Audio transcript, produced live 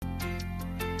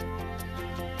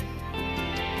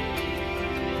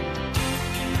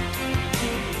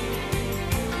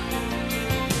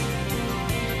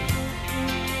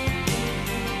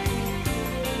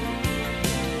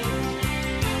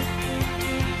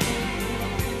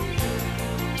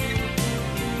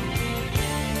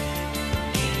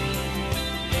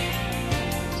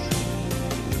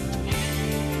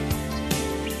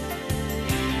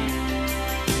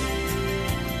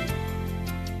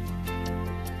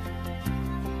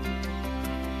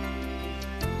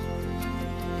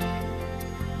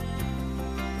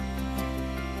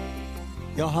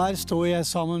Ja, her står jeg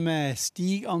sammen med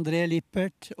Stig André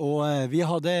Lippert, og vi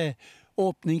hadde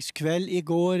åpningskveld i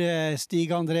går, Stig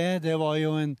André. Det var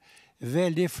jo en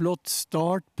veldig flott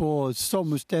start på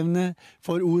sommerstevnet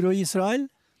for Ordet Israel.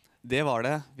 Det var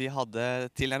det. Vi hadde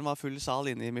tilnærmet full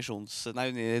sal inne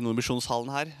i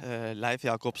Nordmisjonshallen her. Leif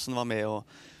Jakobsen var med og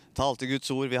talte Guds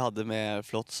ord. Vi hadde med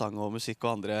flott sang og musikk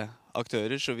og andre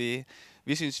aktører, så vi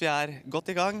synes vi er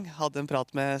godt i gang. Hadde en prat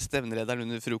med stevnerederen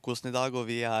under frokosten i dag, og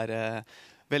vi er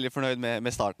veldig fornøyd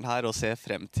med starten her og ser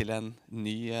frem til en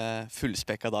ny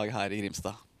fullspekka dag her i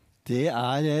Grimstad. Det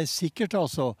er sikkert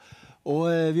altså. Og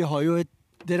dere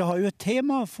har jo et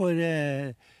tema for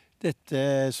dette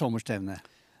sommerstevnet.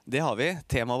 Det har vi.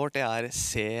 Temaet vårt er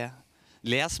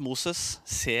Les Moses,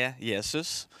 se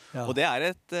Jesus. Ja. Og det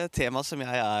er et tema som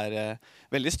jeg er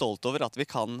veldig stolt over at vi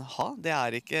kan ha. Det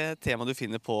er ikke et tema du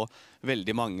finner på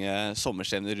veldig mange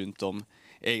sommerstevner rundt om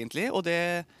egentlig. Og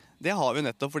det har vi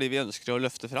nettopp fordi vi ønsker å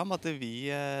løfte fram at vi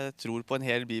tror på en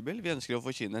hel bibel. Vi ønsker å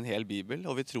forkynne en hel bibel,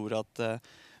 og vi tror at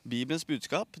Bibelens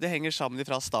budskap det henger sammen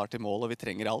fra start til mål, og vi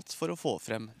trenger alt for å få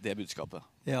frem det budskapet.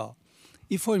 Ja.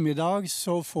 I formiddag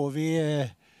så får vi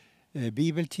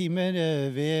bibeltimer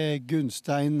ved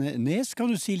Gunnstein Nes. Kan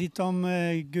du si litt om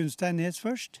Gunnstein Nes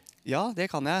først? Ja, det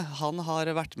kan jeg. Han har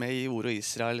vært med i Ordet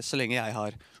Israel så lenge jeg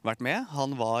har vært med.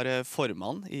 Han var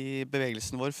formann i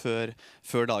bevegelsen vår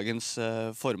før dagens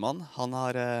formann. Han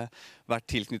har vært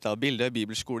tilknyttet Bildøy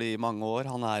bibelskole i mange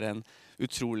år. Han er en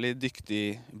utrolig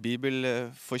dyktig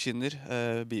bibelforkynner,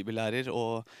 bibellærer,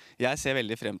 og jeg ser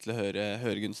veldig frem til å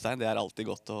høre Gunnstein. Det er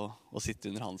alltid godt å sitte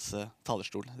under hans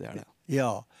talerstol, det er det.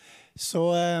 Ja,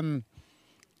 så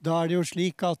da er det jo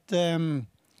slik at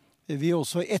vi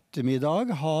også i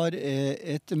ettermiddag har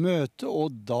et møte,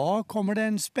 og da kommer det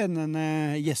en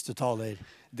spennende gjestetaler.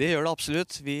 Det gjør det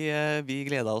absolutt. Vi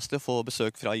gledet oss til å få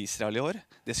besøk fra Israel i år.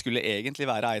 Det skulle egentlig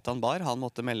være Eitan Bar, han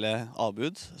måtte melde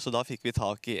avbud, så da fikk vi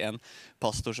tak i en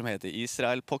pastor som heter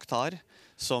Israel Pokhtar,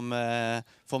 som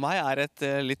for meg er et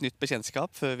litt nytt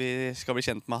bekjentskap før vi skal bli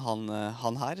kjent med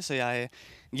han her, så jeg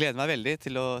gleder meg veldig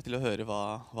til å høre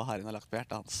hva Herren har lagt på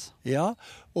hjertet hans. Ja,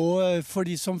 og for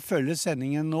de som følger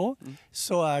sendingen nå,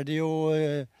 så er det jo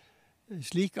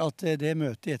slik at det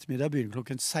møtet i ettermiddag begynner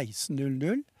klokken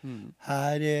 16:00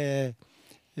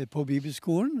 her på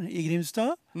Bibelskolen i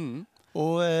Grimstad.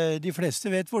 Og de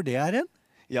fleste vet hvor det er hen?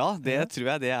 Ja, det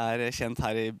tror jeg det er kjent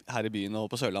her i byen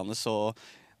og på Sørlandet, så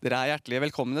dere er hjertelig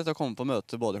velkomne til å komme på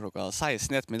møte både klokka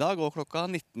 16 i ettermiddag og klokka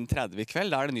 19:30 i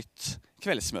kveld. Da er det nytt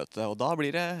kveldsmøte, og da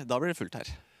blir det fullt her.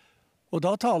 Og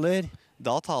da taler?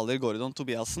 Da taler Gordon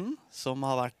Tobiassen, som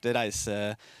har vært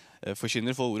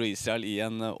reiseforkynner for Ordet Israel i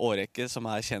en årrekke som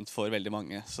er kjent for veldig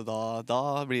mange. Så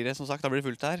da blir det som sagt, da blir det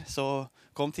fullt her, så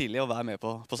kom tidlig og vær med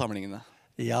på samlingene.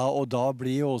 Ja, og da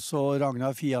blir jo også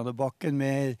Ragnar Fianebakken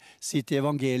med sitt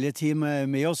evangelieteam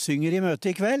med og synger i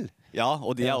møtet i kveld. Ja,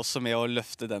 og de er også med å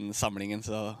løfte den samlingen,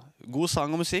 så god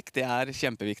sang og musikk, det er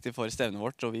kjempeviktig for stevnet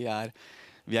vårt, og vi er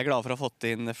glade for å ha fått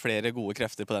inn flere gode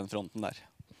krefter på den fronten der.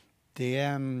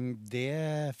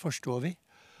 Det forstår vi.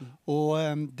 Og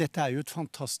dette er jo et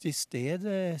fantastisk sted,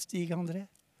 Stig André.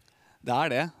 Det er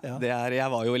det. Ja. Jeg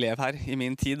var jo elev her i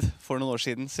min tid for noen år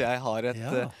siden, så jeg har et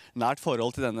nært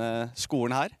forhold til denne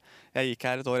skolen her. Jeg gikk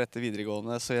her et år etter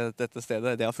videregående, så dette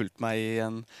stedet det har fulgt meg i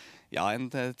en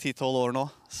 10-12 år nå.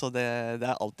 Så det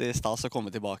er alltid stas å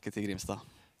komme tilbake til Grimstad.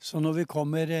 Så når vi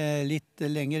kommer litt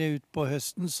lenger ut på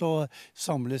høsten, så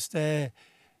samles det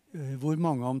hvor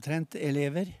mange omtrent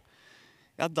elever?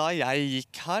 Ja, da jeg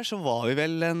gikk her så var vi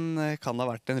vel kan det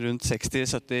ha vært rundt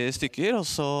 60-70 stykker, og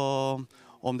så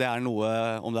om det er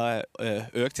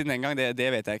økt siden en gang, det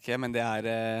vet jeg ikke, men det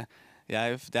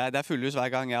er fullhus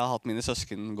hver gang jeg har hatt mine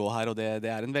søsken gå her, og det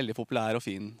er en veldig populær og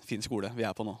fin skole vi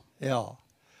er på nå. Ja,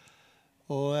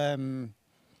 og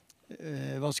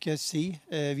hva skal jeg si?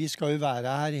 Vi skal jo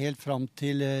være her helt fram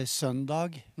til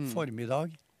søndag,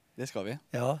 formiddag. Det skal vi.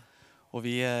 Ja. Og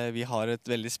vi har et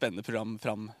veldig spennende program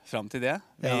fram til det.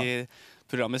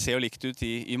 Programmet ser jo likt ut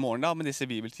i morgen da, med disse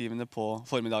bibeltimene på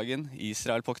formiddagen.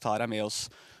 Israel Pokhtar er med oss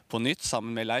på nytt,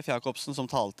 sammen med Leif Jakobsen, som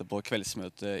talte på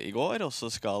kveldsmøtet i går. Og så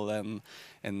skal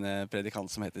en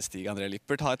predikant som heter Stig André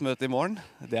Lippert ha et møte i morgen.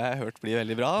 Det har jeg hørt blir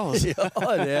veldig bra. Ja,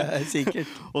 det er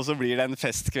sikkert. Og så blir det en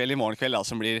festkveld i morgenkveld, da,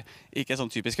 som blir ikke et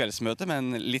sånn typisk kveldsmøte,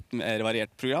 men litt mer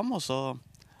variert program. Og så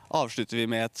avslutter vi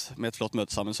med et flott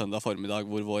møte sammen søndag formiddag,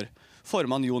 hvor vår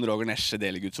formann Jon Roger Nesje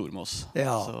deler Guds ord med oss.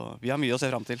 Ja. Så vi har mye å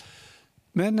se frem til.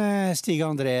 Men Stig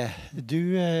André,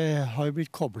 du har jo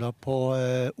blitt koblet på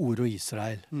Ordet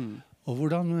Israel. Og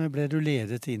hvordan ble du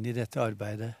ledet inn i dette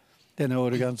arbeidet, denne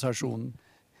organisasjonen?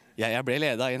 Jeg ble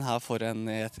ledet inn her for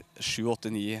 7, 8,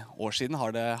 9 år siden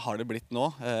har det blitt nå.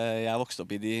 Jeg vokste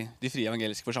opp i de frie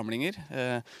evangeliske forsamlinger.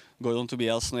 Gordon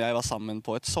Tobiasen og jeg var sammen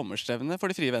på et sommerstevne for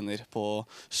de frie venner på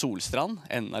Solstrand,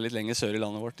 enda litt lenger sør i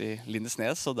landet vårt i Gunnstein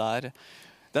Nes. Og der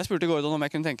spurte Gordon om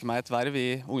jeg kunne tenke meg et verv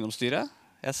i ungdomsstyret.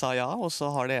 Jeg sa ja, og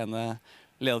så har det ene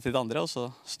ledet til det andre, og så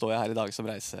står jeg her i dag som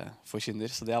reiseforkynner.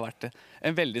 Så det har vært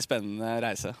en veldig spennende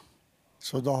reise.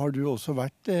 Så da har du også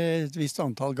vært et visst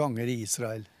antall ganger i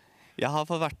Israel? Jeg har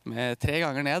fått vært med 3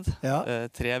 ganger ned. Ja.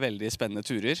 3 veldig spennende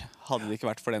turer. Hadde det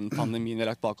ikke vært for den pandemien vi har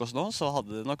lagt bak oss nå, så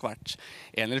hadde det nok vært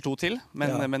 1 eller 2 til.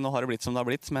 Men nå har det blitt som det har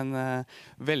blitt. Men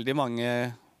veldig mange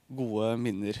gode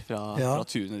minner fra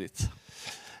turene dit.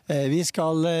 Vi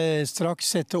skal straks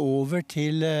sette over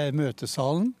til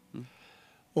møtesalen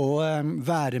og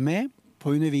være med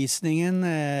på undervisningen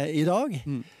i dag.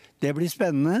 Det blir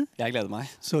spennende. Jeg gleder meg.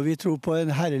 Så vi tror på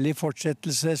en herlig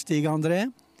fortsettelse, Stig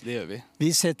André. Det gjør vi.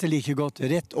 Vi setter like godt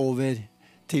rett over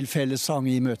til fellessang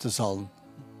i møtesalen.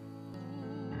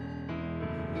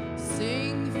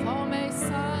 Syng for meg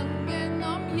sangen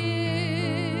om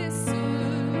Jesus,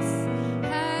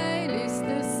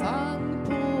 heiligste sang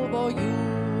på vår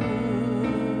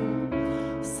jord.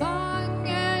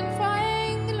 Sangen fra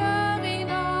engler i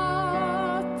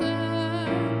natten,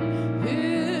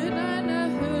 hyrene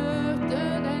hørte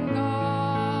den ga.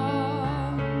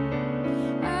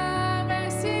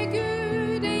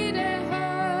 Gud i det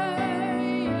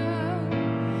høye,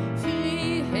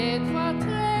 frihet fra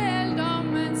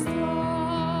trelldommens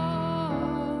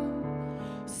tvang.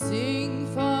 Syng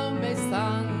for meg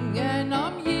sangen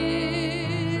om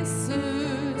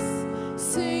Jesus,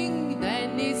 syng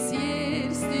den i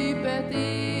sjelsdypet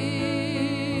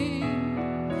inn.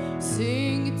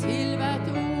 Syng til hvert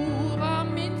ord av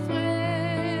min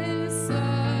frelse,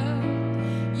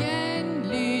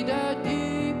 gjenlyder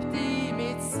dypt i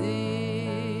mitt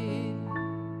sinn.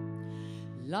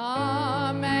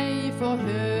 La meg få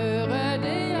høre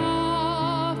det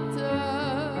ate,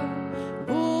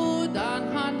 hvordan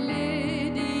han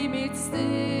led i mitt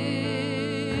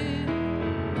sted.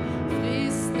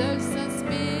 Fristelsens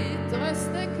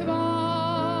bitreste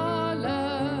kvale,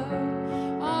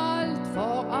 alt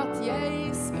for at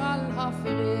jeg skal ha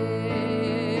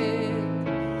fred.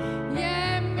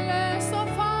 Hjemløs og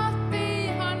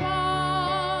fattig han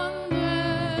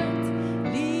vandret,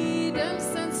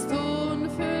 lidelsens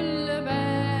tornfulle vei.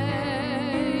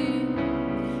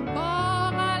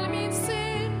 Bar all min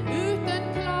synd uten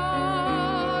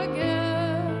klage,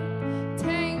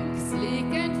 tenk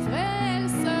slik en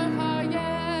frelser har jeg.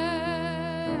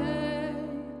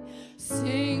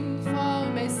 Syng for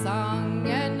meg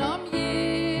sangen om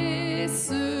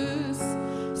Jesus,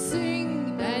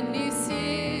 syng den i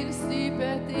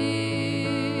sjelsdypet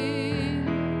inn.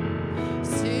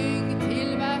 Syng til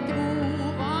hvert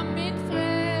ord om min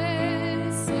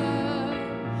frelse,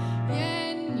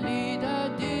 gjenlyder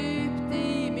dypt i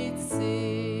mitt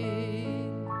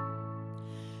sinn.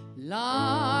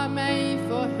 La meg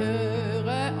få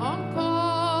høre om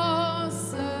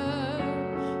korset,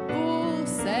 hvor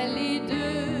selv i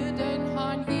døden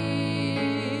han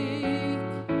gikk.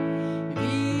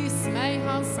 Vis meg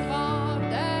hans grav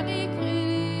der i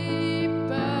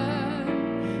krypet,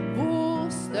 hvor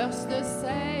største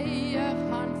seier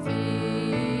han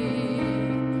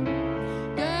fikk.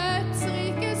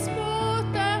 Dødsrikes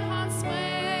porter han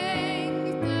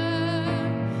sprengte,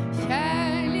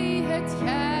 kjærlighet,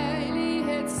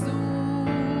 kjærlighet stor.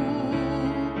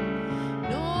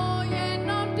 Nå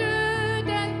gjennom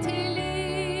døden til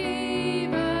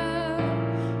livet,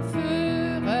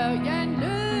 fører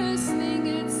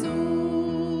gjenløsningens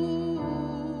ord.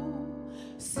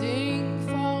 Syng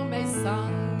for meg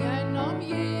sangen om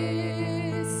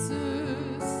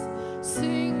Jesus,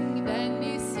 syng den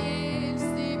i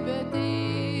sjelsdypet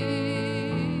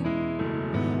inn.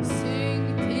 Syng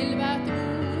til hvert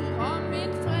ord om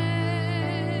min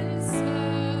frelse,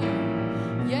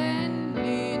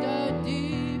 gjenlyder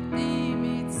dypt i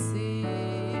mitt sinn.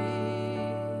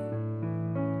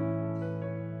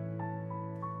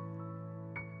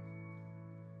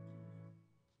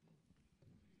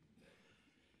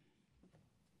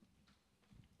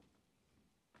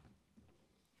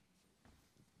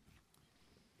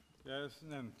 Jeg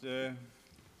nevnte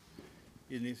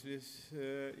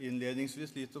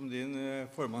innledningsvis litt om din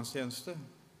formannstjeneste.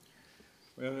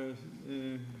 Og jeg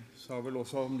sa vel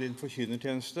også om din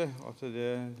forkynnertjeneste,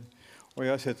 og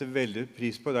jeg setter veldig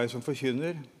pris på deg som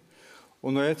forkynner. Og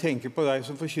når jeg tenker på deg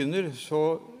som forkynner, så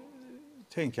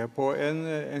tenker jeg på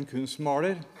en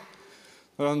kunstmaler.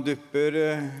 Når han dypper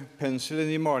penselen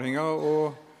i malinga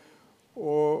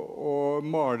og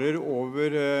maler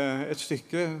over et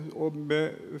stykke og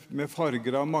med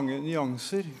farger av mange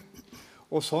nyanser.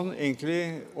 Og sånn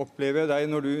egentlig opplever jeg deg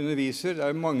når du underviser. Det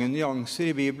mange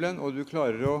nyanser i Bibelen, og du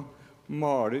klarer å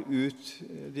male ut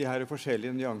de her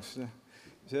forskjellige nyansene.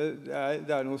 Så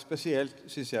det noe spesielt,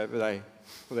 synes jeg, ved deg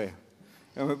på det.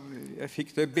 Jeg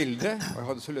fikk det bildet, og jeg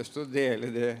hadde så lyst til å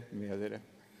dele det med dere.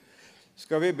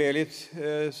 Skal vi be litt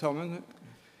sammen?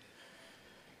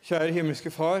 Kjære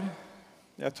himmelske Far,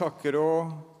 jeg takker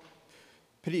og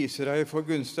priser deg for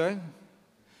Gunnstein.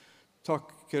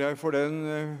 Takker deg for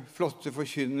den flotte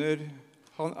forkynner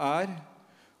han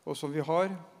og som vi har.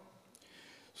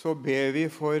 Så ber vi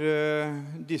for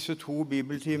disse 2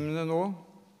 bibeltimene nå,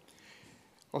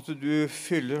 at du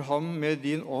fyller ham med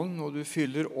din ånd, og du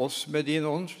fyller oss med din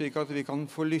ånd, slik at vi kan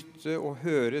få lytte og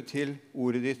høre til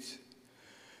ordet ditt.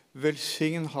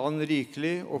 Velsign han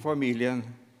rikelig og familien.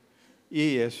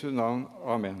 I Jesu navn.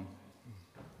 Amen.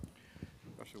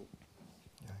 Vær så god.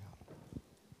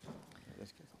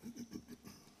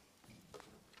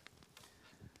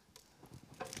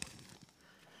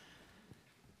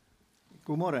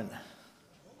 God morgen.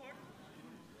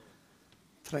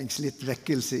 Trengs litt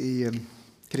vekkelse i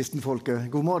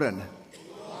kristenfolket. God morgen.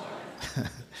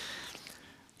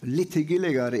 Litt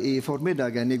hyggeligere i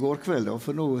formiddagen i går kveld,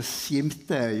 for nå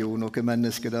skimte jeg jo noen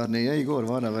mennesker der nede. I går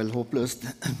var det vel håpløst.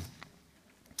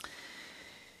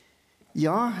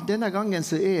 Ja, denne gangen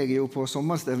så jeg jo på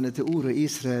sommerstevne til Ordet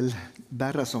Israel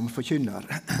bare som forkynner.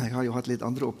 Jeg har jo hatt litt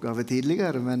andre oppgaver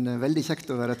tidligere, men veldig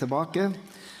kjekt å være tilbake,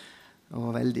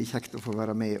 og veldig kjekt å få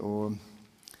være med og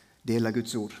dele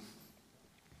Guds ord.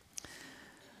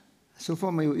 Så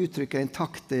får vi jo uttrykke en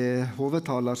takk til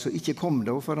hovedtaler som ikke kom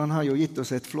da, for han har jo gitt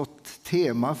oss et flott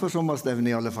tema for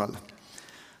sommerstevne i alle fall,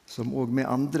 som også med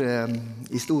andre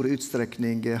i stor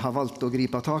utstrekning har valgt å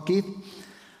gripe tak i.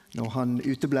 Når han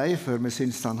uteblei, for vi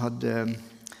synes han hadde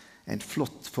en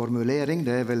flott formulering.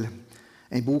 Det vel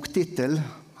en boktitel.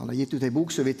 Han har gitt ut en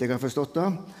bok, så vidt jeg har forstått det.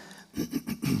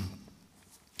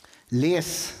 Les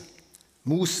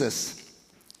Moses,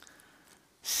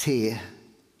 se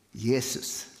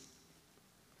Jesus.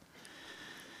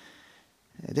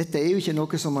 Dette jo ikke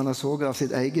noe som han har såget av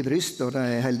sitt eget bryst, og det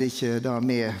heller ikke det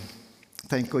vi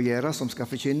tenker å gjøre som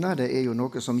skal forkynne. Det jo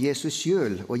noe som Jesus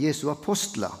selv og Jesu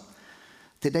apostler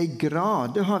til de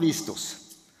grader har vist oss,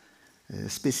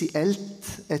 spesielt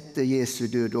etter Jesu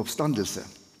død og oppstandelse.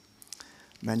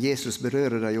 Men Jesus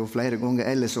berører det jo flere ganger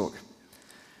ellers også.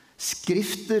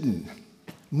 Skriften,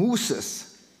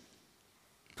 Moses,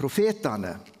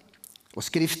 profetene og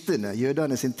skriftene,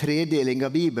 jødene sin tredeling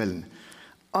av Bibelen,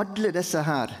 alle disse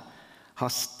her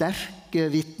har sterke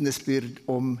vittnesbyrd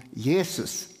om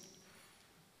Jesus.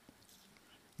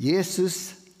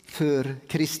 Jesus før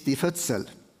Kristi fødsel.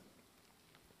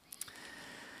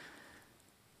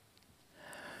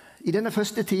 I denne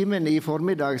første timen i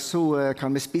formiddag så kan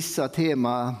vi spisse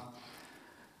temaet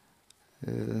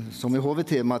som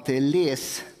hovedtema til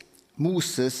Les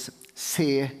Moses,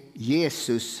 se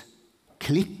Jesus,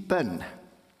 klippen,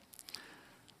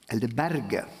 eller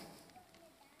berget.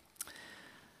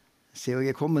 Siden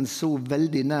jeg kommet så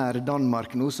veldig nær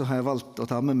Danmark nå, så har jeg valgt å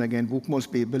ta med meg en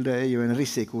bokmålsbibel. Det jo en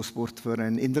risikosport for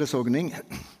en indresogning.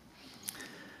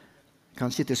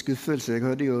 Kanskje til skuffelse. Jeg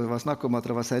hørte jo det var snakk om at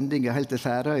det var sendinger helt til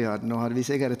Færøyene, og hvis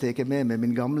jeg hadde tatt med meg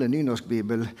min gamle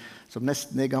nynorskbibel, som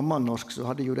nesten gammelnorsk, så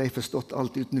hadde jo de forstått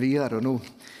alt uten videre, og nå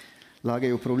lager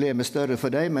jeg jo problemet større for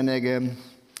dem, men jeg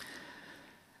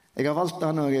har valgt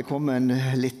det når jeg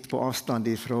kommet litt på avstand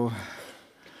fra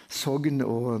Sogn,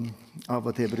 og av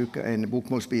og til bruker en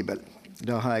bokmålsbibel.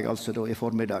 Det har jeg altså da i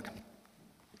formiddag.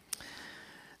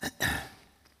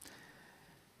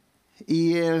 I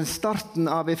starten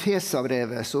av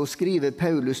Efesabrevet så skriver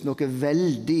Paulus noe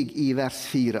veldig i vers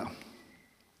 4.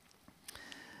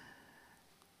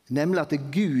 Nemlig at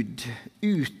Gud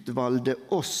utvalgte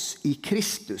oss i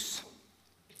Kristus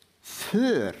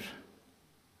før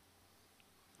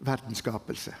verdens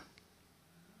skapelse.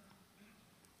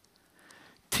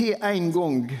 Til en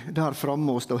gang der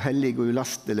framme å stå hellig og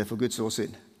ulastelig for Guds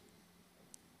åsyn.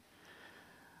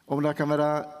 Om det kan være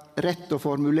rett å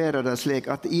formulere det slik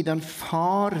at i den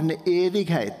farne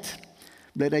evighet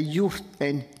ble det gjort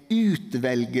en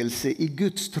utvelgelse i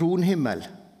Guds tronhimmel,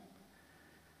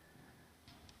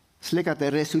 slik at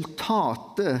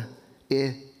resultatet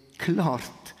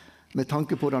klart med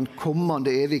tanke på den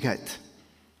kommende evighet.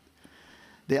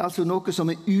 Det altså noe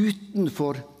som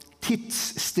utenfor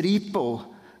tidsstripa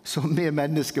som vi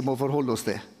mennesker må forholde oss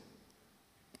til.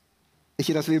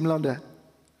 Ikke det svimlende?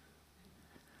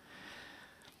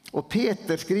 Og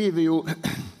Peter skriver jo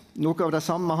noe av det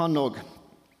samme han også.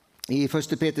 i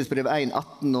 1. Peters brev 1,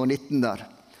 18 og 19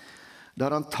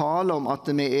 der han taler om at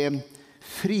vi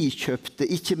frikjøpte,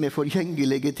 ikke med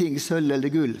forgjengelige ting, sølv eller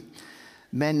gull,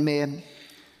 men med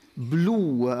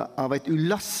blodet av et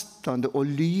ulastende og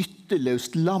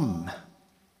lyteløst lam.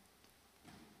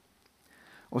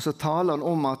 Og så taler han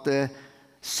om at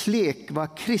slik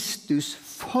var Kristus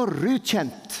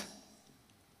forutkjent.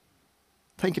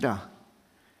 Tenk det.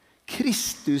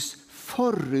 Kristus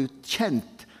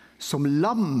forutkjent som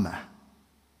lam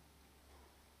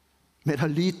med det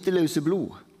lyteløse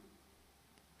blod.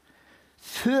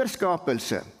 Før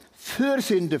skapelse, før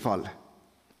syndefall.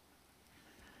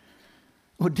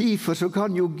 Og derfor så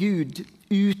kan jo Gud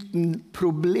uten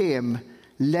problem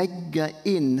legge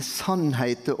inn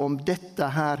sannheten om dette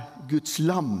her Guds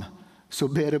lam, som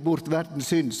bærer bort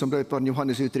verdens synd, som døperen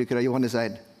Johannes uttrykker i Johannes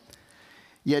 1,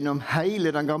 gjennom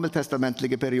hele den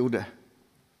gammeltestamentlige periode.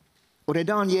 Og det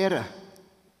han gjør.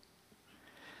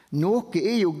 Noe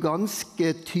jo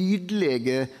ganske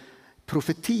tydelige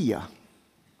profetier,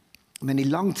 men i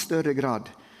langt større grad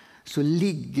så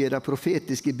ligger det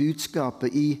profetiske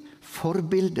budskapet i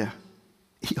forbildet,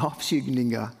 i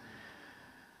avskygninga,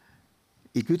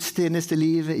 i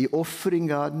gudstjenestelivet, i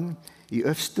offringene, i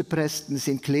øverstepresten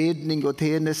sin kledning og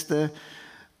tjeneste,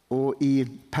 og i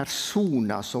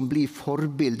personer som blir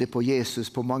forbilde på Jesus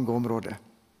på mange områder.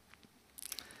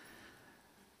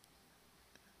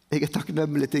 Jeg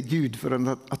takknemlig til Gud for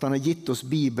at han har gitt oss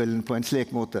Bibelen på en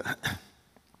slik måte.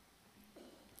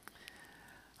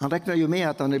 Han regner jo med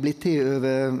at han blitt til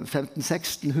over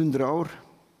 1500-1600 år.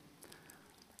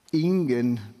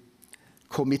 Ingen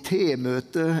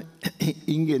komitémøte,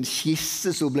 ingen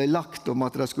skisse som ble lagt om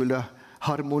at det skulle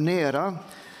harmonere,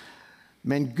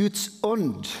 men Guds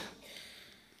ånd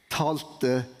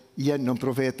talte gjennom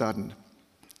profetene,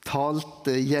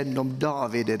 talte gjennom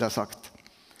David, det sagt.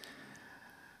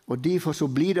 Og derfor så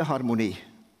blir det harmoni.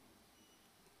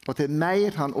 Og til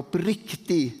mer han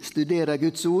oppriktig studerer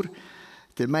Guds ord,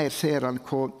 til mer ser han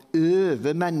hvor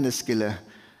overmenneskelig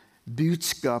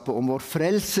budskapet om vår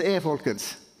frelse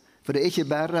folkens. For det ikke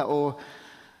bare å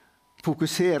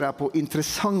fokusere på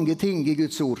interessante ting i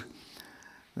Guds ord,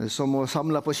 som å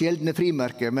samle på sjeldne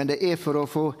frimerker, men det for å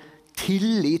få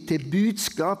tillit til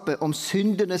budskapet om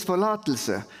syndenes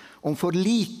forlatelse, om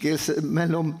forlikelse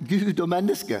mellom Gud og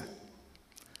menneske.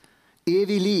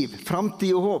 Evig liv,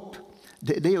 framtid og håp.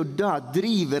 Det jo det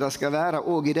drivet det skal være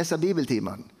også i disse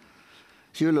bibeltimene.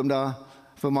 Selv om det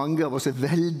for mange av oss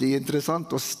veldig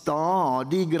interessant å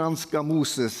stadig granske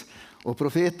Moses og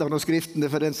profetene og skriftene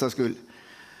for den saks skyld,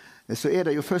 så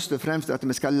det jo først og fremst at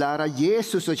vi skal lære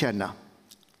Jesus å kjenne.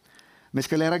 Vi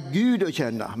skal lære Gud å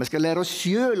kjenne. Vi skal lære oss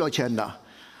selv å kjenne.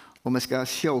 Og vi skal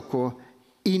se hvor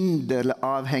inderlig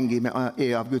avhengig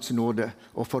vi av Guds nåde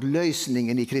og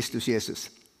forløsningen i Kristus Jesus.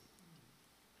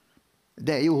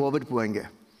 Det jo hovedpoenget.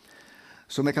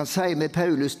 Som jeg kan si med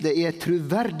Paulus, det et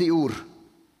troverdig ord,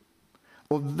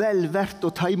 og vel verdt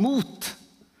å ta imot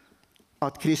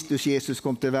at Kristus Jesus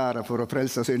kom til verden for å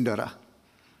frelse syndere.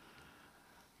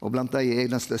 Og blant de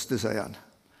jeg den største, sier han.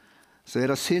 Så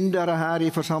det syndere her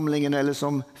i forsamlingen, eller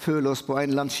som føler oss på en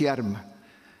eller annen skjerm.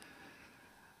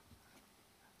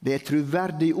 Det et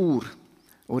troverdig ord,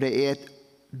 og det et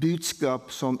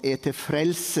budskap som til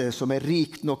frelse, som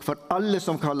rikt nok for alle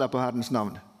som kaller på Herrens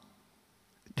navn.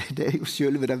 Det jo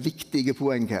selve det viktige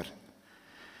poeng her.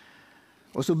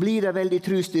 Og så blir det veldig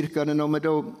trosstyrkende når vi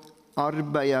da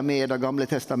arbeider med det gamle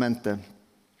testamentet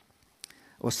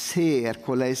og ser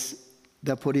hvordan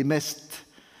det på de mest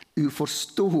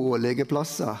uforståelige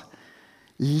plasser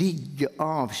ligger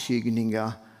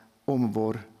avskygninger om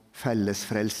vår felles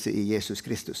frelse i Jesus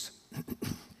Kristus.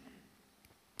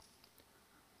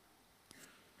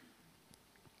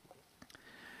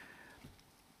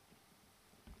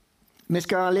 Vi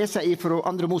skal lese fra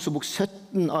 2. Mosebok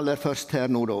 17 aller først her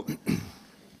nå da.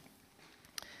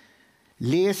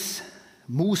 Les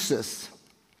Moses,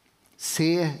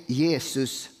 se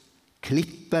Jesus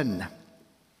klippen.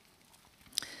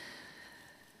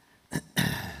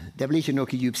 Det blir ikke noe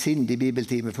djupsindig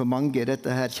bibeltime for mange.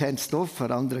 Dette her kjent stoff,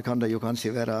 for andre kan det jo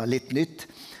kanskje være litt nytt.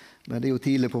 Men det jo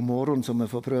tidlig på morgenen som vi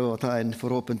får prøve å ta en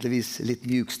forhåpentligvis litt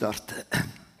mjuk start.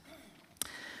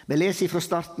 Vi leser fra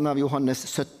starten av Johannes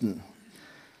 17.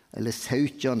 Eller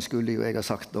 17 skulle jo jeg ha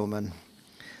sagt da, men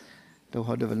da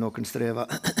hadde vel noen streva.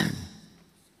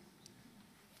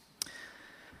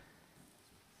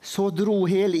 Så dro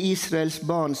hele Israels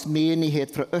barns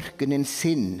menighet fra ørkenen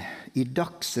sin i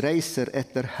dagsreiser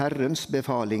etter Herrens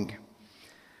befaling.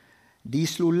 De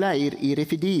slo leir i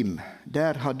Refidim,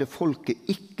 der hadde folket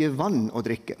ikke vann å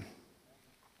drikke.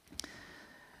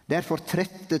 Derfor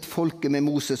trettet folket med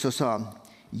Moses og sa,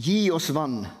 «Gi oss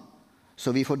vann,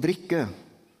 så vi får drikke.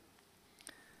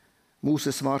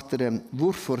 Moses svarte dem,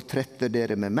 hvorfor tretter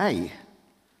dere med meg?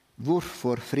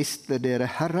 Hvorfor frister dere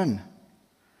Herren?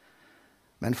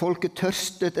 Men folket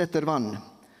tørstet etter vann.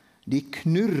 De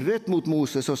knurret mot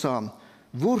Moses og sa,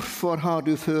 hvorfor har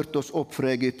du ført oss opp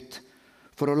fra Egypt,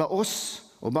 for å la oss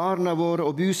og barna våre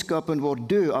og buskapen vår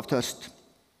dø av tørst?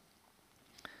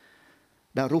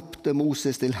 Da ropte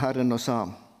Moses til Herren og sa,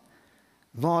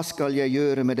 hva skal jeg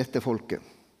gjøre med dette folket?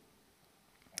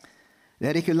 Det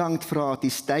er ikke langt fra at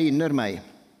de steiner meg.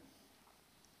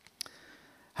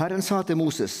 Herren sa til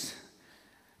Moses,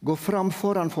 gå fram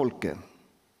foran folket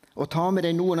og ta med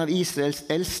deg noen av Israels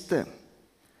eldste.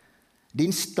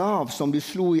 Din stav som du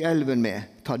slo i elven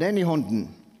med, ta den i hånden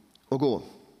og gå.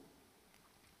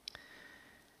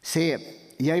 Se,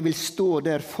 jeg vil stå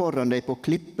der foran deg på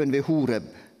klippen ved Horeb.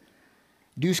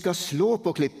 Du skal slå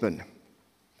på klippen,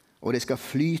 og det skal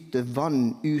flyte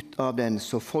vann ut av den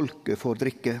så folket får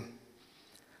drikke.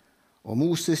 Og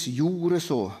Moses gjorde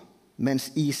så,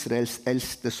 mens Israels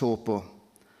eldste så på.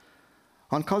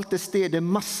 Han kalte stedet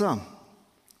Massa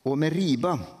og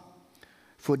Meriba,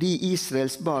 fordi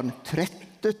Israels barn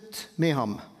trettet med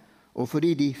ham, og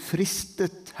fordi de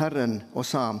fristet Herren og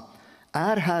sa,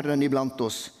 er Herren iblant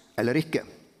oss, eller ikke?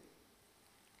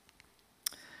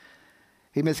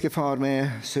 Himmelske Far, vi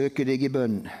søker deg i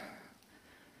bønn,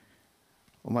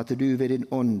 om at du ved din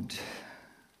ånd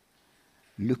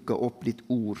lukker opp ditt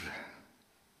ord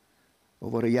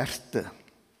og våre hjerter,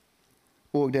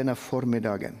 og denne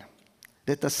formiddagen,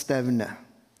 dette stevnet,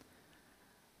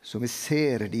 så vi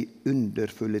ser de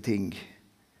underfulle ting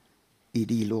i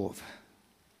din lov,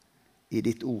 i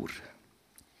ditt ord.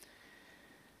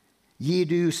 Gi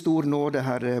du stor nåde,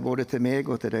 Herre, både til meg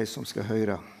og til deg som skal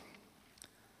høre.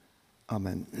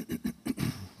 Amen.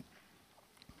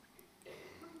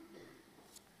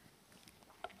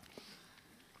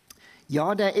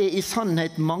 Ja, det er i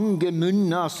sannhet mange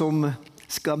munner som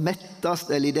skal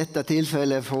mettast, eller i dette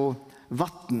tilfellet få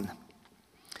vatten.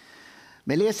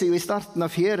 Vi leser jo i starten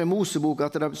av 4. Mosebok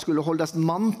at det skulle holdes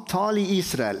manntall i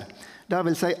Israel. Det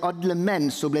vil si alle menn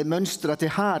som ble mønstret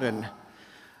til hæren.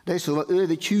 De som var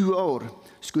over 20 år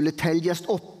skulle teljes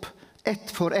opp, ett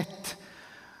for ett.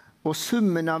 Og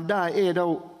summen av det er da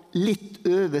litt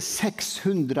over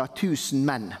 600 000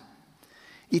 menn.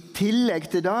 I tillegg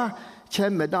til det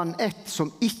kommer den ett som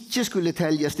ikke skulle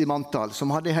teljes i manntall,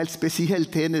 som hadde helt spesiell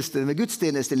tjeneste med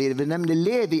gudstjenestelivet, nemlig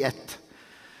Levi ett.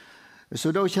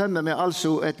 Så da kommer vi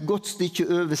altså et godt stykke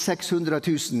over 600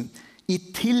 000. I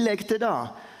tillegg til det,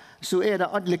 så er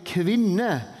det alle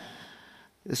kvinner,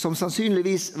 som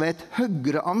sannsynligvis var et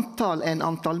høyere antall enn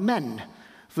antall menn.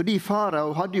 Fordi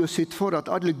farao hadde jo sett for at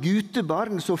alle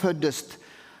gutebarn som føddes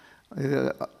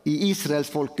i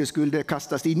Israelsfolket skulle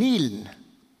kastes i Nilen.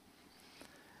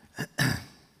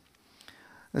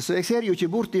 Så jeg ser jo ikke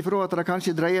bort ifra at det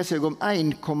kanskje dreier seg om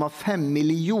 1,5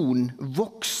 million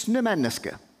voksne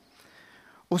mennesker.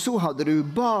 Og så hadde du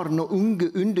barn og unge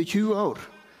under 20 år.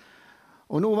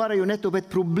 Og nå var det jo nettopp et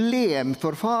problem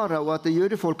for farao at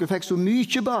jødefolket fikk så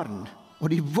mye barn,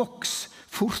 og de voks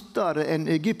fortere enn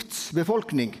Egypts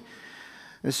befolkning.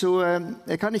 Så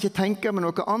jeg kan ikke tenke meg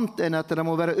noe annet enn at det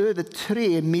må være over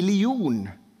 3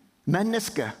 millioner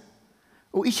mennesker.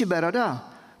 Og ikke bare det,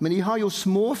 men de har jo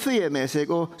småfe med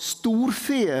seg og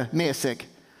storfe med seg.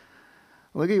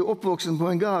 Og jeg er jo oppvoksen på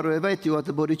en gard, og jeg vet jo at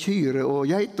både kyr og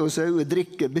geit og sauer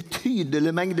drikker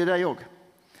betydelig mengde de også.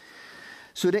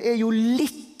 Så det er jo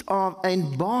litt av en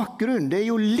bakgrunn, det er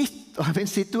jo litt av en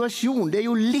situasjon, det er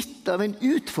jo litt av en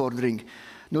utfordring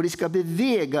når de skal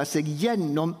bevege seg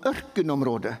gjennom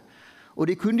ørkenområdet. Og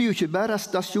de kunne jo ikke bare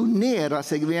stasjonere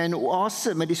seg ved en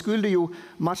oase, men de skulle jo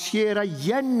marsjere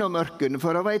gjennom ørkenen,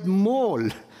 for det var et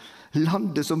mål,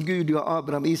 landet som Gud jo har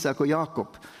Abraham, Isak og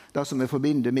Jakob, det som er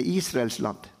forbindet med Israels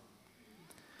land.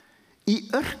 I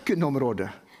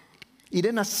ørkenområdet, i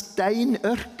denne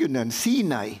steinørkenen,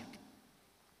 Sinai.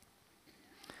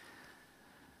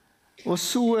 Og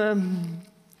så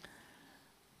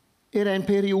er det en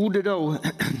periode da,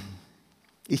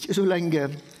 ikke så lenge,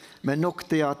 men nok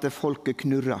til at folket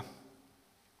knurrer.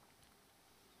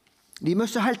 De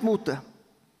møsser helt mot det.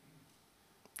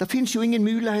 Det finnes jo ingen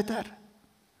mulighet her.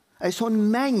 En sånn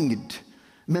mengd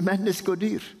med mennesker og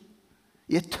dyr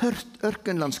i et tørt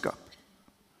ørkenlandskap.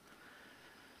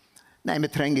 Nei, vi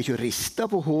trenger ikke riste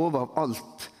på hodet av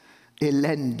alt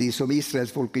elendig som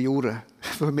Israelsfolket gjorde.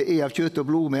 For vi er av kjøtt og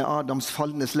blod med Adams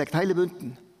fallende slekt, hele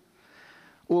bunten.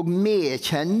 Og vi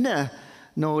kjenner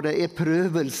når det er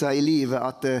prøvelser i livet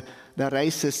at det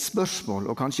reises spørsmål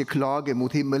og kanskje klage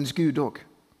mot himmelens Gud også.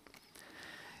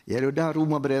 Ja, det er der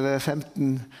Romerbrevet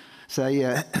 15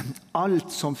 sier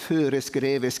alt som før er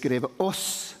skrevet oss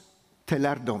til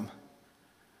lærdom,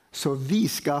 så vi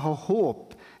skal ha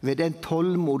håp ved den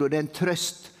tålmod og den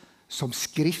trøst som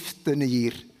skriftene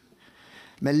gir.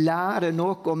 Vi lærer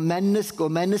noe om mennesket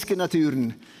og menneskenaturen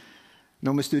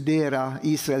når vi studerer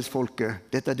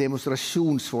Israelsfolket, dette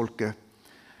demonstrasjonsfolket,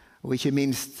 og ikke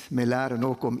minst vi lærer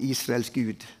noe om Israels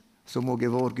Gud, som også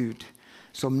er vår Gud,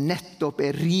 som nettopp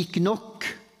er rik nok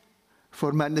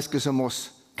for mennesker som oss.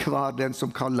 Hver den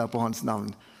som kaller på hans navn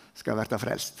skal være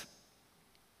frelst.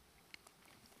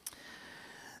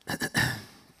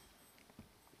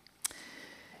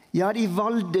 Ja, de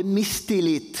valgte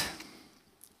mistillit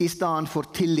i stedet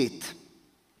for tillit.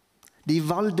 De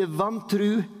valgte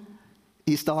vantru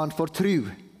i stedet for tru.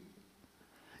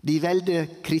 De valgte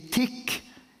kritikk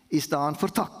i stedet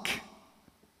for takk.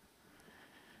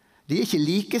 De er ikke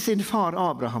like sin far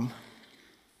Abraham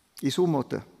i så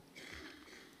måte.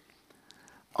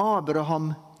 Abraham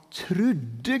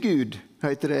trodde Gud,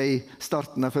 heter det i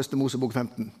starten av 1. Mosebok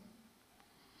 15.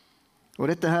 Og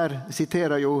dette her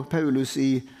siterer jo Paulus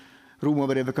i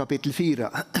Romerbrevet kapittel 4.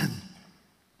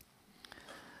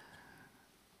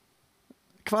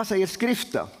 Hva sier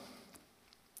Skrifta?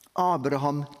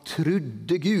 Abraham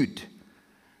trodde Gud.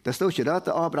 Det står ikke det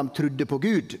at Abraham trodde på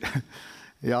Gud.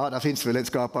 Ja, det finnes vel en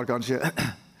skaper kanskje.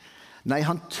 Nei,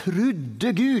 han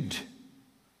trodde Gud.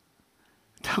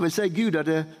 Det vil si, Gud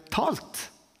hadde talt.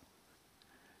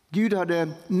 Gud hadde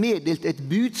meddelt et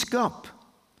budskap.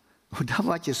 Og det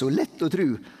var ikke så lett å tro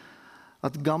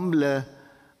at gamle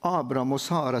Abraham og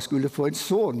Sara skulle få en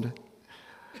son.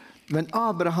 Men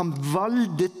Abraham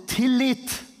valgte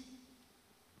tillit.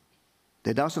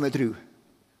 Det er det som er tro.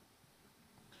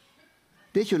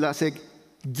 Det er ikke å la seg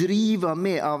drive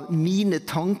med av mine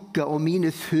tanker og mine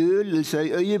følelser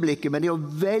i øyeblikket, men det er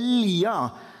å velge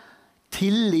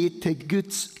tillit til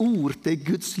Guds ord, til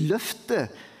Guds løfte,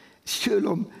 selv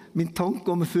om min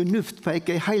tanke om fornuft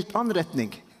peker i helt annen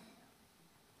retning.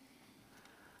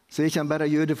 Så er ikke han bare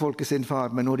jødefolket sin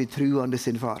far, men også de truende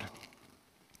sin far.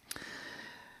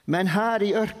 Men her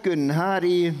i ørkenen, her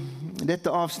i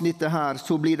dette avsnittet her,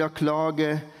 så blir det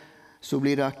klage, så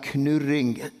blir det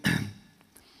knurring.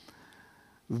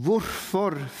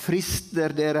 Hvorfor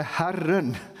frister dere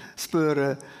Herren, spør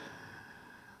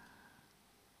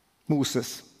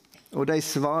Moses. Og de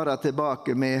svarer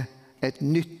tilbake med et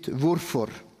nytt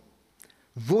hvorfor.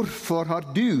 Hvorfor har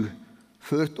du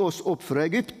ført oss opp fra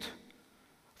Egypt,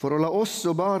 for å la oss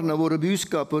og barna våre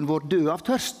buskapen vår dø av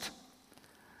tørst?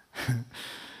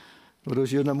 Og da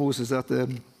skjønner Moses at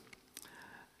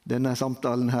denne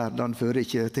samtalen her, den fører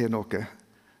ikke til noe.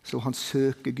 Så han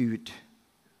søker Gud.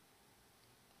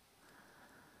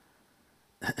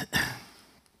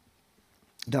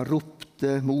 Da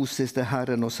ropte Moses til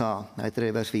Herren og sa, heter det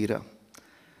i vers 4,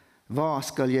 hva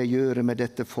skal jeg gjøre med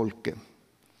dette folket?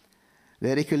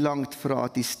 Det er ikke langt fra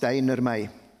at de steiner meg.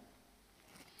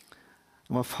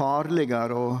 Det var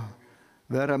farligere å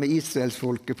være med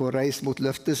Israelsfolket på reis mot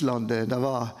løfteslandet. Det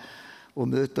var å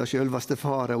møte selveste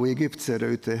farao i Egypt, ser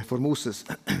det ut til, for Moses.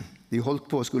 De holdt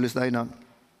på å skulle steine.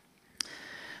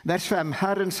 Vers 5.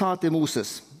 Herren sa til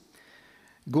Moses,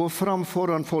 gå fram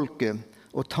foran folket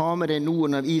og ta med deg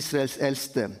noen av Israels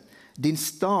eldste. Din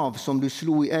stav som du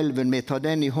slo i elven med, ta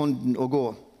den i hånden og gå.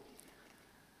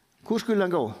 Hvor skulle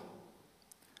han gå?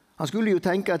 Han skulle jo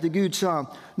tenke at Gud sa,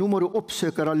 nå må du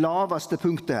oppsøke det laveste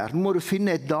punktet her. Nå må du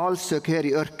finne et dalsøk her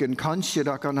i ørken. Kanskje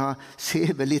det kan ha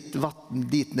seve litt vatten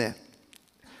dit ned.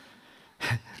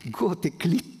 Gå til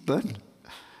klippen.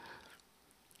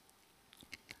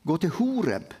 Gå til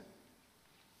Horeb.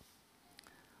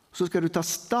 Så skal du ta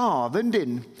staven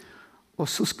din, og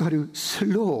så skal du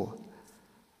slå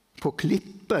på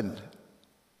klippen.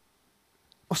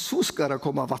 Og så skal det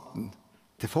komme vatten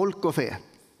til folk og fe.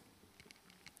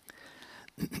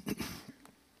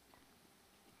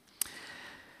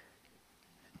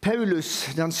 Paulus,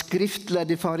 den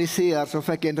skriftlærde fariseer som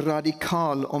fikk en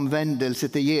radikal omvendelse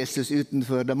til Jesus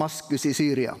utenfor Damaskus i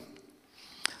Syria.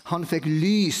 Han fikk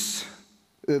lys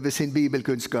over sin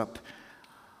bibelkunnskap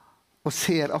og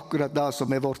ser akkurat det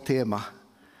som er vårt tema.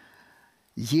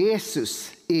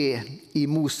 Jesus er i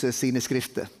Moses sine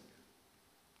skrifter.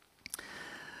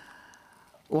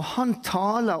 Og han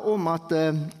taler om at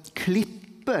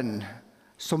klippen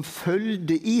som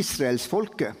følgde Israels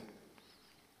folke,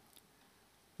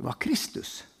 var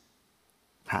Kristus.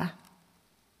 Hæ?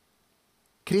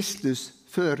 Kristus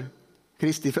før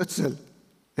Kristi fødsel?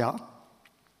 Ja.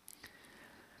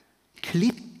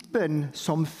 Klippen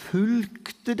som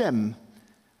fulgte dem,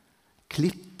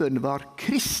 klippen var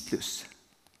Kristus.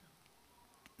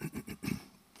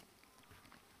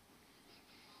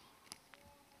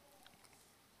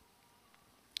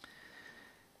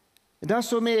 Det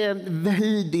som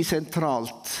veldig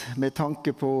sentralt med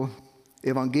tanke på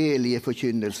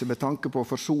evangelieforkynnelse, med tanke på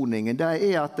forsoningen,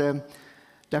 det at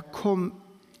det kom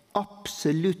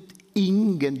absolutt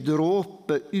ingen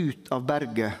dråpe ut av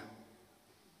berget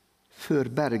før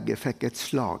berget fikk et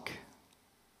slag.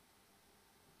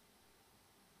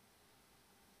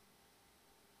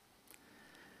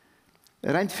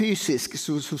 Rent fysisk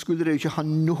så skulle det jo ikke ha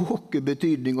noe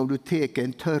betydning om du tek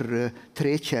en tørr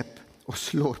trekjepp og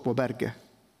slår på berget.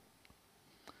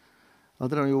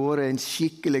 Hadde det jo vært en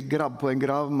skikkelig grabb på en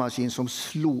gravemaskin som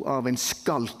slo av en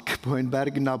skalk på en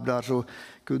bergnabb der, så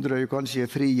kunne det jo kanskje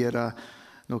frigjøre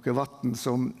noe vatten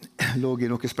som lå i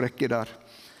noen sprekker der.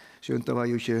 Skjønt det var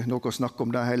jo ikke noe å snakke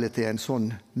om det heller til en sånn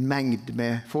mengd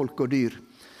med folk og dyr.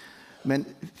 Men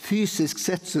fysisk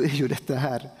sett så jo dette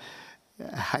her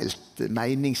helt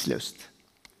meningsløst.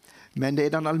 Men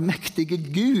det den allmektige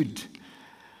Gud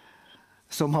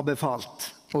som har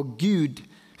befalt. Og Gud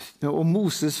og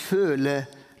Moses føler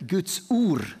Guds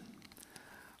ord.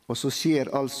 Og så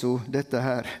skjer altså dette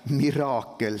her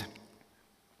mirakel.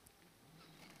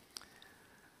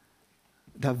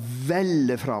 Det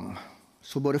veller fram,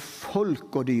 så både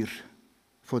folk og dyr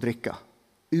får drikke.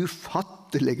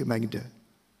 Ufattelige mengder.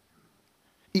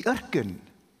 I ørken,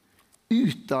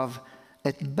 ut av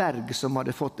et berg som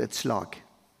hadde fått et slag.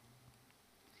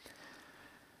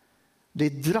 De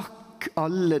drakk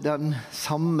alle den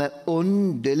samme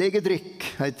åndelige drikk,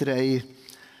 heter det i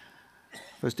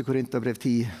 1. Korinterbrev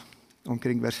 10,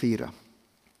 omkring vers 4.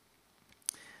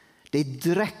 De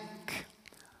drekk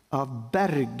av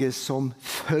berget som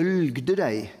følgde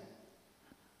deg,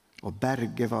 og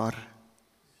berget var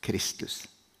Kristus.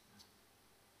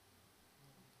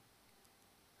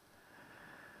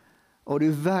 Og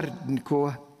du verden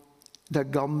hvor det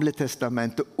gamle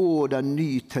testamentet og det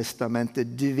nye testamentet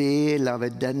dveler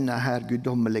ved denne her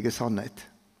guddommelige sannhet.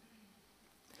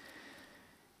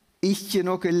 Ikke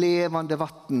noe levende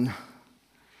vatten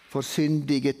for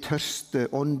syndige, tørste,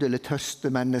 åndelig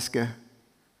tørste mennesker,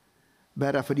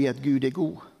 bare fordi at Gud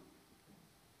god.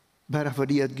 Bare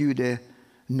fordi at Gud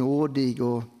nådig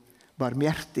og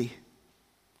barmhjertig.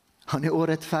 Han også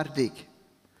rettferdig.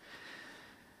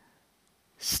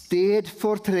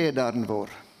 Stedfortrederen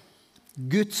vår,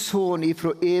 Guds sønn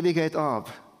ifra evighet av,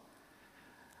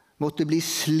 måtte bli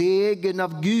slegen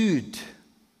av Gud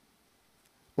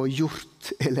og gjort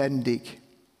elendig.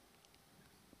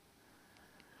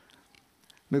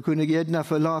 Vi kunne gjerne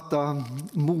forlate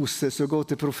Moses og gå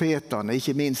til profetene,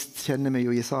 ikke minst kjenner vi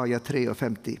jo Jesaja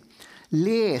 53.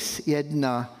 Les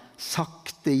gjerne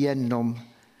sakte gjennom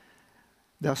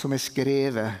det som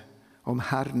skrevet om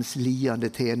Herrens lidende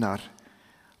tjener.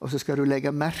 Og så skal du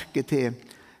legge merke til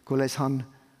hvordan han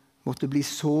måtte bli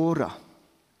såret.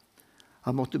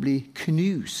 Han måtte bli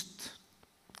knust,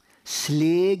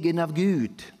 slegen av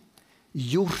Gud,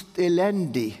 gjort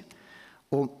elendig,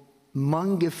 og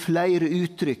mange flere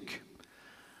uttrykk.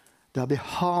 Da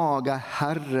behaga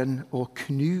Herren å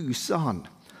knuse han.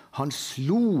 Han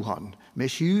slo han med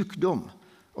sykdom,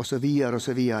 og så videre og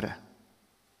så videre.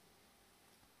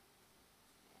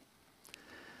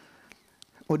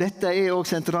 Og dette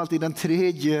også sentralt i den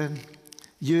tredje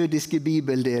jødiske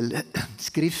bibeldel,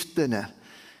 skriftene,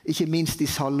 ikke minst i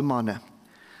salmene.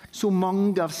 Så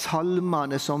mange av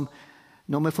salmene som,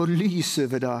 når vi får lys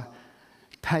over det,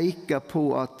 peker på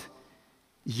at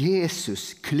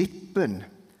Jesus, klippen,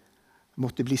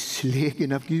 måtte bli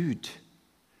slegen av Gud.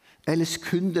 Ellers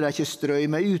kunne det ikke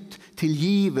strømme ut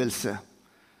tilgivelse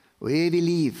og evig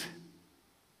liv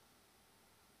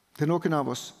til noen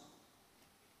av oss.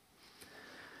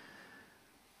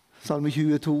 Salme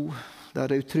 22,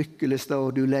 der det uttrykkelig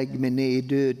står, du legger meg ned i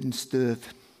dødens støv.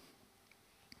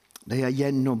 De har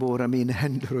gjennombåret mine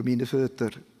hender og mine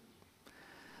føtter.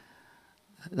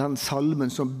 Den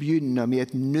salmen som begynner med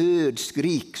et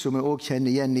nødskrik, som jeg også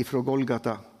kjenner igjen fra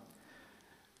Golgata.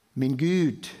 Min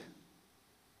Gud,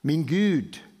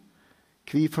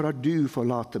 hvorfor har du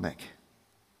forlatt meg?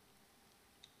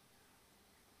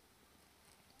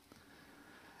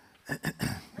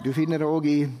 Du finner det også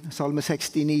i Salme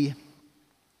 69.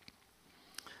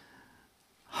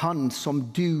 Han som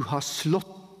du har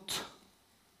slått,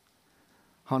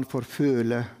 han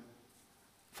forføler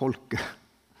folket.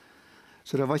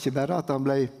 Så det var ikke bare at han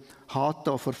ble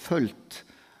hatet og forfølgt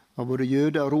av både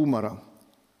jøder og romere.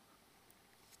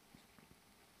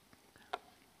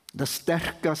 Det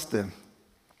sterkeste,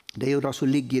 det jo det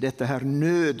som ligger i dette her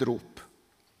nødrop.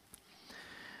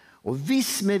 Og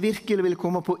hvis vi virkelig vil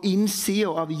komme på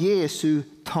innsiden av Jesu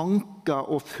tanker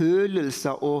og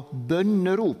følelser og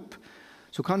bønnerop,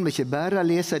 så kan vi ikke bare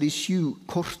lese de 7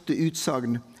 korte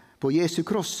utsagn på Jesu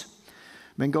kross,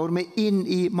 Men går vi inn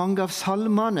i mange av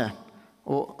salmene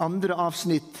og andre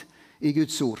avsnitt i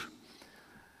Guds ord,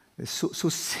 så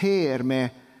ser vi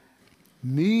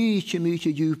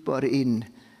mye djupere inn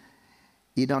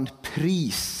i den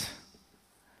pris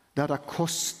der det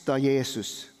kostet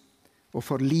Jesus å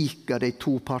forlike de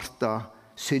to parter,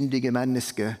 syndige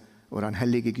mennesker og den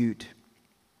hellige Gud.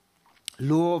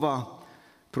 Lova,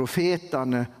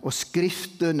 profetene og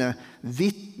skriftene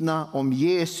vittner om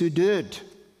Jesu død.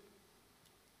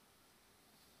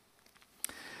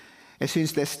 Jeg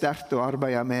synes det sterkt å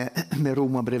arbeide med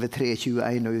Romerbrevet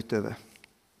 3:21 og utover.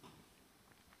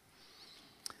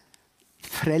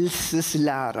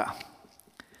 Frelseslæra.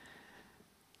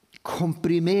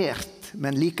 Komprimert,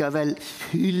 men likevel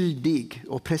fyldig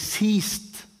og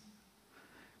presist.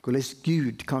 Hvordan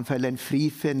Gud kan felle en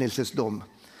frifinnelsesdom,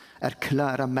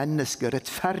 erklære mennesket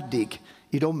rettferdig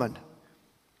i dommen.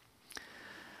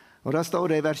 Og da står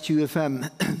det i vers 25,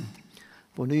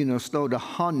 på nynorsk står det,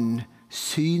 han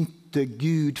synte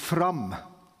Gud fram.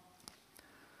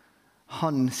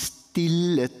 Han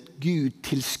stillet Gud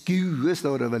til skue,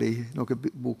 står det vel i noen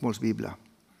bokmålsbibler.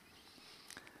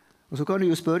 Og så kan du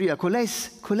jo spørre,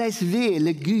 hvordan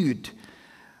veler Gud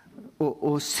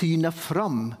å syne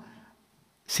fram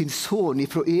sin son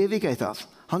ifra evighet av?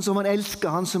 Han som han elsker,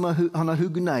 han som han har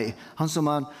hugnet i, han som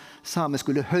han sa vi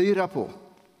skulle høre på.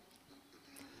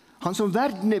 Han som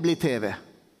verden er blitt til.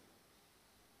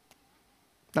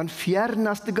 Den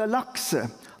fjerneste galakse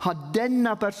har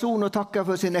denne personen å takke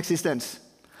for sin eksistens.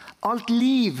 Alt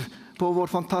liv på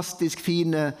vår fantastisk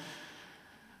fine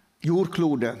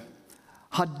jordklode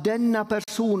har denne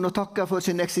personen å takke for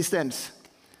sin eksistens.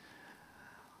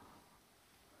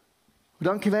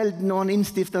 Den kvelden når han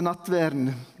innstifter nattverden,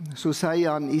 så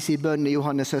sier han i sin bønn i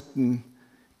Johannes 17,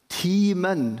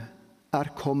 timen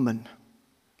er kommen.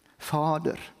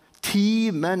 Fader,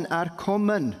 timen er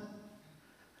kommen.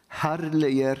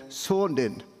 Herliggjør sønnen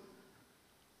din,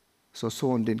 så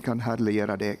sønnen din kan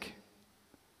herliggjøre deg.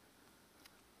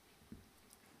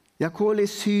 Ja, hvordan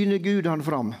syner Gud han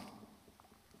fram?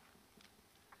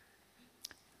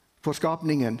 For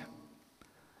skapningen.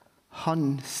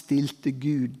 Han stilte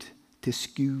Gud til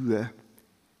skue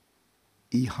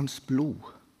i hans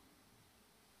blod,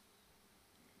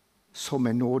 som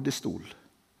en nådestol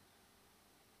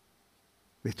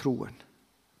ved troen.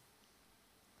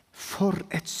 For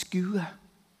et skue!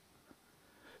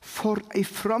 For en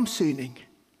framsyning!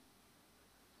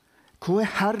 Hva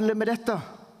er herlig med dette?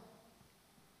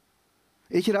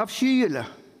 Er ikke det avskyelig?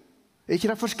 Er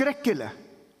ikke det forskrekkelig?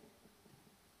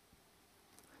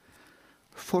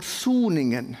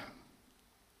 Forsoningen,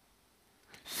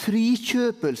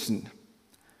 frikjøpelsen,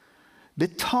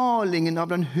 betalingen av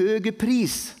den høye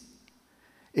pris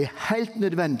er helt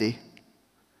nødvendig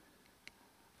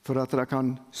for at det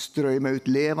kan strømme ut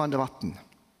levende vann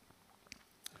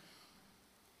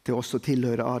til oss som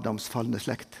tilhører Adams falne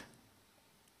slekt.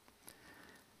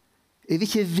 Jeg vil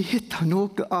ikke vite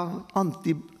noe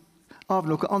av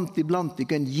noe annet blant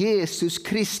dere enn Jesus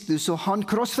Kristus og han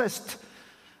krossfest,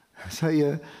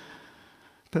 sier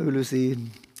Paulus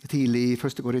tidlig i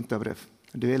 1. Korinterbrev.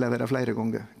 Det vil jeg være flere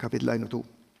ganger, kapittel 1 og 2.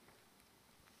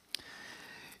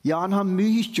 Ja, han har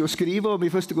mye å skrive om i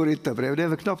 1. Korinterbrev. Det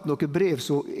er vel knapt noe brev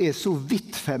som er så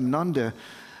vittfemnende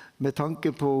med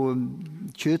tanke på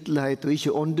kjøtelighet og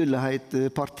ikke åndelighet,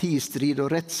 partistrid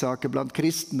og rettssaker blant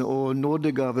kristne og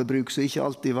nådegavebruk som ikke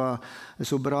alltid var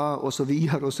så bra, og så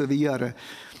videre og så videre.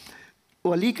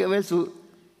 Og allikevel så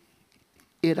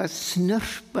er det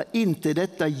snørpet inn til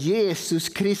dette Jesus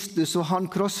Kristus og han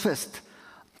krossfest.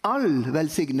 All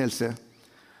velsignelse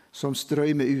som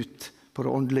strømmer ut på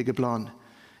det åndelige plan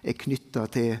er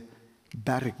knyttet til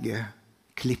berget,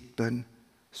 klippen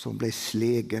som ble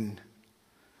slegen.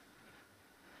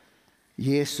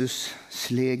 Jesus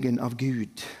slegen av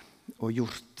Gud og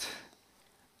gjort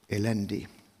elendig.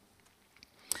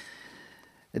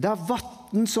 Det er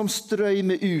vatten som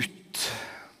strømmer ut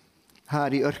her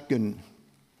i ørkenen.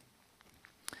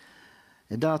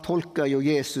 Da tolker jo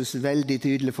Jesus veldig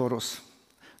tydelig for oss.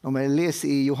 Når vi leser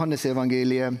i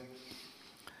Johannesevangeliet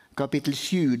kapittel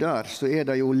 7 der, så er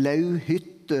det jo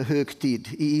lauhyttehøgtid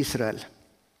i Israel.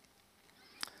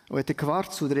 Og etter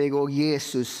hvert så dreg også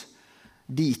Jesus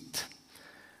dit.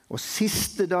 Og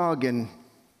siste dagen,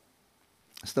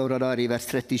 står det der i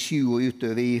vers 37 og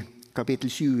utover i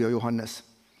kapittel 7 av Johannes.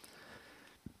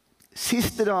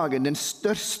 Siste dagen, den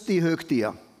største i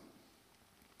høgtida,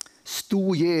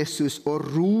 sto Jesus og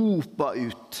ropa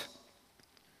ut.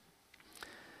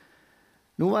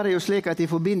 Nå var det jo slik at i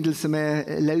forbindelse med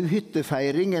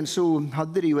lauhyttefeiringen så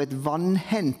hadde de jo et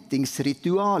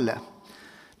vannhentingsrituale.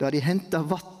 da de hentet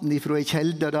vatten fra en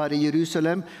kjelde der i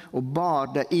Jerusalem, og bar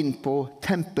det inn på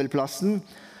tempelplassen.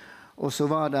 Og så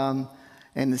var det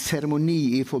en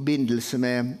seremoni i forbindelse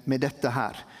med dette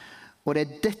her. Og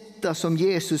det dette som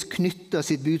Jesus knytter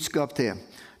sitt budskap til,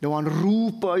 da han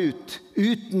roper ut,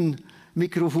 uten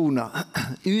mikrofoner,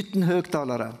 uten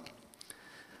høgtalere.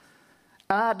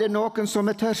 Det noen som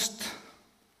tørst,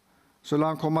 så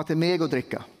la han komme til meg og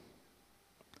drikke.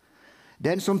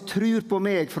 Den som tror på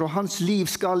meg, fra hans liv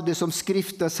skal det, som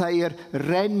Skriften sier,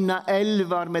 renne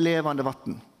elver med levende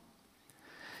vatten.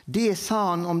 Det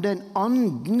sa han om den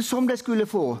anden som de skulle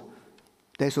få,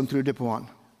 de som trodde på han.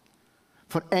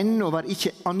 For ennå var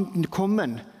ikke anden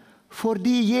kommen,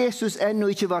 fordi Jesus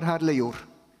ennå ikke var herliggjort.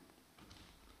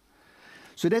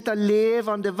 Så dette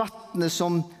levende vattnet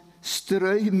som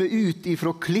strømmer ut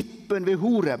ifra klippen ved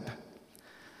Horeb,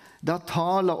 da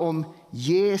taler om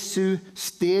Jesu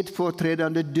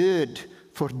stedfortredende død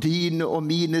for dine og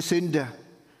mine synder.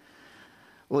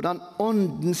 Og den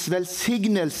åndens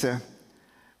velsignelse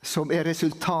som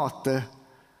resultatet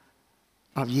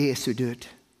av Jesu død.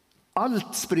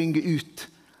 Alt springer ut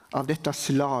av dette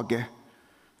slaget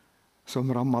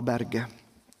som rammer berget.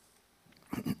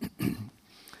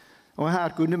 Og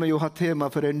her kunne vi jo ha tema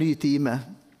for en ny time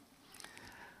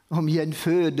om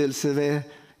gjenfødelse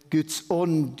ved Guds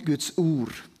ånd, Guds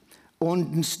ord.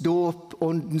 Åndens dåp,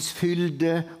 åndens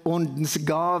fylde, åndens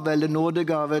gave eller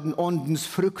nådegave, den åndens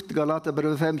frukt,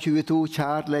 Galaterbrevet 5:22,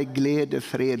 kjærlighet, glede,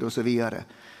 fred og så videre.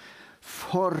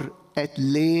 For et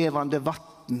levende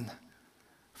vatten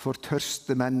for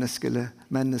tørste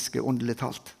menneske åndelig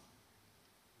talt.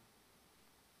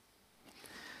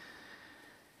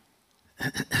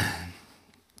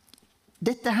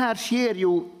 Dette her skjer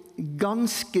jo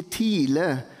ganske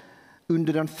tidlig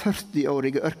under den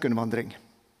 40-årige ørkenvandring.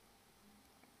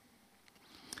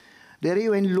 Det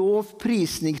jo en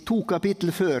lovprisning 2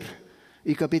 kapittel før,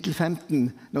 i kapittel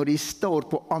 15, når de står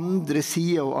på andre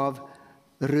siden av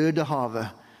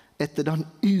Rødehavet, etter den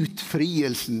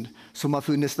utfrielsen som har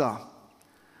funnet sted.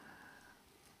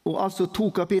 Og altså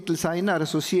 2 kapittel senere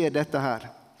så skjer dette her.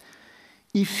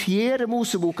 I 4.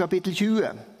 Mosebok kapittel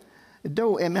 20, da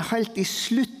vi helt i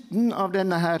slutten av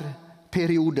denne her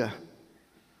periode.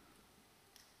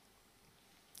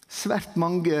 Svært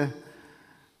mange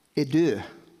døde.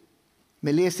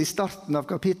 Vi leser i starten av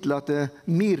kapittelet at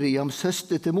Miriam,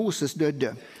 søster til Moses,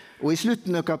 døde. Og i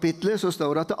slutten av kapittelet så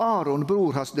står det at Aaron,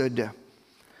 bror hans, døde.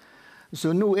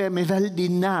 Så nå vi veldig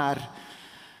nær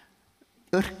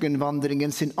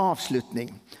ørkenvandringen sin avslutning.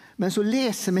 Men så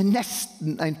leser vi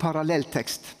nesten en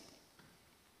parallelltekst.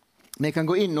 Vi kan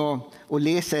gå inn og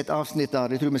lese et avsnitt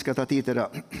der. Jeg tror vi skal ta tid til det.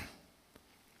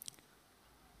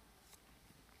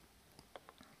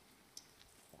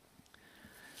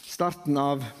 Starten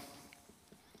av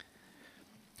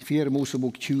 4.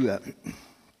 Mosebok 20.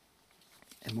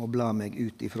 Jeg må bla meg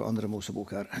ut fra 2.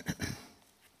 Mosebok her.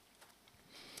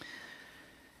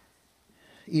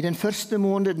 I den første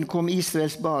måneden kom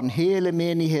Israels barn, hele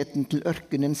menigheten, til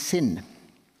ørkenen Sin.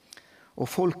 Og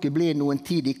folket ble noen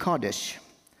tid i Kadesh.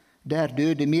 Der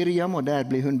døde Miriam, og der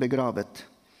ble hun begravet.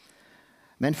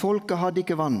 Men folket hadde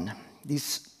ikke vann.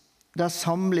 Da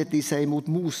samlet de seg mot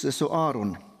Moses og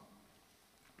Aaron.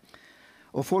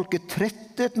 Og folket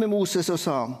trettet med Moses og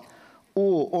sa, «Å,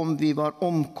 om vi var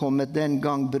omkommet den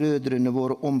gang brødrene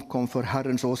våre omkom for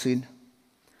Herrens åsyn.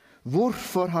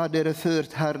 Hvorfor har dere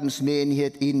ført Herrens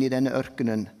menighet inn i denne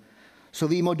ørkenen? Så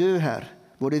vi må dø her,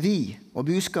 både vi og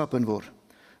buskapen vår.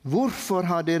 Hvorfor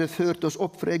har dere ført oss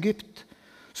opp fra Egypt,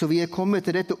 så vi kommet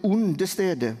til dette onde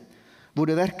stedet, hvor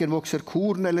det hverken vokser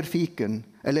korn eller fiken,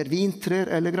 eller vintrer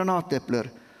eller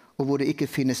granatepler, og hvor det ikke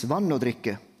finnes vann å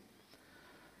drikke?»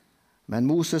 Men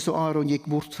Moses og Aaron gikk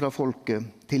bort fra folket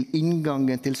til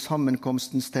inngangen til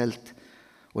sammenkomstens telt,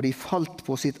 og de falt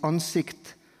på sitt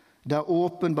ansikt, da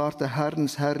åpenbarte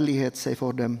Herrens herlighet seg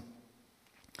for dem.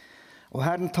 Og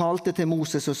Herren talte til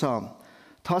Moses og sa,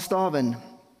 «Ta staven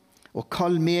og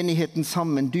kall menigheten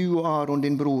sammen, du og Aaron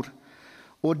din bror,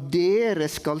 og dere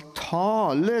skal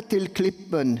tale til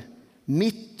klippen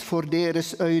midt for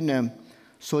deres øyne,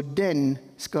 så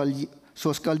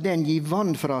skal den gi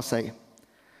vann fra seg.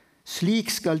 Slik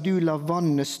skal du la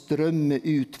vannet strømme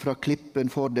ut fra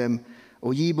klippen for dem,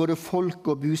 og gi både folk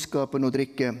og buskapen å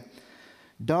drikke.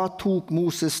 Da tok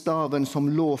Moses staven som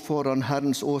lå foran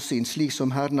Herrens åsyn, slik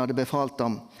som Herren hadde befalt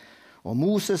ham. Og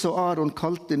Moses og Aaron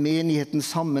kalte menigheten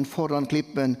sammen foran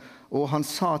klippen, og han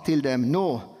sa til dem, «Nå,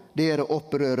 dere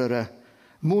opprørere,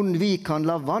 mon vi kan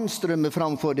la vann strømme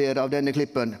fram for dere av denne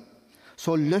klippen.»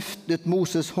 Så løftet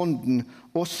Moses hånden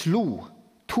og slo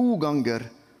 2 ganger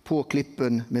på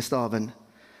klippen med staven.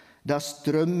 Da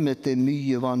strømmet det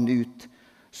mye vann ut,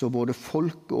 så både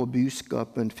folket og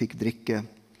buskapen fikk drikke.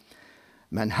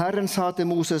 Men Herren sa til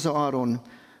Moses og Aaron,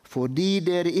 fordi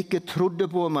dere ikke trodde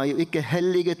på meg og ikke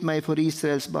helliget meg for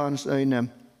Israels barns øyne,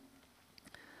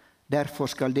 derfor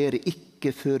skal dere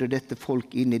ikke føre dette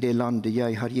folk inn i det landet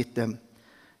jeg har gitt dem.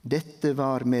 Dette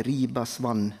var Meribas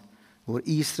vann, hvor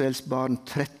Israels barn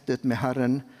trettet med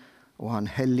Herren, og han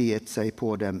helliget seg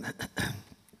på dem.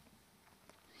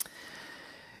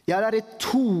 Ja, det er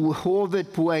 2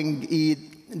 hovedpoeng i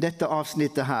dette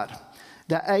avsnittet her.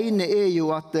 Det ene er jo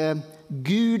at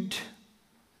Gud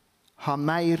har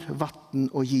mer vatten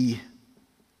å gi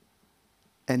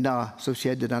enn det som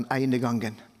skjedde den ene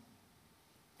gangen.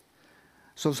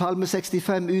 Som Salme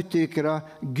 65 uttrykker det,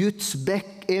 Guds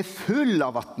bekk er full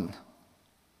av vatten.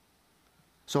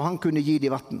 Så han kunne gi de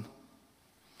vatten.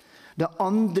 Det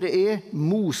andre er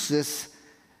Moses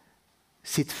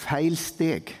sitt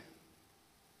feilsteg.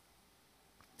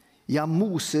 Ja,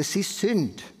 Moses i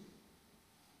synd.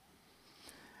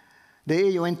 Det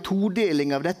er jo en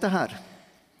todeling av dette her.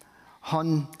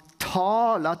 Han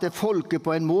taler til folket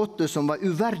på en måte som var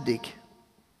uverdig,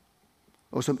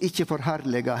 og som ikke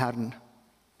forherliget Herren.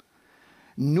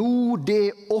 Nå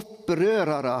det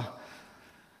opprørere,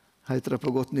 heter det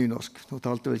på godt nynorsk. Nå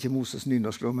talte vel ikke Moses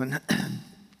nynorsk, men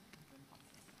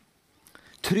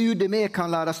trude vi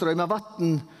kan lære strømme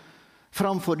vatten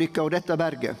framfor dykka og dette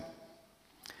berget.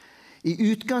 I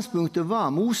utgangspunktet var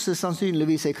Moses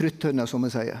sannsynligvis en kryttønne, som vi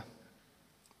sier.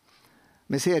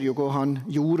 Vi ser jo hva han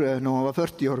gjorde når han var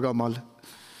 40 år gammel.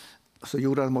 Så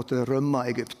gjorde han måtte rømme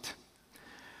Egypt.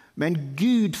 Men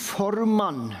Gud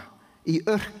formann i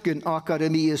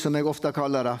ørkenakademiet, som jeg ofte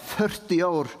kaller det, 40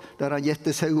 år der han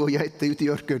gjette sau og geiter ute i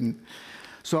ørkenen.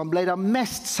 Så han ble det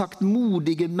mest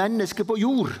saktmodige menneske på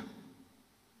jord.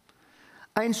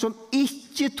 En som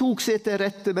ikke tok seg til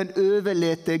rette, men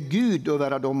overlette Gud å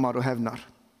være dommer og hevner.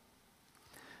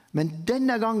 Men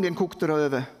denne gangen kokte det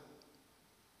over.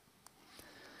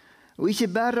 Og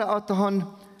ikke bare at han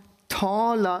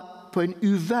taler på en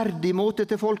uverdig måte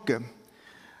til folket,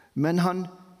 men han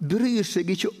bryr seg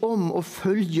ikke om å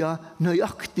følge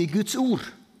nøyaktig Guds ord.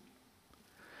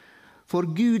 For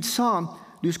Gud sa,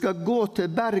 du skal gå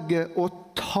til berget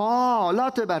og tale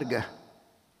til berget.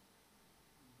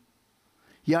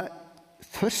 Ja,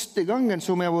 første gangen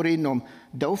som jeg var innom,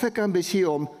 da fikk han beskjed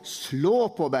om slå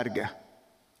på berget.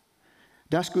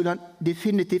 Det skulle han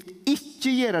definitivt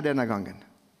ikke gjøre denne gangen.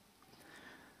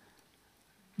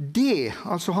 Det,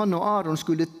 altså han og Aaron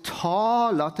skulle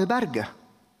tale til berget,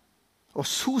 og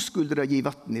så skulle de gi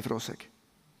vatten ifra seg.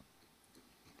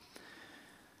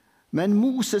 Men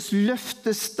Moses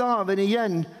løfter staven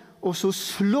igjen, og så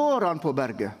slår han på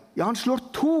berget. Ja, han slår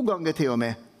 2 ganger til og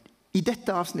med i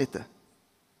dette avsnittet.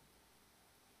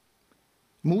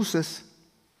 Moses,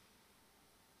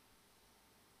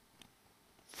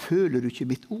 føler du ikke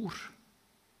mitt ord?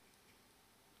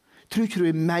 Tror ikke du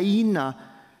jeg mener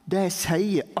det jeg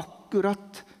sier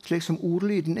akkurat slik som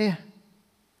ordlyden er?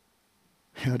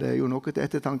 Ja, det er jo noe til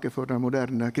ettertanke for den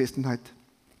moderne kristenhet.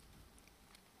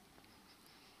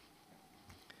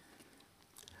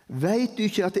 Vet du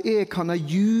ikke at jeg kan ha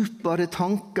djupere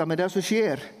tanker med det som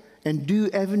skjer, enn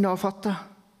du evner å fatte?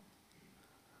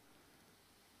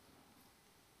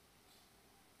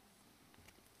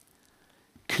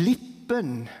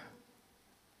 Klippen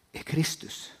er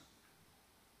Kristus.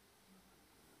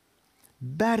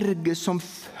 Berget som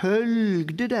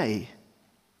følgde deg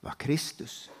var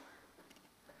Kristus.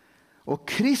 Og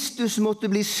Kristus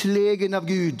måtte bli slegen av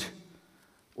Gud,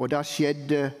 og det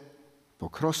skjedde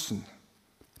på krossen,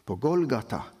 på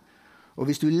Golgata. Og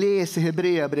hvis du leser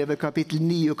Hebreabrevet kapittel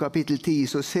 9 og kapittel 10,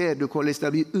 så ser du hvordan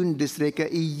det blir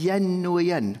understreket igjen og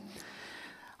igjen.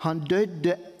 Han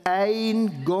døde en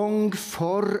gang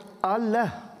for alle.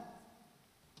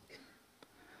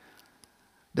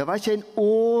 Det var ikke en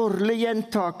årlig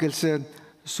gjentakelse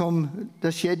som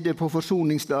det skjedde på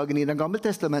forsoningsdagen i den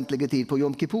gammeltestamentlige tid på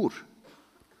Jom Kippur.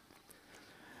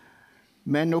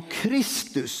 Men når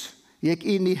Kristus gikk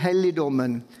inn i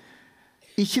helligdommen,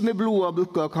 ikke med blod av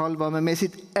bukker og kalver, men med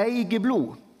sitt eget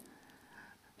blod,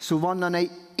 så vann han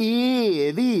en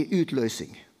evig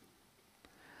utløsning.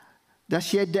 Det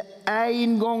skjedde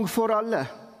en gang for alle,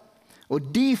 og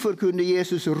derfor kunne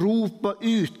Jesus rope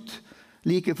ut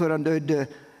like før han døde,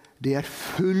 det er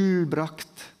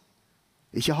fullbrakt.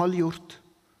 Ikke halvgjort,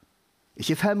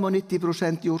 ikke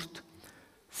 95% gjort.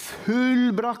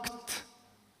 Fullbrakt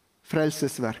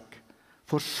frelsesverk.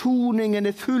 Forsoningen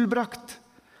er fullbrakt.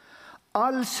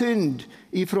 All synd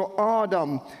ifra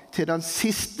Adam til den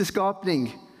siste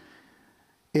skapning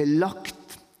er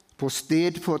lagt på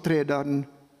stedfortrederen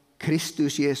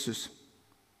Kristus Jesus.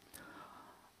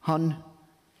 Han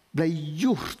ble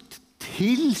gjort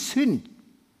til synd.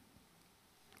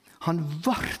 Han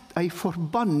vart ei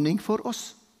forbanning for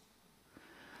oss.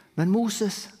 Men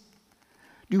Moses,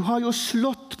 du har jo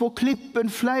slått på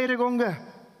klippen flere ganger.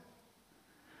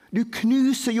 Du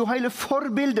knuser jo hele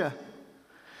forbildet.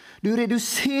 Du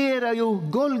reduserer jo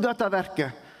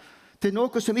Golgata-verket til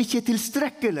noe som ikke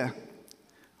tilstrekkelig.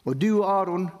 Og du og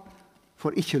Aaron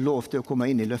får ikke lov til å komme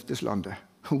inn i løfteslandet.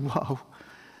 Wow,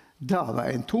 det var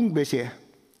en tung beskjed.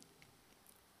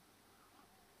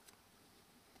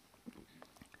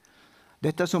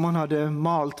 Dette som han hadde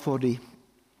malt for dem,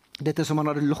 dette som han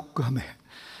hadde lokket med,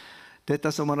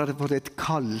 dette som han hadde fått et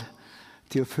kall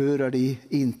til å føre dem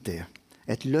inn til.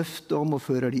 Et løfte om å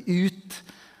føre dem ut,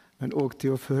 men også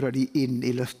til å føre dem inn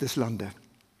i løfteslandet.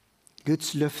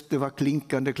 Guds løfte var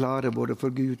klinkende klare både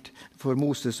for Gud, for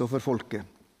Moses og for folket.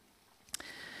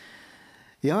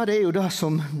 Ja, det er jo det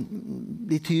som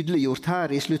blir tydeliggjort her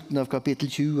i slutten av kapittel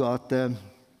 20, at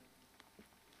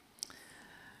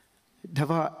det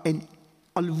var en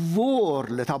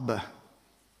alvorlig tabbe.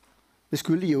 Vi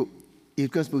skulle jo i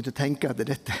utgangspunktet tenke at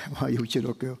dette var jo ikke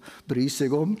noe å bry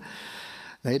seg om.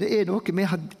 Nei, det er noe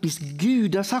med at hvis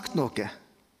Gud har sagt noe,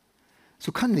 så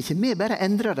kan ikke vi bare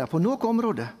endre det på noe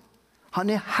område.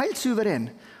 Han er helt suveren,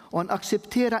 og han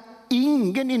aksepterer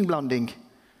ingen innblanding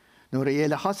når det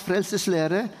gjelder hans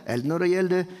frelseslære, eller når det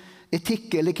gjelder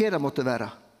etikk, eller hva det måtte være.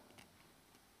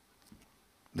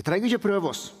 Vi trenger ikke prøve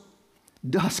oss.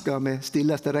 Det skal vi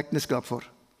stilles til regnskap for.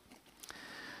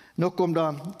 Nok om det,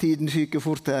 tiden fyker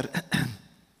fort her.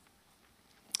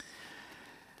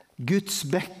 Guds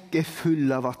bekk er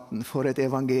full av vatten for et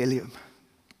evangelium.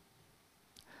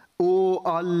 Og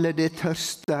alle det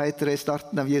tørste, heter det i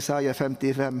starten av Jesaja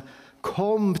 55,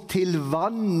 kom til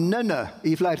vannene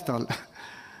i flertall.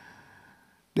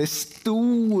 Det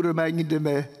store mengder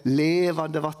med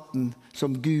levende vatten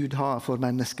som Gud har for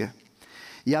mennesket.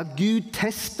 Ja, Gud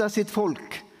testet sitt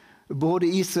folk, både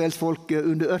Israels folket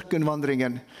under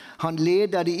ørkenvandringen. Han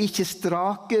leder de ikke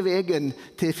strake vegen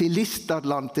til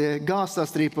Filisterland, til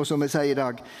Gazastripa, som vi sier i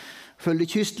dag.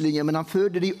 Følger kystlinjen, men han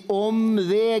førte de om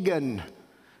vegen,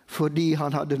 fordi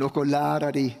han hadde noe å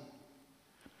lære de.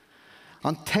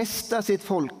 Han testet sitt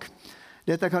folk.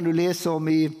 Dette kan du lese om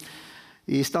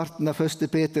i starten av 1.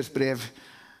 Peters brev.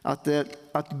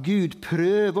 At Gud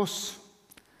prøver oss.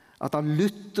 At han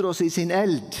lutter oss i sin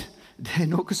eld. Det er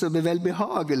noe som er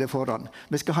velbehagelig for han.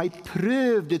 Vi skal ha en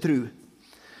prøvde tro.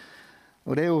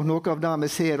 Og det er jo noe av det vi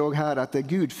ser også her, at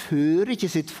Gud fører ikke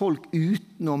sitt folk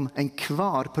utenom en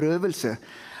hver prøvelse.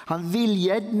 Han vil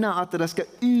gjerne at det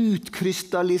skal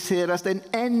utkrystalliseres en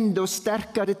enda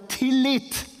sterkere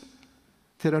tillit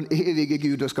til den evige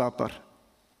Gud og skaper.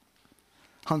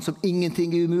 Han som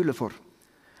ingenting er umulig for.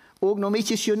 Og når vi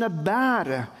ikke skjønner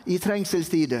bæret i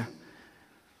trengselstider,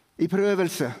 i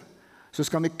prøvelse, så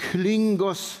skal vi klynge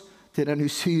oss til den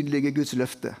usynlige Guds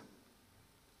løfte.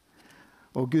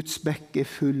 Og Guds bekk er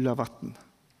full av vatten.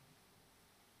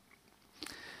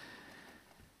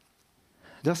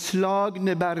 Det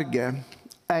slagne berget,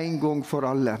 en gang for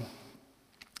alle,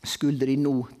 skulle de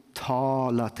nå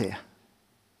tale til.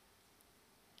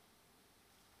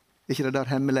 Ikke det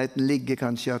der hemmeligheten ligger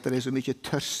kanskje, at det er så mye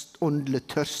tørst, åndelig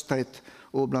tørsthet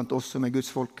og blant oss som er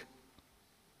Guds folk.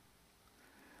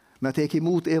 Men jeg tar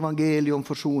imot evangeliet om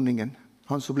forsoningen,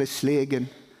 han som ble slegen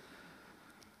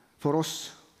for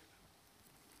oss.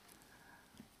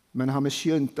 Men har vi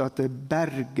skjønt at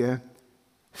berget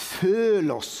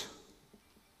føler oss.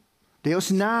 Det er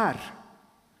oss nær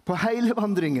på hele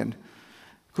vandringen.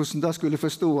 Hvordan det skulle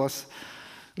forstås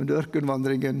under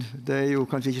ørkenvandringen, det er jo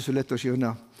kanskje ikke så lett å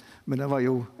skjønne. Men det var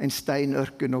jo en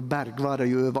steinørken, og berg var det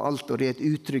jo overalt, og det er et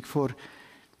uttrykk for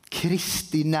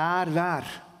Kristi nærvær.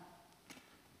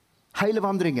 Hele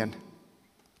vandringen.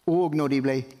 Og når de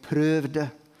ble prøvde,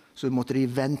 så måtte de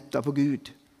vente på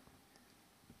Gud.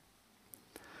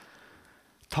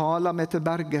 Tala med til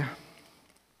berget.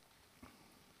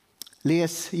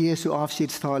 Les Jesu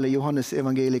avskjedstale i Johannes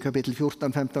evangeliet, kapittel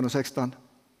 14, 15 og 16.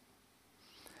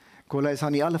 Hvordan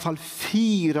han i alle fall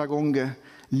 4 ganger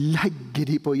legger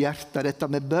de på hjertet dette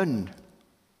med bønn.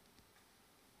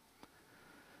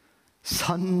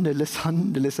 Sannelig,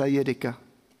 sannelig, sier dere.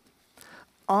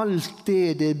 Alt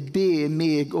det ber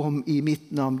meg om i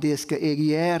mitt navn, det skal jeg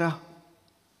gjøre.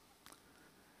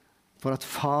 For at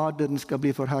Faderen skal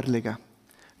bli forherliget.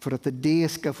 For at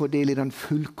det skal få del i den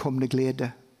fullkomne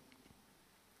glede.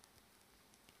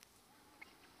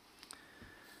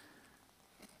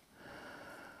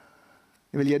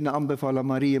 Jeg vil gjerne anbefale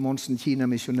Marie Monsen,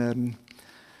 kinamisjonæren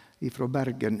fra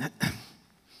Bergen,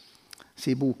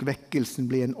 sin bok «Vekkelsen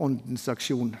blir en åndens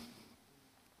aksjon».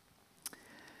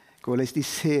 hvordan de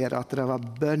ser at det var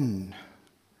bønn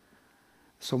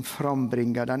som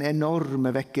frambringet den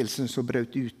enorme vekkelsen som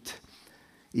brøt ut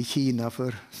i Kina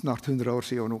for snart 100 år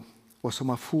siden nå, og som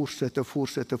har fortsatt og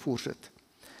fortsatt og fortsatt.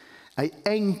 En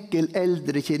enkel,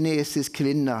 eldre kinesisk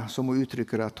kvinne, som hun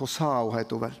uttrykker det, Tosao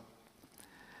heter hun vel,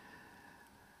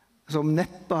 som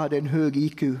neppe hadde en høy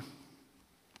IQ,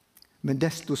 men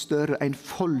desto større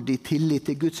enfoldig tillit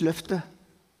til Guds løfte.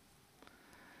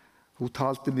 Hun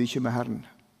talte mye med Herren.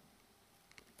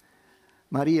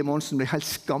 Marie Monsen ble helt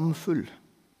skamfull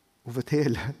og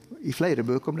forteller i flere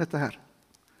bøker om dette her.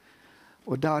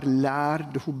 Og der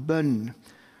lærte hun bønn,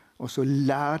 og så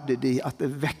lærte de at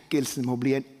vekkelsen må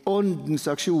bli en åndens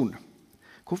aksjon.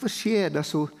 Hvorfor skjer det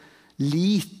så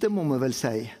lite, må man vel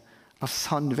si, av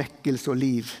sann vekkelse og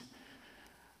liv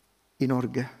i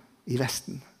Norge, i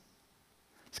Vesten?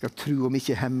 Skal tro om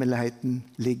ikke hemmeligheten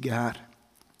ligger her.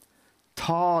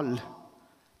 Tal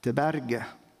til berget.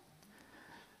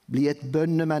 Bli et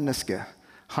bønnemenneske.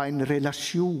 Ha en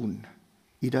relasjon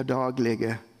i det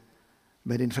daglige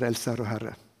med din frelser og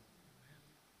Herre.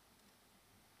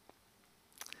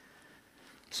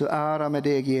 Så æra med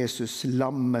deg, Jesus,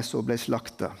 lammet som ble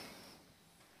slakta.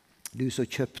 Du som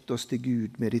kjøpte oss til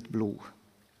Gud med ditt blod.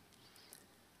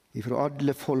 Ifra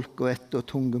alle folk og ett og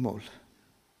tungemål.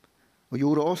 Og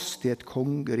gjorde oss til et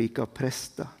kongerike av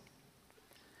prester.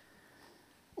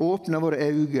 Åpna våre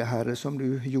øyne, Herre, som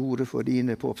du gjorde for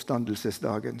dine på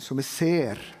oppstandelsesdagen, så vi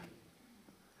ser,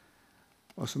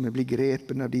 og så vi blir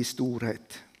grepen av din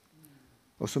storhet,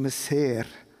 og så vi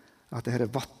ser at det her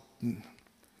er vatten,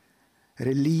 her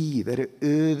er liv, her er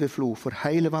overflod for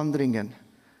hele vandringen.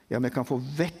 Ja, vi kan få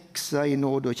vekse i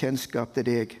nåde og kjennskap til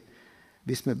deg,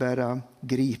 hvis vi bare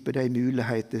griper de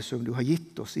muligheter som du har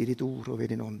gitt oss i ditt ord og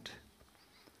ved din ånd.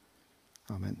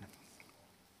 Amen.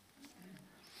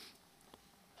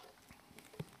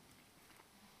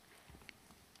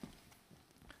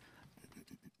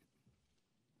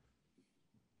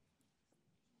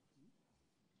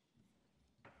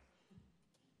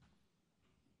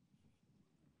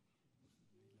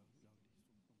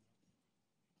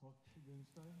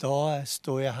 Da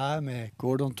står jeg her med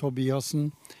Gordon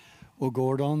Tobiassen. Og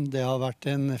Gordon, det har vært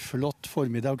en flott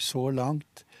formiddag så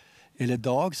langt, eller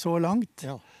dag så langt.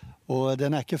 Ja. Og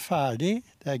den er ikke ferdig.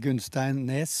 Det er Gunnstein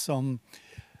Nes som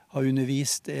har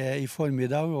undervist i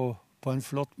formiddag, og på en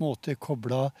flott måte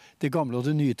koblet det gamle og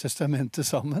det nye testamentet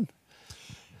sammen.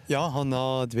 Ja, han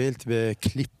har dvelt ved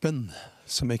klippen,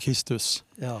 som er Kristus.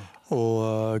 Ja.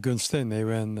 Og Gunnstein er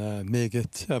jo en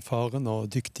meget erfaren og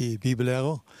dyktig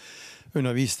bibellærer.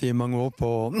 Underviste i mange år på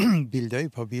Bildøy,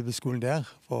 på bibelskolen der,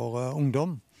 for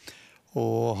ungdom.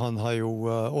 Og han har jo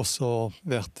også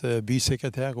vært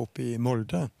bysekretær oppe i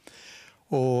Molde.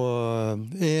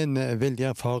 Og er en veldig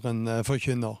erfaren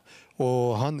forkynner.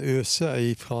 Og han øser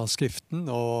fra Skriften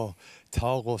og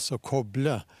tar oss og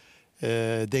kobler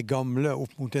det gamle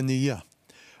opp mot det nye.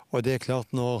 Og det er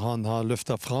klart, når han har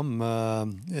løftet fram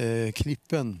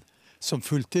klippen som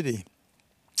fulgte de,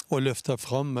 og løftet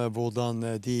fram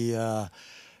hvordan de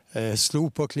slo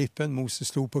på klippen, Moses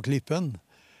slo på klippen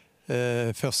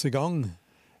første gang,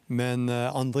 men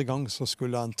andre gang så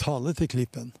skulle han tale til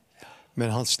klippen,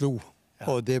 men han slo. Ja.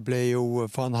 Og det ble jo,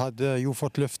 for han hadde jo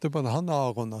fått løfte på han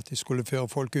Aaron, at de skulle føre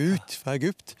folket ut fra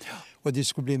Egypt, og de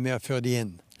skulle bli med og føre de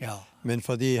inn. Ja. Men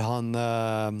fordi han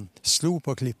slo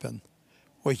på klippen,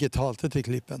 og ikke talte til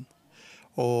klippen,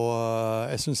 og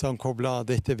jeg synes han koblet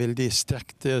dette veldig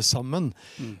sterkt sammen,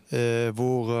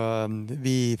 hvor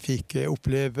vi fikk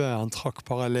oppleve, han trakk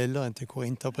paralleller til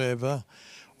Korinterbrevet,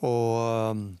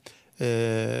 og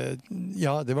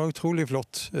ja, det var utrolig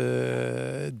flott.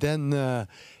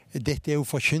 Dette er jo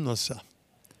forkynnelse,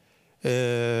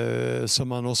 som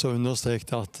han også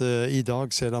understreket at i dag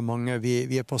så er det mange,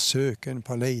 vi er på søken,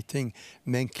 på leiting,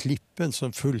 men klippen som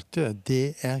fulgte,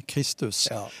 det er Kristus.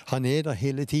 Ja. Han er der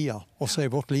hele tiden, også i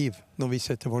vårt liv, når vi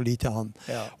setter vår lit til han.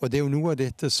 Ja. Og det er jo noe av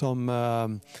dette som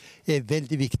er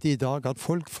veldig viktig i dag, at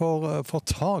folk får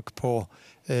tak på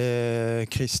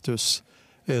Kristus,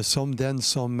 som den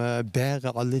som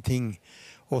bærer alle ting,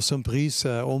 og som bryr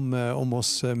seg om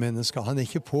oss mennesker. Han er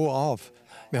ikke på og av,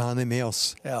 men han er med oss.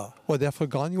 Ja. Og derfor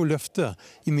ga han jo løfte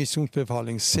i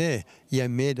missionsbefaling. Se, jeg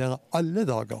er med dere alle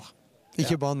dager.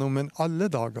 Ikke bare noe, men alle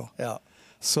dager. Ja.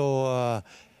 Så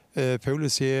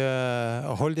Paulus sier,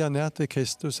 hold dere nær til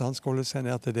Kristus, han skal holde seg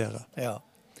nær til dere. Ja.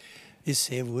 Vi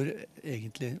ser hvor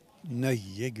egentlig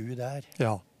nøye Gud er.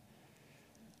 Ja.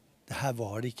 Her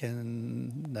var det ikke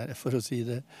for å si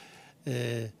det,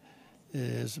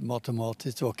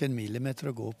 matematisk, det var ikke en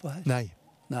millimeter å gå på her. Nei.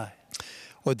 Nei.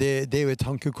 Og det er jo et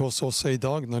tankekors også i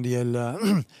dag når det gjelder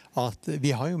at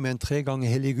vi har jo med en 3 ganger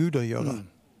hellig Gud å gjøre.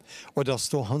 Og der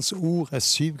står hans ord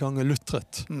 7 ganger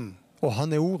lutret. Og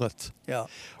han ordet. Ja.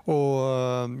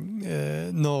 Og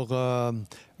når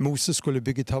Moses skulle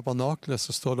bygge tabernaklet,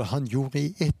 så står det han gjorde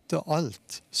i ett og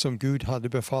alt som Gud hadde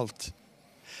befalt.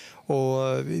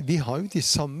 Og vi har jo de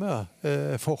samme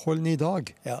forholdene i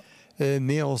dag. Ja.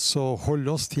 Med oss å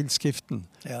holde oss til Skriften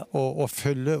og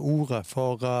følge ordet.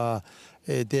 For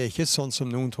det er ikke sånn som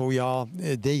noen tror, ja,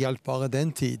 det hjelper bare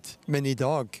den tid. Men i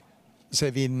dag så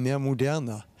er vi mer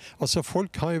moderne. Altså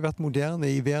folk har jo vært moderne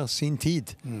i hver sin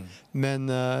tid. Men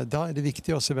da er det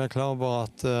viktig også å være klar over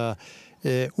at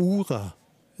ordet,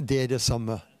 det er det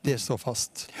samme. Det står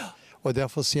fast. Og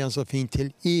derfor sier han så fint, til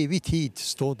evig tid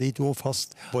står ditt ord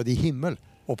fast, både i himmel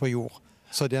og på jord.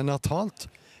 Så det han har talt,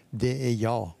 det er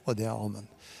ja, og det er amen.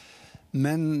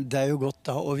 Men det er jo godt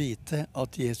da å vite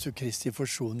at Jesu Kristi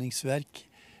forsoningsverk,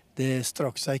 det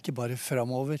strakk seg ikke bare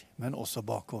fremover, men også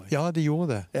bakover. Ja, det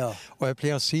gjorde det. Ja. Og jeg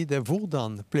pleier å si det,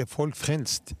 hvordan ble folk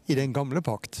frelst i den gamle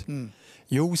pakt?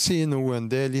 Jo, sier noen,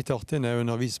 det er litt artig når jeg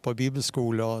underviser på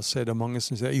bibelskole, og så er det mange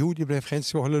som sier, jo, de ble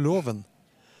frelst ved å holde loven.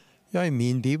 Ja, i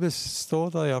min bibel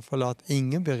står det i hvert fall at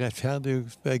ingen blir rettferdig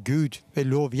ved Gud ved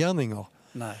lovgjerninger.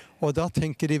 Nei. Og da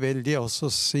tenker de veldig, og så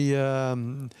sier,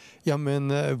 ja, men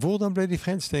hvordan ble de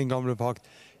frelst i den gamle pakt?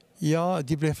 Ja,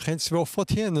 de ble frelst ved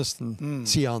offertjenesten,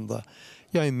 sier andre.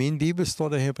 Ja, i min bibel står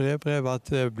det i Hebreerbrev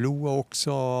at blod og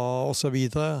okser og så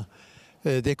videre,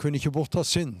 det kunne ikke bortta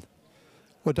synd.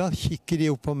 Og da kikker de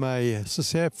opp på meg, så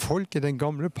ser jeg folk i den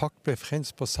gamle pakt ble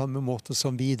frelst på samme måte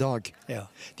som vi i dag. Ja.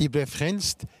 De ble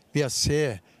frelst ved å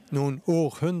se noen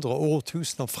århundre,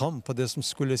 årtusener fram på det som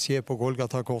skulle skje på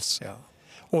Golgata kors. Ja.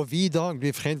 Og vi i dag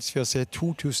blir frelst ved å se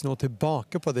 2000 år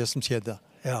tilbake på det som skjedde.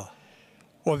 Ja.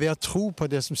 Og ved å tro på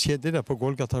det som skjedde der på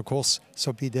Golgata kors,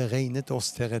 så blir det regnet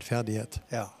oss til rettferdighet.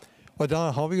 Ja. Og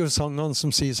da har vi jo sangeren som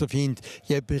sier så fint,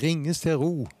 jeg bringes til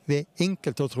ro ved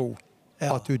enkelt å tro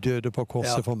at du døde på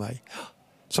korset for meg.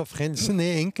 Så frelsen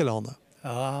er enkel, Arne.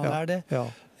 Ja, han er det. Ja.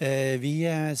 Vi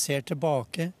ser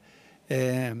tilbake.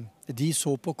 De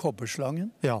så på kobberslangen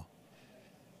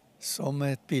som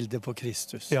et bilde på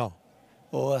Kristus. Ja.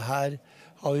 Og her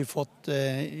har vi fått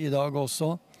i dag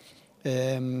også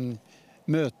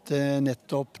møte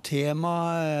nettopp tema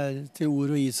til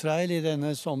Ord og Israel i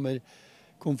denne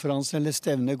sommerkonferansen, eller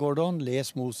stevne, Gordon.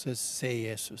 Les Moses, se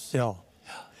Jesus. Ja.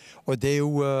 Og det er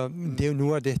jo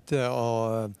noe av dette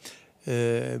av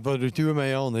både du og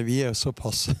meg, Arne, vi er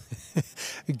såpass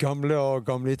gamle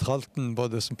i tralten,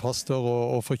 både som pastor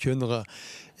og forkynnere.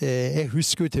 Jeg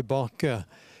husker jo tilbake,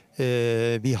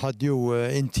 vi hadde jo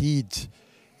en tid,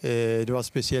 det var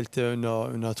spesielt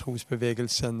under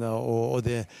trosbevegelsen, og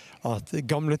det at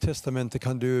Gamle testamentet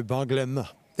kan du bare glemme.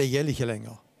 Det gjelder ikke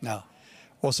lenger. Ja.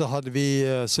 Og så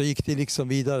gikk de liksom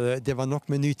videre. Det var nok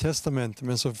med Nytestamentet,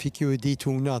 men så fikk jo de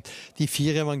tonene at de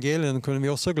 4 evangeliene kunne vi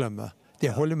også glemme.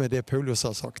 Det holder med det Paulus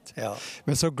har sagt. Ja.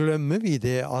 Men så glemmer vi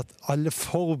det at alle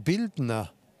forbildene,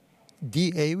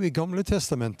 de er jo i Gamle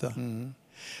testamentet.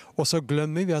 Og så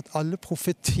glemmer vi at alle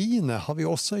profetiene har vi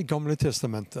også i Gamle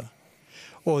testamentet.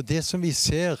 Og det som vi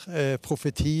ser,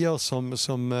 profetier som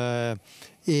er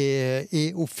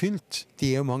oppfylt,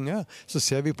 de er mange, så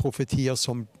ser vi profetier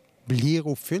som blir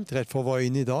oppfylt rett for vår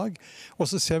øyne i dag, og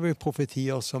så ser vi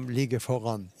profetier som ligger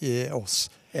foran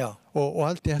oss. Ja. Og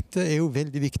alt dette er jo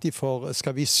veldig viktig, for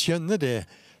skal vi skjønne det,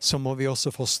 så må vi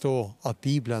også forstå at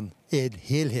Bibelen er en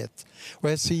helhet.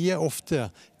 Og jeg sier ofte,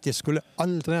 det skulle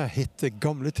aldri hete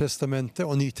Gamle testamentet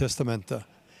og Nytestamentet.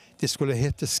 Det skulle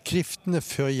hete Skriftene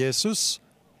før Jesus,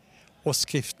 og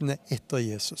Skriftene etter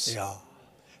Jesus. Ja.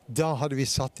 Da hadde vi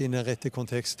satt inn en rette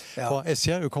kontekst. Ja. For jeg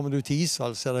ser jo, kommer du til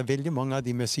Israel, så er det veldig mange av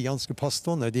de messianske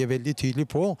pastorene, de er veldig tydelige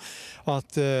på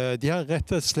at de har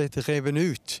rett og slett revet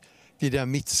ut de der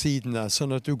midtsidene,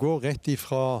 sånn at du går rett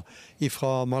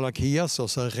ifra Malakias og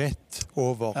så rett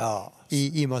over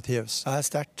i Matteus. Det er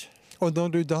sterkt. Og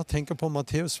når du da tenker på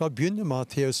Matteus, hva begynner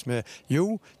Matteus med?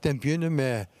 Jo, den begynner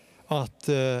med at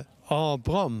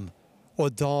Abraham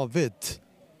og David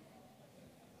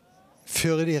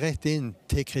fører de rett inn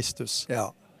til Kristus.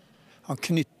 Ja. Han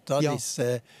knytta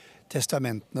disse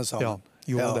testamentene sammen.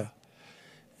 Ja, gjorde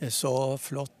det. Så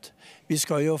flott. Vi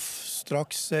skal jo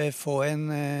straks få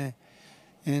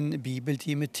en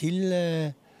bibeltime til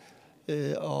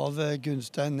av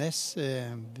Gunnstein Nes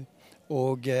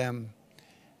og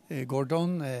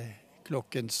Gordon.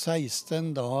 Klokken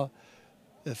 16 da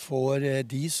får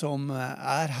de som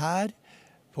er her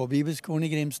på Bibelskolen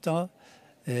i Grimstad,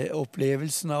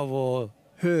 opplevelsen av å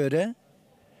høre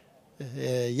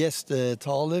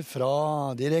gjestetaler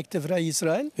direkte fra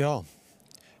Israel. Ja,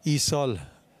 Israel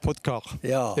Podkar.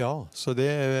 Ja. Så det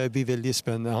blir veldig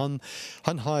spennende.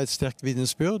 Han har et sterkt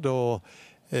vitnesbyrd, og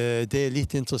Det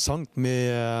litt interessant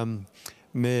med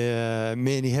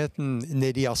menigheten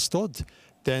nede i Astod.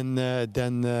 Den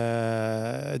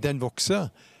vokser,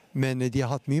 men de har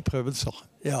hatt mye prøvelser.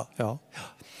 Ja.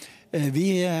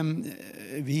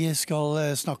 Vi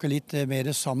skal snakke litt mer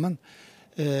sammen.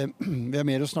 Vi har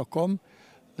mer å snakke om.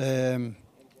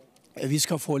 Vi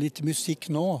skal få litt musikk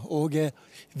nå, og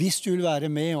hvis du vil være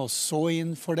med oss så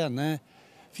inn for denne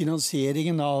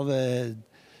finansieringen av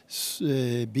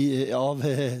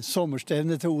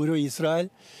sommerstevnet til Ord og Israel.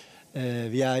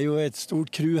 Vi jo et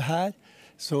stort crew her,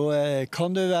 så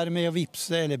kan du være med å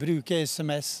vipse eller bruke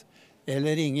SMS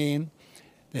eller ringe inn.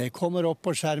 Det kommer opp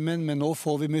på skjermen, men nå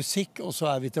får vi musikk, og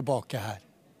så vi tilbake her.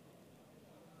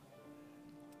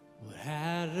 Vår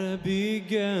Herre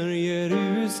bygger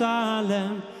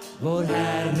Jerusalem, vår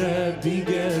Herre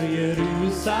bygger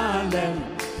Jerusalem.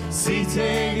 Sitt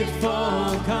eget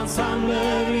folk han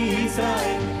samler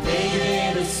Israel.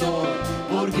 Eget det så,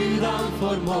 vår Gud han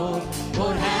formår.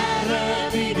 Vår Herre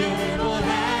bygger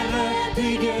Jerusalem.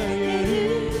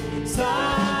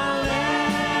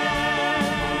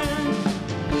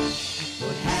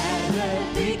 Vår Herre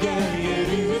bygger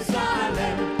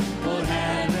Jerusalem. Vår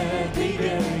Herre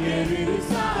bygger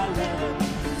Jerusalem.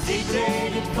 Sitt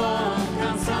eget folk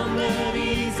han samler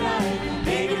Israel.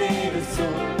 Eget det så,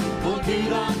 vår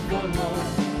Gud han formår.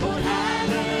 Vår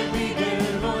Herre bygger Jerusalem.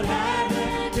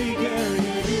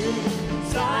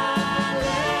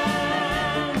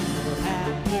 Vår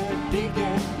Herre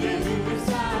bygger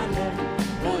Jerusalem.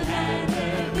 Vår Herre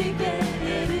bygger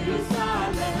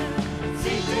Jerusalem.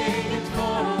 Sitt eget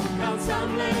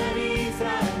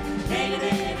folk han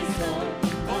samler Israel. Eget det så,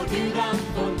 vår Gud han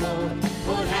formår.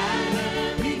 Vår Herre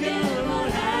bygger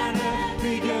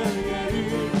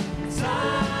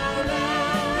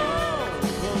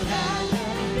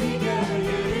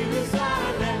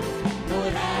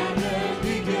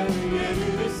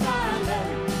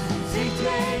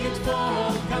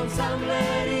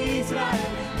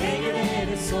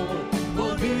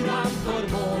vår Gud han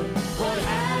formår. Vår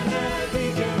Herre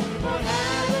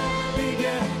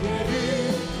bygger Jerusalem.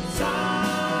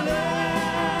 Vår Herre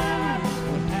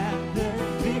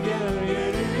bygger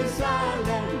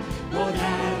Jerusalem. Vår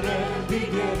Herre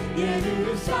bygger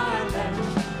Jerusalem.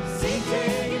 Sitt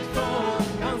eget folk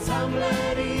han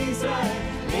samler Israel.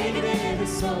 Eget det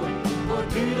så, vår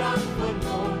Gud han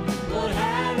formår. Vår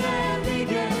Herre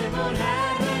bygger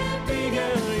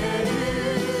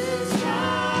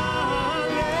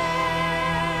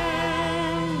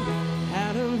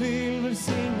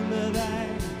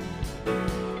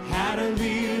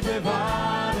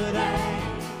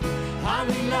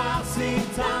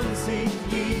sitt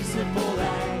ansikt lyser på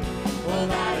deg, og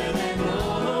være deg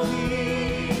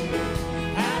nådig.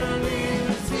 Herren vil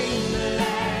velsigne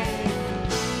deg,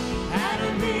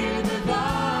 Herren vil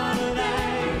bevare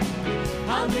deg.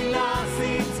 Han vil la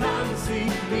sitt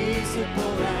ansikt lyse på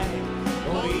deg,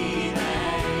 og gi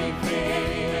deg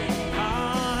fred.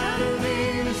 Herren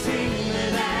vil velsigne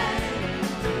deg,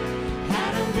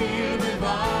 Herren vil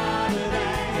bevare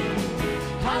deg.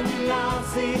 Han vil la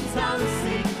sitt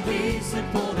ansikt lyser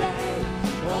på deg,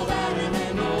 og være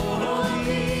deg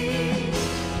nådig.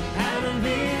 Herren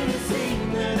vil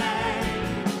velsigne deg,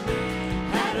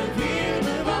 Herren vil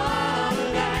bevare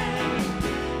deg.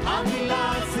 Han vil la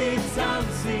sitt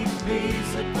ansikt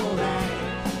lyse på deg,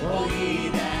 og gi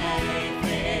deg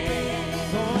fred.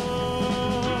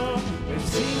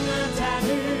 Velsignet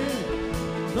du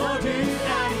når du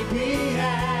I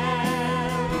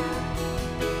byen.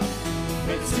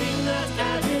 Velsignet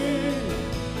du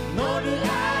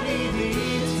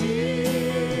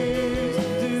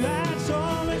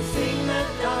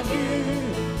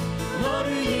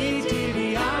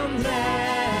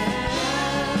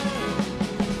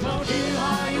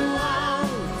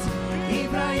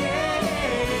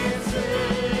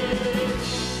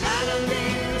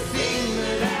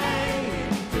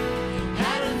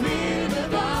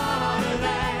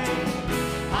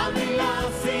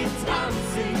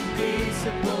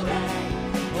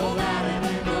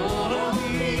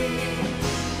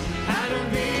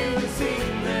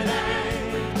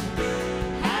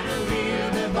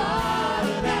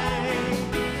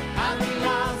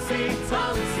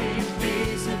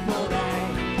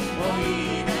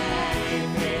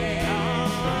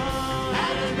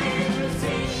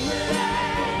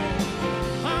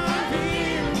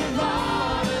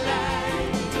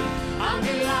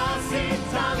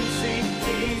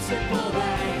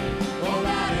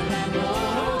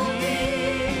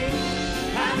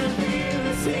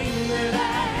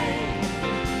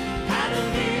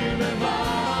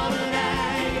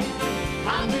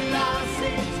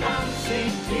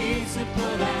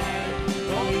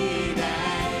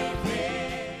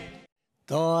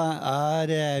Da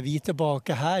vi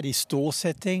tilbake her i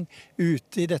ståsetting,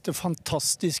 ute i dette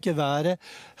fantastiske været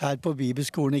her på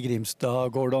Bibelskolen i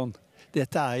Grimstad, Gordon.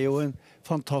 Dette jo en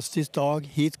fantastisk dag.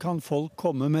 Hit kan folk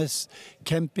komme med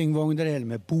campingvogner eller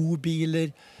med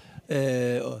bobiler.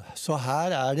 Så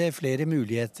her det flere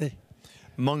muligheter.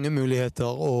 Mange muligheter,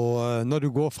 og når du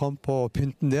går frem på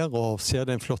pynten der og ser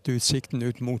den flotte utsikten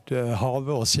ut mot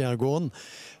havet og skjærgården,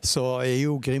 så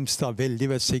jo Grimstad veldig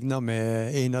velsignet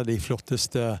med en av de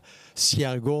flotteste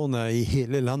skjærgårdene i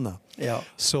hele landet. Ja.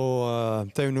 Så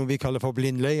det jo noe vi kaller for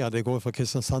blindleia, det går fra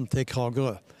Kristiansand til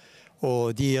Kragerø.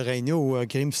 Og de regner jo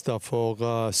Grimstad for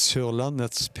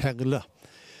Sørlandets perle.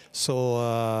 Så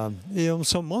om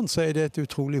sommeren så det et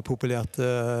utrolig populært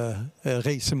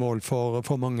reisemål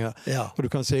for mange. Ja. Og du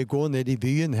kan se gå ned i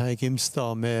byen her i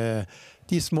Grimstad med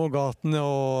de små gatene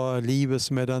og livet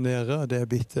som der nede. Det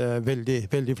blitt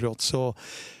veldig, veldig flott. Så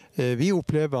vi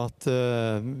opplever at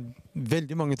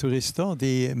veldig mange turister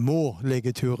de må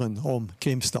legge turen om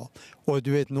Grimstad. Og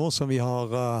du vet nå som vi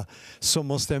har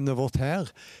sommerstevnet vårt her,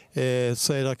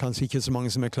 så det kanskje ikke så mange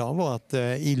som klar over at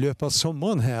i løpet av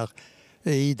sommeren her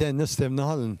i denne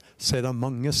stevnehallen så det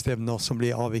mange stevner som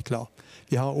blir avviklet.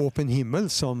 Vi har Åpen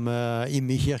himmel som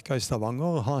Imekirka i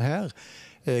Stavanger har her.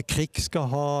 Krik skal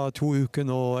ha 2 uker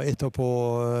nå etterpå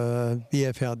vi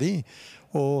ferdig.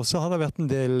 Og så har det vært en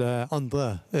del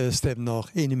andre stevner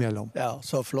innimellom. Ja,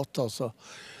 så flott altså.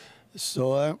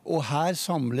 Og her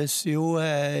samles jo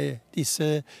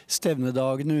disse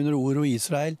stevnedagene under Ord og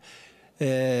Israel.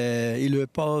 I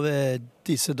løpet av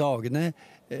disse dagene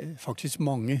faktisk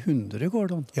mange hundre,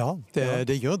 Gordon. Ja,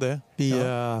 det gjør det.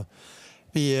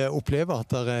 Vi opplever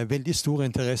at det veldig stor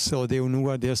interesse, og det jo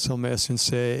noe av det som jeg synes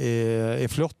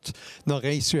flott. Nå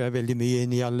reiser jeg veldig mye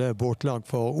inn i alle båtlag,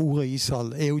 for Ordet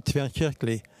Israel jo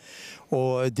tverrkirkelig.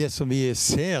 Og det som vi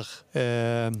ser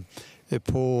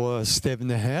på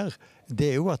stevnet her,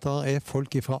 det jo at det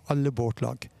folk fra alle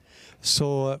båtlag.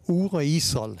 Så Ordet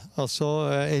Israel, altså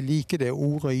jeg liker det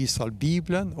Ordet Israel,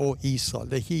 Bibelen og Israel.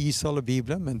 Det ikke Israel og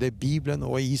Bibelen, men det Bibelen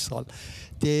og Israel.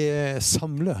 Det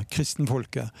samler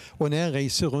kristenfolket. Og når jeg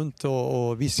reiser rundt,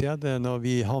 og vi ser det når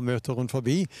vi har møter rundt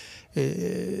forbi,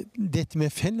 dette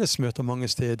med fellesmøter mange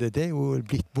steder, det jo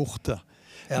blitt borte.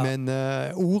 Ja. Men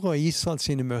Ordet Israel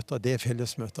sine møter, det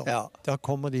fellesmøter. Ja. Der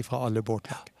kommer de fra alle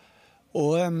båtlag.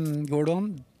 Og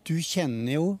Gordon, du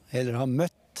kjenner jo, eller har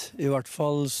møtt, i hvert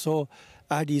fall så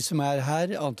de som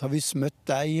her, antageligvis møtt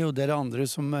deg og dere andre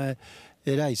som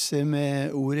reiser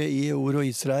med ordet i Ord og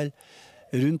Israel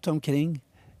rundt omkring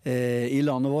i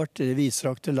landet vårt, det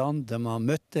vidstrakte land. De har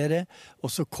møtt dere,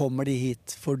 og så kommer de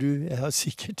hit, for du har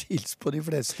sikkert hils på de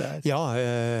fleste her. Ja,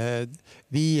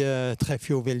 vi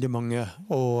treffer jo veldig mange,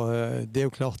 og det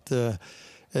jo klart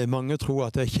mange tror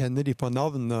at jeg kjenner de på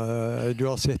navn. Du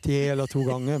har sett de 1 eller 2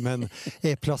 ganger, men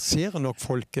jeg plasserer nok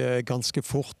folk ganske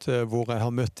fort hvor jeg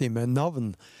har møtt de med navn.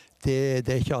 Det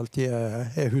ikke alltid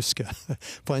jeg husker.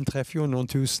 For en treffer jo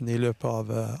noen tusen i løpet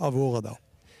av året da.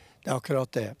 Det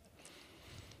akkurat det.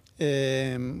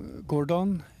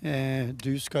 Gordon,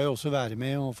 du skal jo også være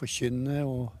med og forkynne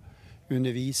og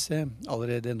undervise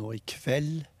allerede nå i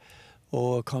kveld.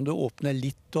 Og kan du åpne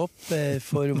litt opp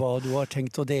for hva du har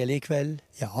tenkt å dele i kveld?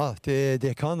 Ja,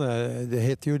 det kan jeg. Det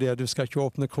heter jo det at du skal ikke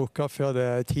åpne krukka før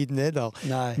tiden der.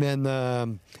 Nei. Men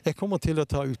jeg kommer til å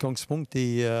ta utgangspunkt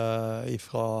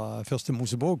fra Første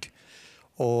Mosebok.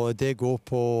 Og det går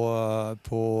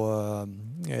på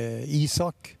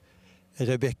Isak,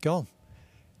 Rebekka.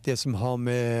 Det som har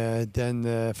med den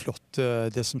flotte,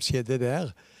 det som skjedde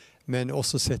der. Men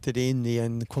også sette det inn i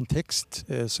en kontekst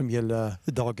som gjelder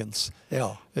dagens.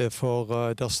 Ja.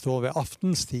 For der står ved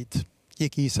aftenstid,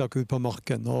 gikk Isak ut på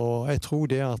marken, og jeg tror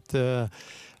det at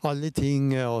alle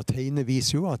ting og tegner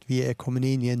viser jo at vi kommet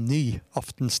inn i en ny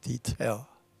aftenstid. Ja.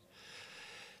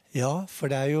 Ja,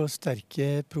 for det jo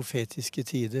sterke profetiske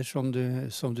tider, som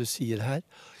du sier her.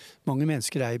 Mange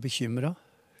mennesker bekymret.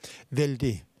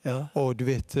 Veldig. Ja. Og du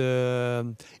vet,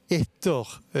 etter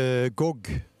Gog,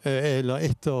 eller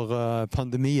etter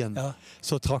pandemien,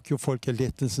 så trakk jo folk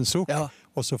lettelsens sukk,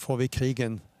 og så får vi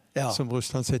krigen som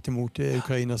Russland setter mot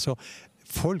Ukraina. Så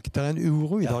folk, det en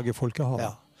uro i dag i folkehavet.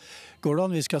 Ja.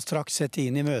 Gordon, vi skal straks sette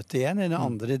inn i møte igjen, den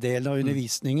andre delen av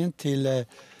undervisningen til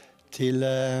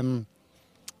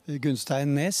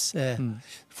Gunnstein Nes.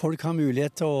 Folk har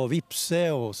mulighet til å vipse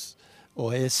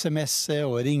og SMS-e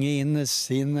og ringe inn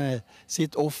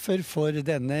sitt offer for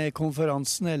denne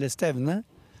konferansen eller stevne.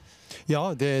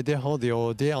 Ja, det har de,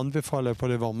 og det anbefaler jeg på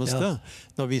det varmeste.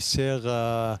 Når vi ser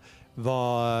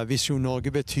hva Visjon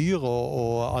Norge betyr,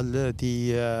 og alle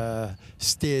de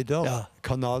steder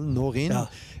kanalen når inn,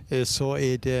 så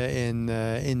det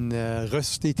en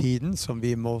røst i tiden som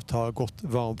vi må ta godt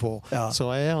vare på.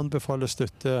 Så jeg anbefaler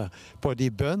støtte både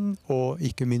i bønn og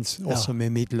ikke minst også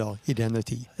med midler i denne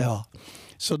tid.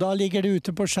 Så da ligger det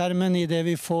ute på skjermen i det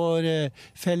vi får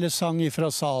fellessang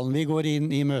fra salen. Vi går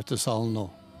inn i møtesalen nå.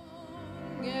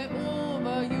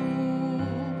 Over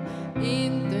jord,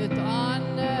 intet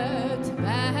annet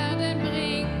verden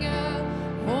bringer,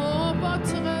 håp og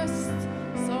trøst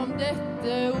som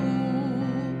dette ord.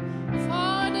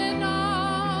 For det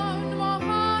navn må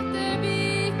hatet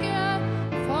vike,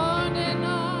 for det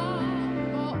navn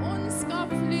må ondskap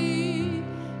fly.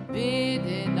 Ved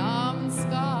det navn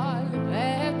skal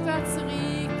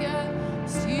rettferdsrike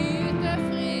skyte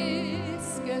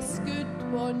friske skudd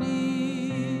på ny.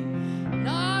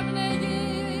 Navnet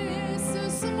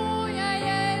Jesus må jeg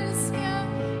elske,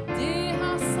 det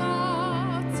har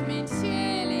satt min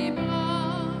sjel i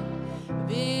brann.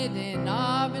 Ved det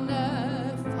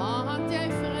navnet fant jeg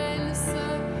frelse,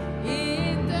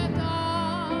 intet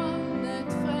annet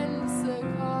frelse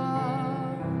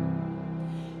kan.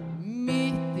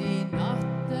 Midt i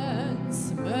nattens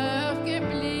mørke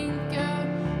blinker,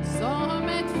 som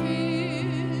et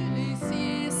fyrlys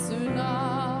Jesu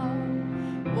navn.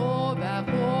 Over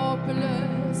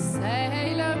håpløs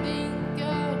seiler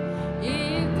vinker,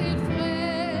 inntil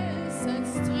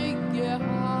frelsens trygge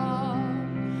hav.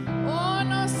 Og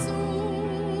når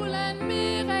solen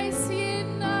mer ei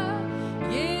skinner,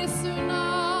 Jesu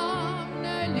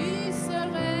navnet lyser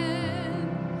enn.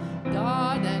 Da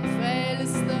den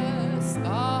frelste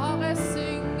skare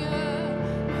synger,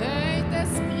 høyt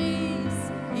dess pris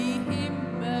i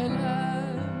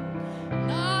himmelen.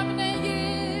 Navnet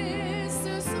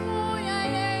Jesus må jeg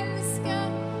elske,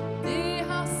 det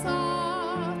har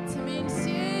satt min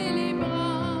sjel i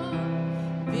brann.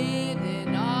 Ved det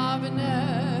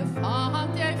navnet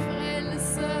fant jeg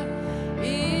frelse,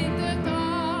 intet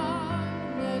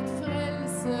annet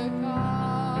frelse kan.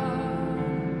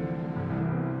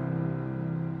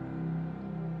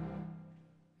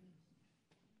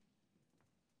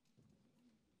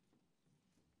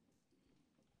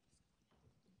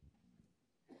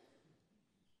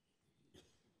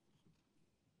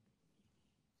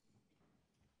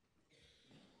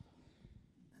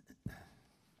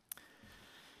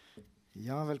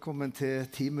 Ja, velkommen til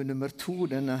time nummer 2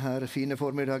 denne her fine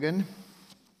formiddagen.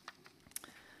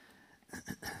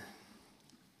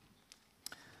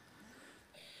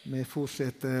 Vi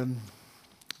fortsetter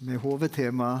med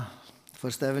hovedtema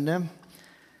for stevnet.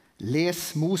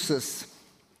 Les Moses,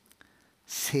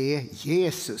 se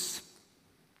Jesus.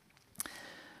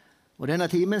 Og denne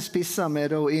timen spisser vi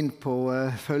da inn på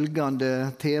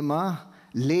følgende tema.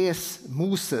 Les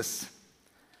Moses,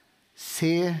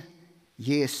 se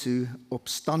Jesu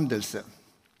oppstandelse.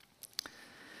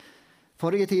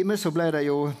 Forrige time så ble det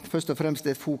jo først og fremst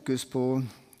et fokus på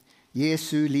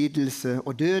Jesu lidelse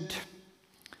og død,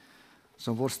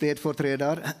 som vår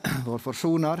stedfortreder, vår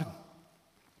forsoner.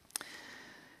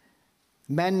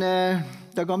 Men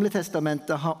Det gamle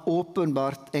testamentet har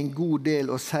åpenbart en god del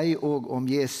å si også om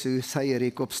Jesu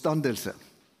seierrike oppstandelse.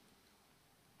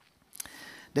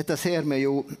 Dette ser vi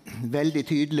jo veldig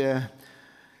tydelig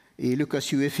i Lukas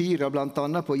 24, blant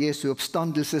annet på Jesu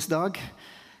oppstandelsesdag,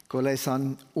 hvordan han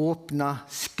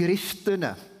åpnet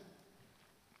skriftene.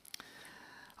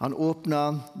 Han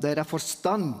åpnet deres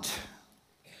forstand,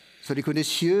 så de kunne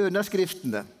skjønne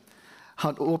skriftene.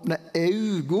 Han åpnet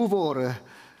øynene våre,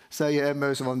 sier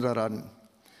Emmausvandreren.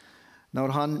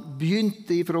 Når han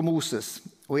begynte ifra Moses,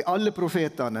 og i alle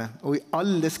profetene, og i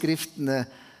alle skriftene,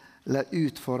 la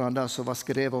ut foran det som var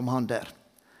skrevet om han der.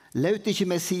 Laut ikke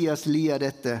Messias lia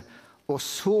dette, og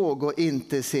så gå inn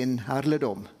til sin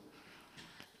herledom.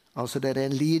 Altså det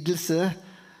en lidelse,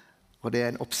 og det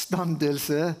en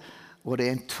oppstandelse, og det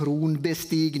en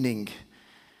tronbestigning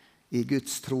i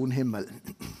Guds tronhimmel.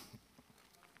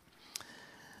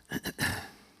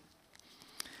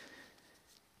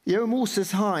 Ja,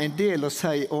 Moses har en del å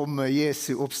si om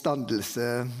Jesu oppstandelse.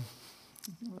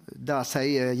 Det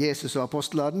sier Jesus og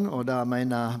apostlene, og det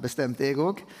mener bestemt jeg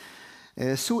også.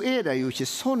 Så det jo ikke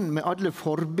sånn med alle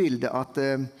forbilder at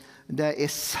det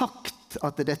sagt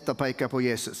at dette peker på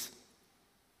Jesus.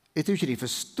 Jeg tror ikke de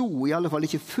forstod, i alle fall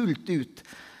ikke fullt ut,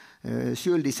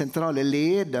 selv de sentrale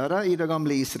ledere i det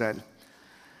gamle Israel.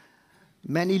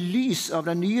 Men i lys av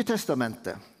det nye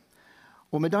testamentet,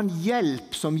 og med den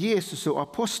hjelp som Jesus og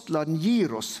apostlene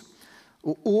gir oss,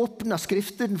 og åpner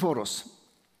skriften for oss,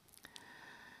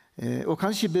 og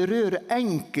kanskje berører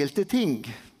enkelte ting,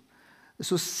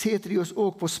 så setter de oss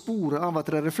også på sporet av at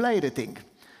det flere ting.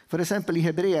 For eksempel i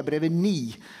Hebreabrevet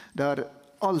 9, der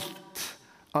alt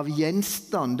av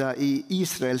gjenstander i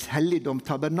Israels helligdom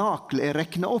tabernakel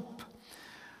regnet opp.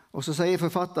 Og så sier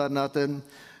forfatteren at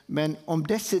men om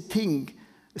disse ting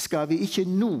skal vi ikke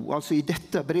nå, altså i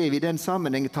dette brevet, i den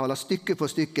sammenhengen tale stykke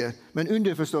for stykke, men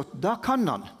underforstått, da kan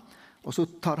han. Og så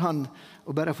tar han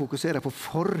og bare fokuserer på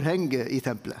forhenget i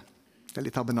tempelet,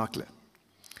 eller i tabernaklet.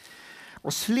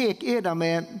 Og slik det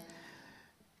med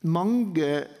mange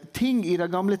ting i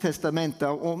det gamle testamentet,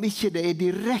 om ikke det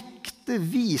direkte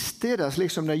vist til det,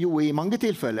 slik som det jo i mange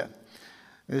tilfeller,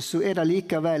 så det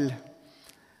likevel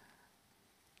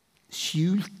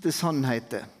skjulte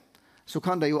sannheter. Så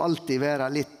kan det jo alltid være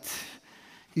litt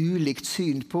ulikt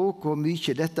syn på hvor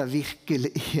mye dette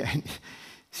virkelig en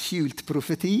skjult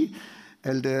profeti,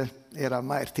 eller det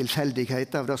mer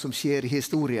tilfeldighet av det som skjer i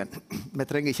historien. Vi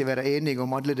trenger ikke være enige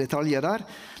om alle detaljer der,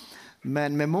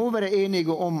 men vi må være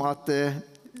enige om at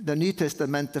det Nye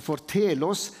Testamentet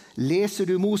forteller oss, leser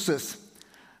du Moses,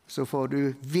 så får du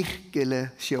virkelig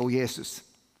se Jesus.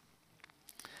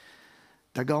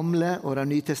 Det gamle og det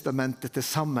Nye Testamentet til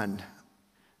sammen,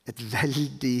 et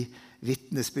veldig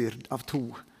vittnesbyrd av to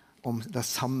om det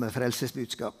samme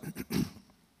frelsesbudskap.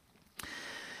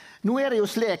 Nå det jo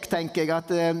slik, tenker jeg,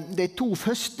 at de to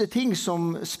første ting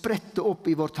som spretter opp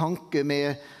i vår tanke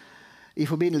i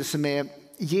forbindelse med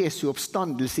Jesu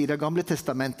oppstandelse i det gamle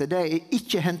testamentet, det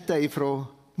ikke hentet fra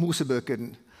Mosebøkene.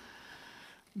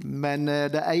 Men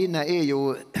det ene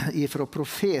jo fra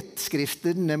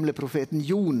profetskriften, nemlig profeten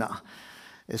Jonah,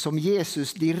 som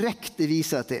Jesus direkte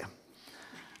viser til.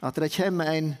 At det kommer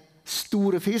en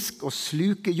store fisk og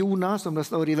sluker Jonah, som det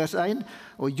står i vers 1,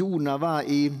 og Jonah var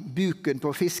i buken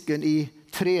på fisken i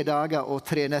 3 dager og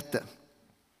 3 netter.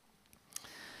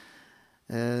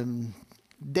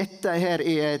 Dette her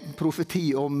en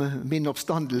profeti om min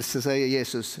oppstandelse, sier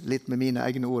Jesus, litt med mine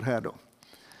egne ord her da.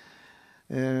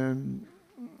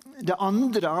 Det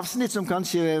andre avsnitt som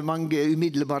kanskje mange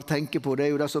umiddelbart tenker på,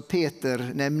 det jo det som Peter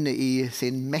nevner i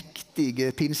sin mektige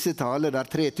pinsetale, der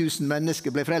 3000 mennesker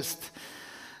ble frelst,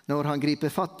 når han griper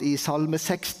fatt i Salme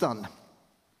 16.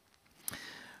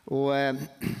 Og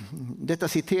dette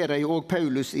siterer jo også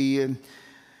Paulus i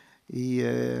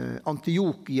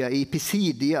Antiokia, i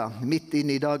Pisidia, midt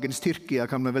inne i dagens Tyrkia,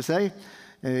 kan man vel si,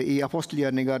 i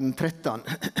apostelgjerningene 13.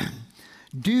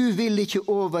 Du vil ikke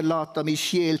overlate min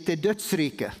sjel til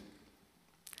dødsriket.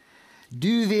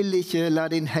 Du vil ikke la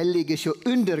din hellige se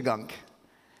undergang.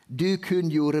 Du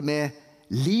kunngjorde med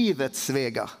livets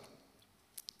vega.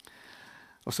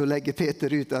 Og så legger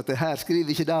Peter ut at her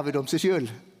skriver ikke David om seg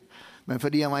selv, men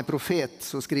fordi han var en profet,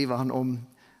 så skriver han om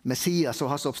Messias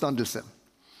og hans oppstandelse.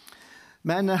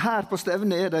 Men her på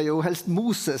stevnet det jo helst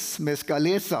Moses vi skal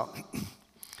lese.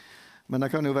 Men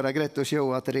det kan jo være greit å se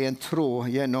at det en tråd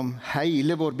gjennom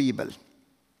hele vår Bibel.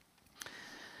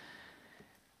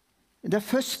 Det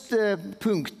første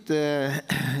punkt,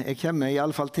 jeg kommer i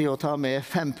alle fall til å ta med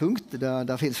 5 punkt,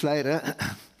 det finnes flere.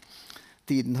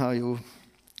 Tiden har jo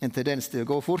en tendens til å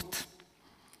gå fort.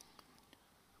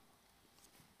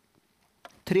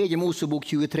 3. Mosebok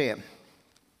 23.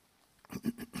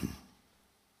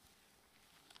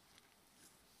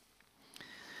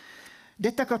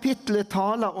 Dette kapitlet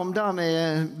taler om det vi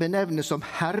benevner som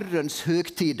Herrens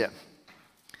høgtide.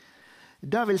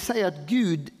 Det vil si at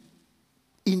Gud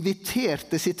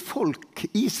inviterte sitt folk,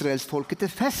 Israelsfolket, til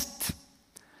fest.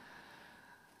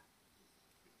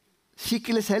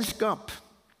 Skikkelig selskap.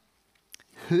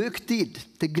 Høgtid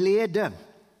til glede.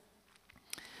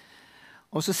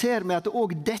 Og så ser vi at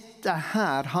også dette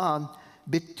her har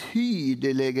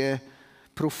betydelige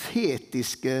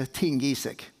profetiske ting i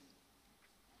seg.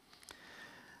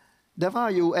 Det var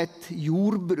jo et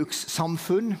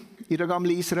jordbrukssamfunn i det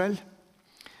gamle Israel,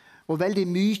 og veldig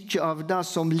mye av det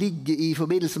som ligger i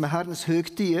forbindelse med Herrens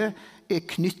høgtider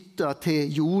knyttet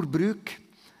til jordbruk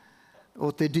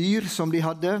og til dyr som de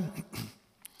hadde.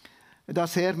 Det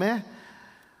ser vi.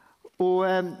 Og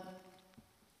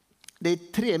de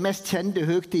 3 mest kjente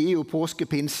høgtider jo påske,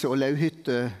 pinse og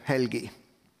lauhyttehelgi.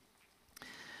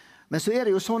 Men så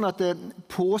det jo sånn at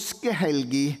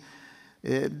påskehelgi,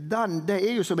 det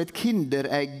jo som et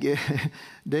kinderegg.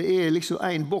 Det liksom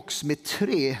en boks med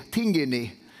 3 ting inni.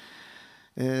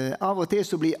 Av og til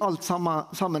så blir alt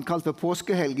sammen kalt for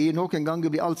påskehelgi. Noen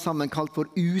ganger blir alt sammen kalt for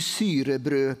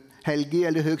usyrebrødhelgi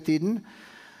eller høgtiden.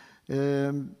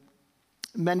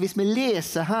 Men hvis vi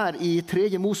leser her i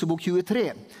 3. Mosebok 23,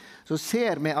 så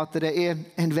ser vi at det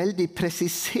en veldig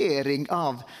presisering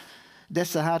av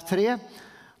disse her 3.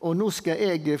 Og nå skal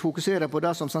jeg fokusere på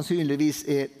det som sannsynligvis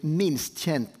minst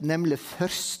kjent, nemlig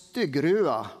første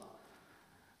grøa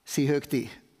si høgtid.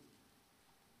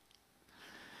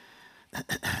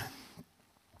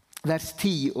 vers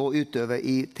 10 og utover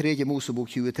i 3. Mosebok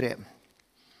 23.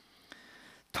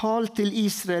 Tal til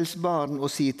Israels barn og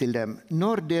si til dem,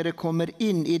 når dere kommer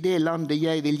inn i det landet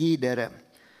jeg vil gi dere,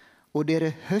 og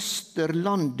dere høster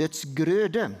landets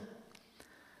grøde,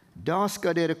 da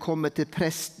skal dere komme til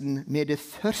presten med det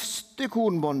første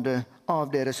kornbåndet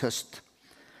av deres høst.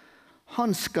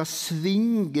 Han skal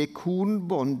svinge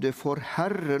kornbåndet for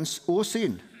Herrens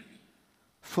åsyn,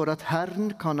 for at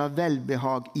Herren kan ha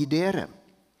velbehag i dere.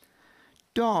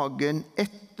 Dagen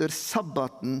etter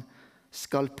sabbaten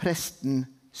skal presten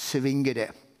svinge det.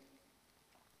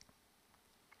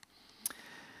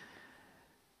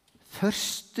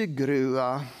 Førstegrøa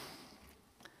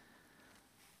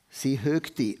si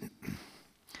høgtid.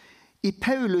 I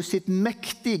Paulus sitt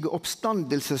mektige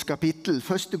oppstandelseskapitel,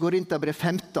 1. Korinterbrev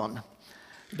 15,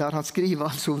 der han skriver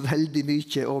altså veldig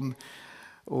mye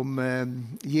om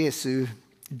Jesu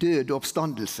død og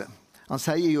oppstandelse. Han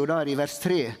sier jo der i vers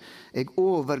 3, jeg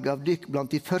overgav dykk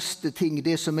blant de første ting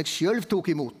det som jeg selv tok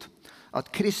imot, at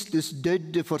Kristus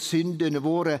dødde for syndene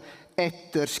våre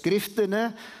etter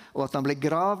skriftene, og at han ble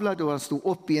gravlagt og han stod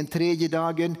opp i en tredje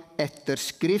dagen etter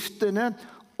skriftene,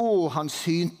 og han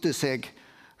synte seg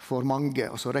for mange.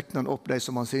 Og så rekner han opp de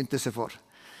som han synte seg for.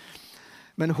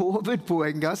 Men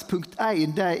hovedpoenget, punkt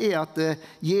 1, det er at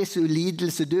Jesu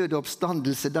lidelse, død og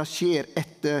oppstandelse, det skjer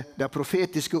etter det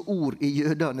profetiske ord i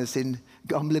jødene sin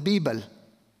gamle bibel.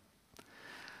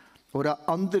 Og det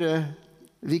andre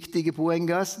viktige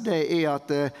poenget, det er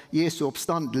at Jesu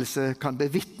oppstandelse kan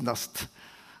bevitnes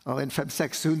av en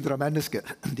 500-600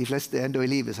 mennesker. De fleste er enda i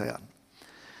livet, sier han.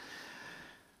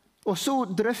 Og så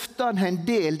drøfter han en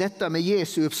del dette med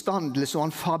Jesu oppstandelse, og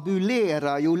han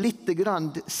fabulerer jo litt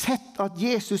grann, sett at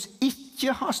Jesus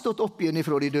ikke har stått opp igjen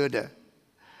ifra de døde.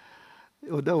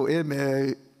 Og da er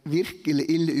vi virkelig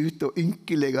ille ute og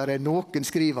ynkeligere enn noen,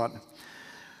 skriver han.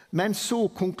 Men så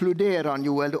konkluderer han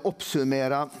jo, eller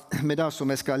oppsummerer med det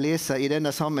som jeg skal lese i denne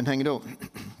sammenheng da.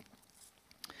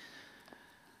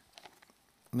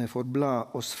 Vi får bla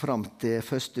oss fram til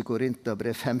 1.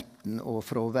 Korinterbrev 15 og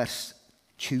fra vers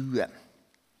 20.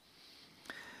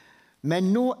 Men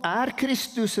nå er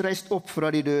Kristus reist opp fra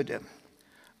de døde,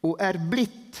 og er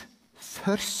blitt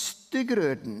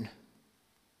førstegrøden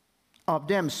av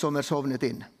dem som er sovnet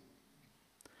inn.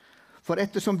 For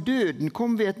ettersom døden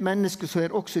kom ved et menneske, så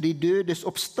er også de dødes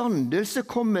oppstandelse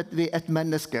kommet ved et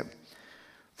menneske.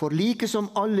 For like som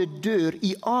alle dør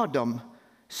i Adam,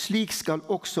 slik skal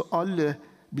også alle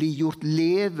bli gjort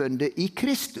levende i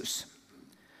Kristus.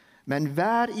 Men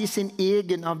hver i sin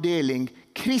egen avdeling.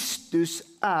 Kristus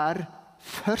er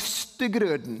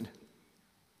førstegrøden.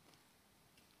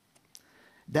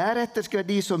 Deretter skal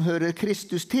de som hører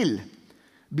Kristus til,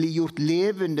 bli gjort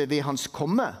levende ved hans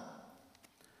komme.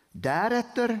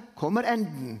 Deretter kommer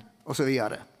enden, og så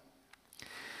videre.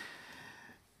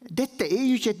 Dette er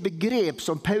jo ikke et begrep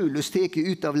som Paulus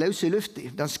teker ut av løse lufta.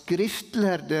 Den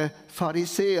skriftlærde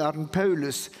fariseeren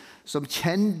Paulus, som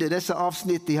kjente disse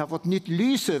avsnittene, har fått nytt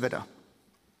lys over det.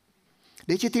 Det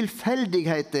er ikke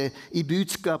tilfeldigheter i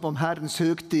budskap om Herrens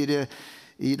høgtid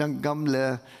i den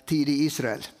gamle tid i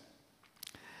Israel.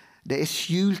 Det er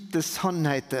skjulte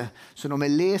sannheter, så når vi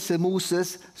leser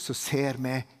Moses, så ser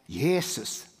vi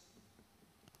Jesus.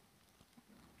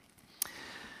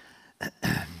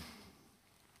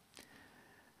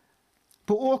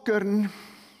 På åkeren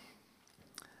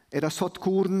er det sått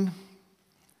korn.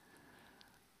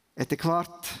 Etter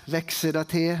hvert vekser det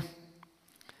til.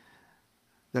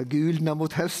 Det gulner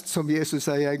mot høst, som Jesus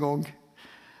sier en gang.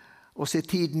 Og så er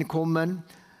tiden kommet,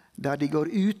 der de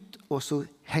går ut, og så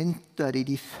henter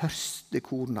de første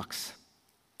kornaks.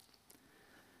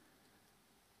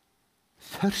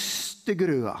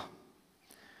 Førstegrøa.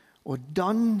 Og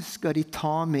den skal de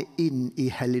ta med inn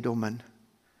i helligdommen.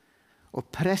 Og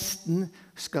presten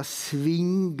skal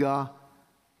svinge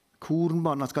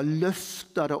kornbanen, han skal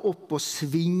løfte det opp og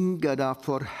svinge det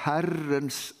for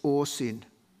Herrens åsyn.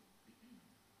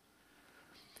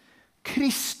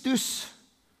 Kristus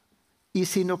i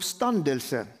sin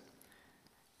oppstandelse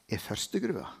er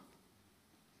førstegrøa.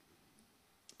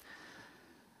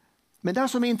 Men det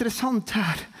som er interessant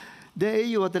her, det er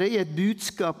jo at det er et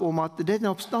budskap om at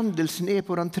denne oppstandelsen er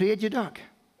på den tredje dag.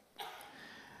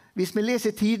 Hvis vi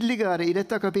leser tidligere i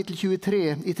dette kapittel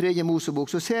 23 i 3. Mosebok,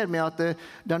 så ser vi at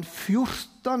den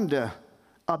 14.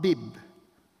 Abib,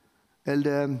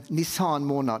 eller Nisan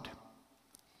måned,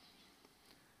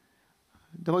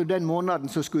 det var jo den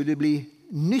måneden som skulle bli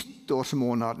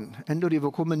nyttårsmåneden. Enda de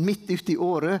var kommet midt ut i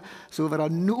året, så var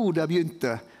det nå det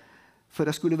begynte. For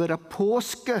det skulle være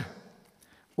påske,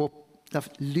 og det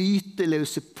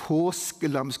lyteløse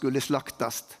påskelam skulle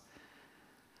slaktes.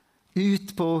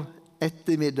 ut på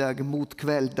ettermiddag mot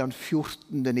kveld den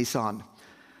 14. Nisan.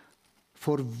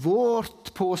 For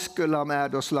vårt påskelam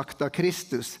da slakta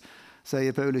Kristus,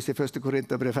 sier Paulus i 1.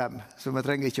 Korinterbrev 5. Så vi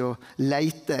trenger ikke å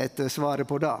leite etter svaret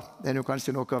på det. Det jo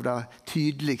kanskje noe av det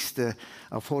tydeligste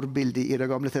av forbildet i det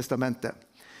gamle testamentet.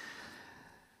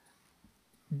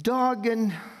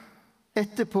 Dagen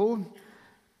etterpå,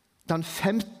 den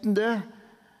 15.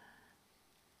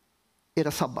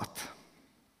 det sabbat.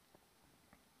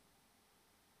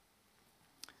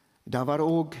 Det var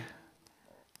også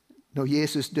når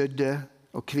Jesus døde,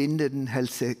 og kvinnen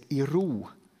holdt seg i ro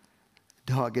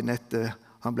dagen etter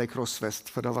han ble krossfest,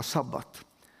 for det var sabbat.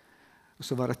 Og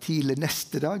så var det tidlig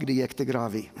neste dag de gikk til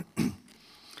grav i.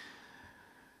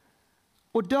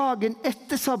 Og dagen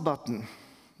etter sabbaten,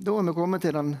 da vi kommet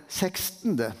til den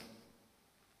 16.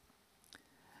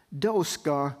 Da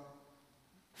skal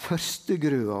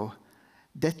førstegrua,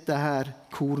 dette her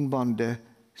kornbandet,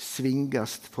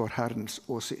 svingast for Herrens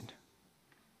åsyn.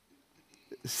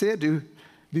 Ser du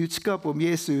budskapet om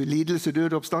Jesu lidelse,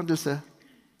 død og oppstandelse?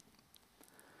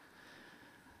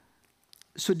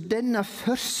 Så denne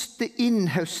første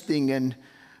innhøstingen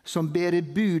som bærer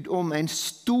bud om en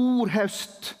stor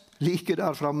høst like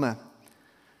der framme,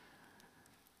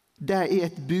 det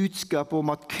et budskap om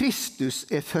at Kristus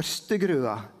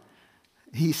førstegrøa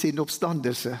i sin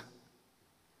oppstandelse.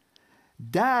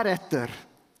 Deretter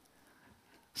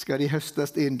skal de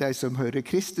høstes inn, de som hører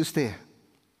Kristus til.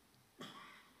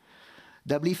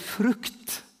 Det blir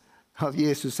frukt av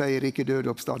Jesus, sier ikke død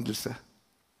oppstandelse.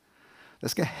 Det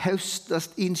skal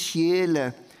høstes inn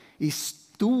sjeler i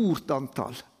stort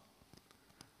antall,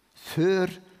 før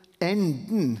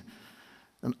enden,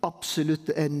 den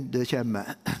absolutte ende,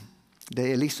 kommer. Det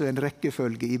liksom en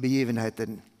rekkefølge i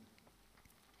begivenheten.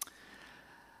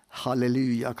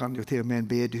 Halleluja, kan jo til og med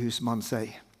en bedehusmann si.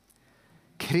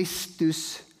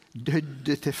 Kristus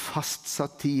døde til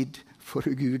fastsatt tid for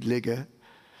ugudelige.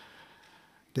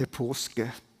 Det påske.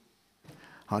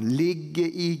 Han ligger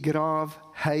i grav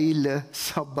hele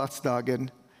sabbatsdagen,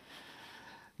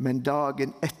 men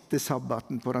dagen etter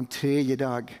sabbaten, på den 3.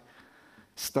 dag,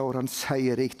 står han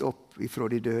seierrikt opp ifra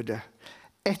de døde.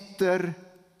 Etter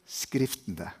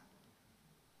skriftene.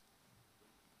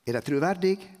 Det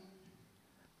troverdig?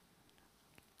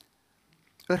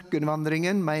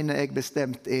 Ørkenvandringen mener jeg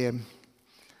bestemt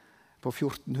på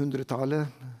 1400-tallet,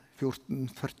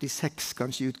 1446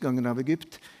 kanskje utgangen av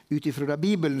Egypt, utifra det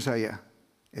Bibelen sier.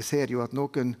 Jeg ser jo at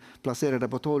noen plasserer det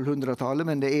på 1200-tallet,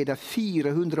 men det det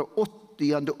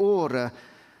 480. året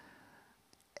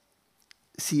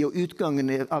siden utgangen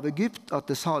av Egypt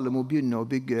at Salomo begynner å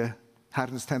bygge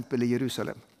Herrens tempel i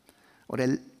Jerusalem. Og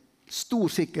det stor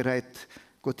sikkerhet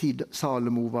hvor tid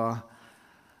Salomo var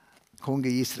konge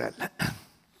i Israel.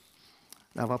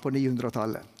 Det var på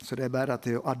 900-tallet, så det bare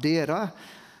til å addere,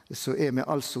 så vi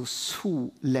altså så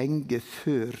lenge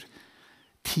før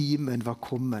timen var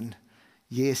kommet,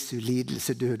 Jesu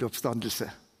lidelse, død og oppstandelse.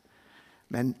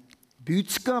 Men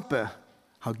budskapet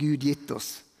har Gud gitt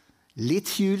oss. Litt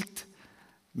skjult,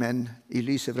 men i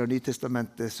lyset fra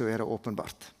Nytestamentet så det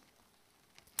åpenbart.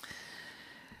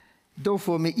 Da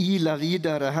får vi ila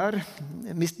videre her.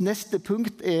 Mitt neste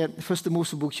punkt 1.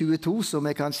 Mosebok 22, som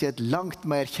kanskje et langt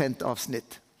mer kjent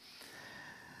avsnitt.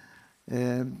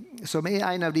 Som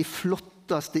en av de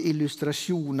flotteste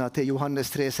illustrasjoner til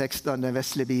Johannes 3,16, den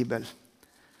vesle Bibel.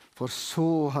 For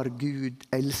så har Gud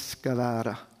elsket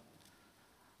verden,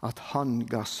 at han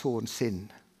ga sønnen sin,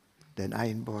 den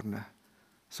enbårne,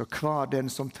 så hver den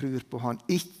som tror på han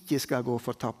ikke skal gå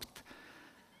fortapt,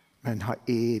 men ha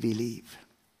evig liv.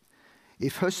 I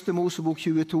 1. Mosebok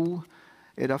 22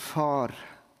 det far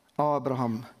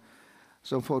Abraham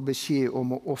som får beskjed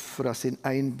om å offre sin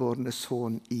enbårne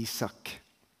sønn Isak.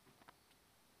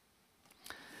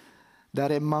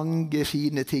 Der mange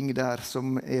fine ting der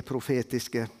som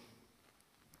profetiske.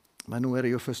 Men nå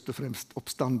det jo først og fremst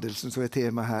oppstandelsen som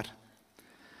tema her.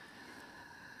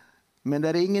 Men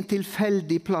det ingen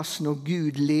tilfeldig plass når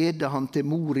Gud leder han til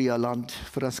Morialand,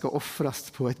 for han skal offres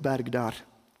på et berg der.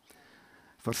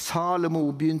 For Salomo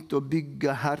begynte å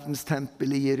bygge Herrens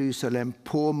tempel i Jerusalem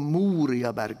på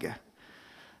Moriaberget.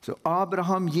 Så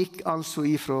Abraham gikk altså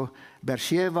ifra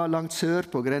Bersheva langt sør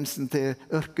på grensen til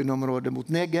ørkenområdet mot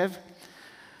Negev,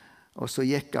 og så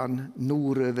gikk han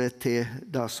nordover til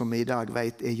det som vi i dag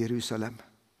vet Jerusalem.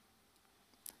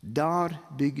 Der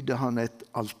bygde han et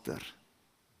alter.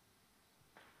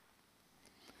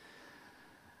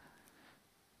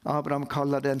 Abraham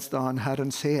kaller den staden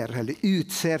Herren ser, eller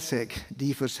utser seg.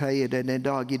 Derfor sier den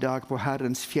dag i dag på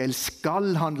Herrens fjell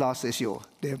skal han la seg sjå.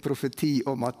 Det en profeti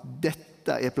om at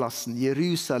dette plassen,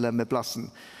 Jerusalem plassen.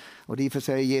 Og derfor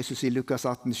sier Jesus i Lukas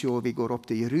 18, «Sjå, vi går opp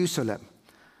til Jerusalem,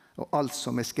 og alt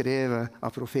som skrevet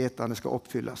av profetene skal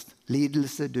oppfylles.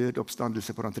 Lidelse, død,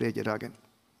 oppstandelse på den tredje dagen.»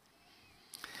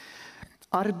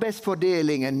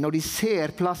 Arbeidsfordelingen, når de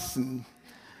ser plassen,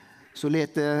 så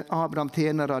leter Abraham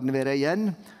tjeneren være igjen,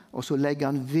 og så legger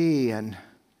han veden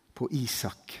på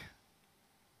Isak.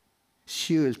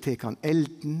 Selv tek han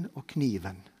elden og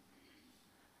kniven.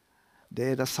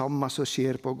 Det det samme som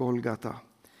skjer på Golgata.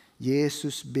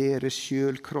 Jesus bærer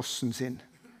selv krossen sin.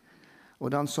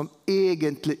 Og den som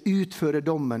egentlig utfører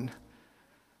dommen,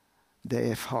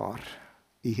 det far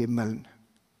i himmelen.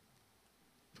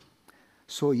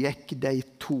 Så gikk de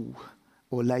to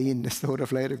alene, står det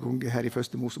flere ganger her i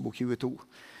 1. Mosebok 22.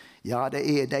 Ja, det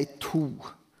de to.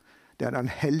 Det den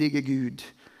hellige Gud,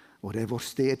 og det vår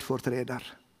stedfortreder.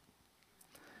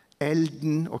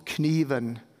 Elden og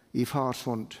kniven i fars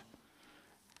hånd.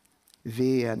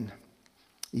 Veden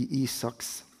i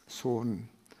Isaks son.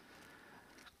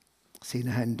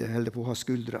 Sine hender holder på å ha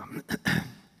skuldra.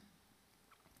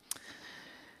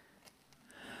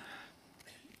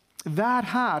 Vær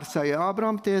her, sier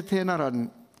Abraham til tjeneren,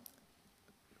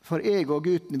 for jeg og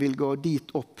gutten vil gå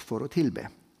dit opp for å tilbe.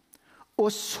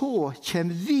 Og så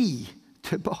kommer vi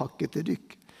tilbake til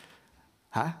dykk.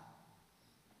 Hæ?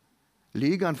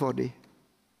 Lyger han for de?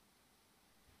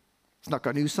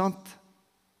 Snakker han usant?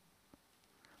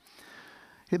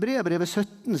 Hebreabrevet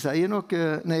 17 sier noe,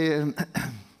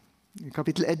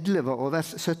 kapittel 11 og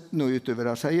vers 17 og utover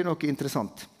der, sier noe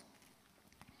interessant.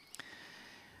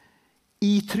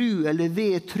 I tru eller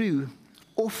ved tru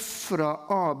offra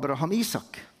Abraham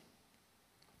Isak.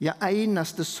 Ja,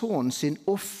 eneste son sin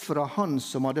offra han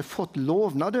som hadde fått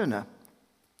lovnadene.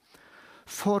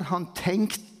 For han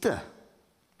tenkte,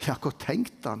 ja, hva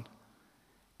tenkte han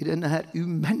i denne her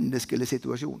umenneskelige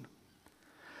situasjonen?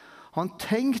 Han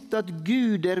tenkte at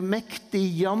Gud mektig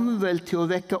jamvel til å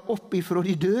vekke opp ifra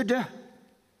de døde.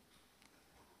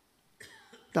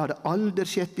 Det hadde aldri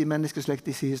skjedd i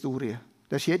menneskeslektets historie.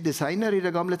 Det skjedde senere i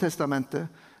det gamle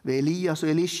testamentet, ved Elias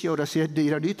og Elisha, og det skjedde i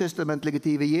det nytestamentlige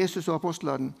tid ved Jesus og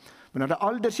apostlene. Men det hadde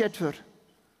aldri skjedd før.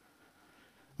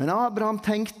 Men Abraham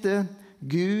tenkte,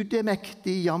 Gud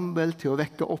mektig jamvel til å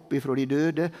vekke opp ifra de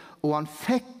døde, og han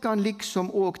fikk han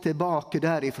liksom også tilbake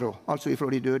derifra, altså ifra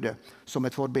de døde, som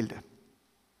et forbilde.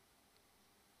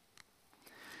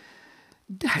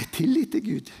 Det tillit til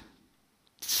Gud.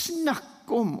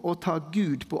 Snakk om å ta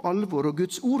Gud på alvor og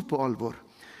Guds ord på alvor.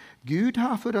 Gud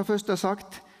har for det første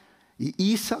sagt, i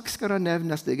Isak skal det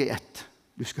nevnes deg ett.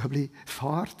 Du skal bli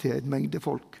far til en mengde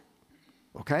folk.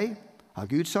 Ok? Har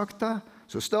Gud sagt det,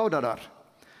 så står det der.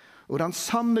 Og den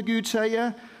samme Gud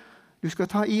sier, du skal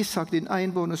ta Isak, din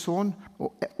enbårne son,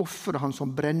 og offre han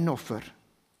som brennoffer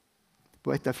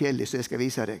på et av fjellene, så jeg skal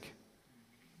vise deg.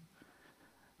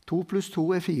 2 + 2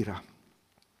 er 4.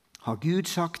 Har Gud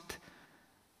sagt,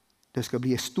 det skal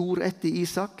bli en stor ett i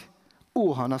Isak,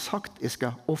 og han har sagt, jeg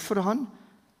skal offre han,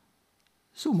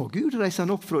 så må Gud reise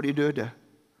han opp fra de døde.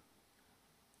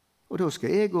 Og da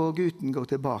skal jeg og gutten gå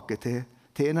tilbake til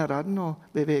tjeneren og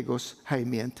bevege oss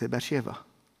hjem igjen til Bersheva.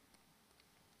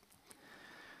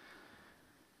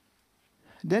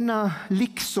 Denne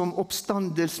liksom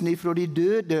oppstandelsen fra de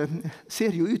døde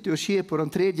ser jo ut til å skje på den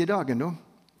tredje dagen. Da.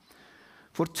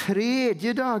 For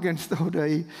tredje dagen står det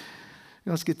i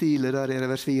ganske tidlig, der er det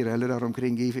vers 4, eller der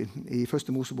omkring i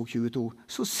 1. Mosebok 22,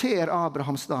 så ser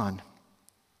Abraham staden.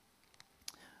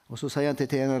 Og så sier han til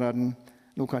tjeneren,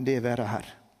 nå kan det være her.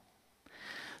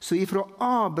 Så ifra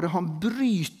Abraham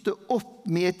bryter opp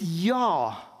med et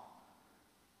ja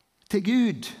til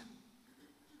Gud,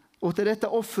 og til dette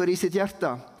offer i sitt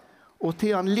hjerte, og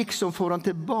til han liksom får han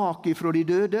tilbake ifra de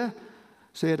døde,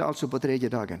 så er det altså på tredje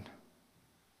dagen.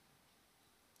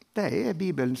 Det er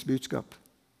Bibelens budskap.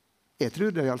 Jeg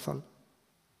tror det i alle fall.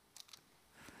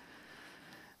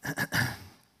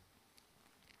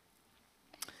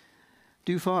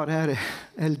 Du far, her er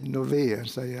elden og veden,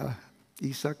 sier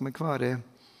Isak, men hva er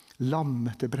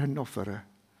lam til brennofferet?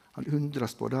 Han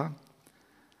undres på det.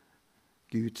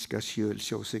 Gud skal selv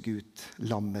se seg ut,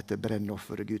 lammet til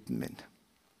brennofferet, gutten min.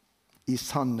 I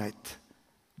sannhet,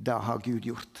 det har Gud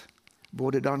gjort.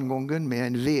 Både den gangen med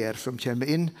en vær som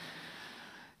kommer inn,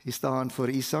 i stedet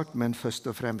for Isak, men først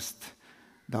og fremst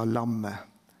det lammet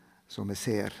som vi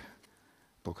ser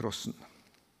på krossen.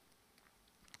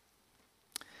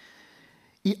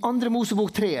 I 2.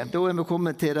 Mosebok 3, da er vi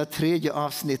kommet til det tredje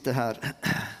avsnittet her.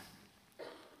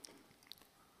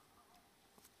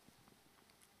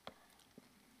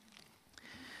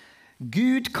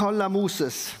 Gud kaller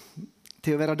Moses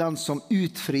til å være den som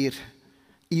utfrir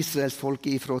Israels folk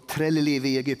ifra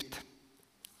trellelivet i Egypt.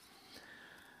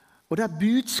 Og det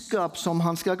budskap som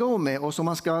han skal gå med, og som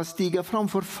han skal stige fram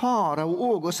for farao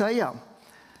og si,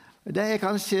 det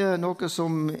kanskje noe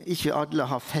som ikke alle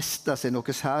har festet seg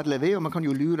noe særlig ved, og man kan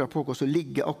jo lure på hva som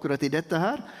ligger akkurat i dette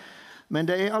her. Men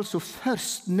det altså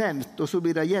først nevnt, og så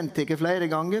blir det gjentatt flere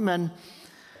ganger, men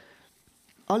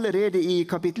allerede i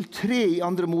kapittel 3 i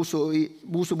andre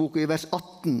Mosebok i vers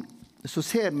 18, så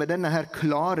ser vi denne her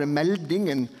klare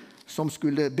meldingen som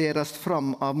skulle beres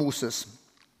fram av Moses.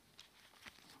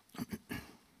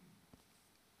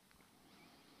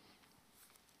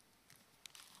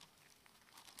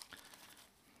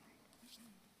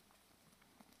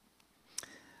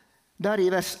 Der i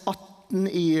vers 18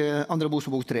 i andre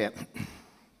Mosebok 3.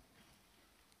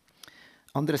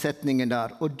 Andre setningen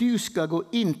der. Og du skal gå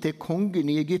inn til kongen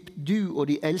i Egypt, du og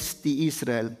de eldste i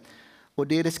Israel, og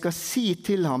dere skal si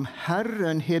til ham,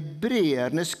 Herren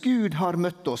hebreernes Gud har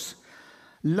møtt oss.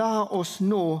 La oss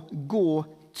nå gå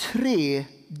 3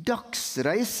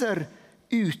 dagsreiser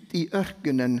ut i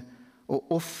ørkenen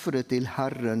og offre til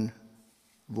Herren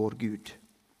vår Gud.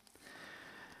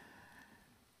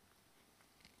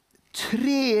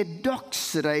 3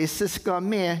 dagsreiser skal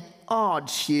vi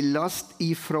adskillast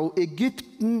ifra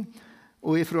Egypten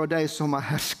og ifra de som har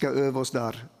hersket over oss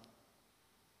der.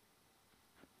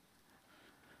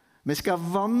 Vi skal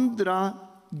vandre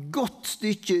godt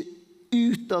stykke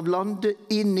ut av landet,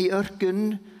 inn i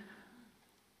ørkenen,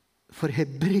 for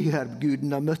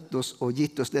hebreerguden har møtt oss og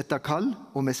gitt oss dette kall,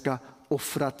 og vi skal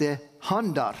offre til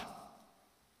han der.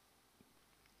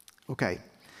 Ok.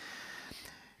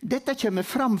 Dette kommer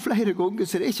fram flere ganger,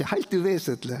 så det ikke helt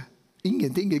uvesentlig.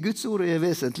 Ingenting i Guds ord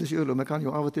vesentlig, selv om vi kan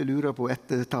jo av og til lure på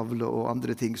ettertavle og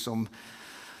andre ting som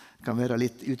kan være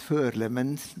litt utførlige,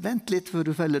 men vent litt før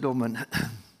du feller dommen.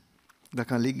 Det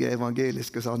kan ligge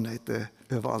evangeliske sannheter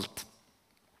overalt.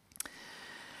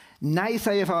 Nei,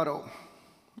 sier farao,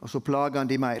 og så plager han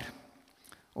de mer.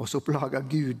 Og så plager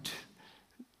Gud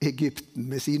Egypten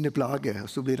med sine plager, og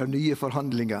så blir det nye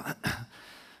forhandlinger.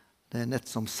 Det nett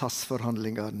som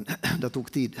SAS-forhandlingene. Det tok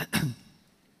tid.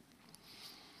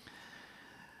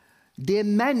 Det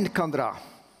menn kan dra,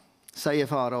 sier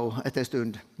farao etter en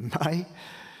stund. Nei,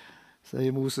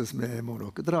 sier Moses, vi må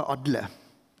nok dra alle.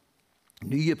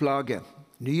 Nye plager,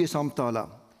 nye samtaler.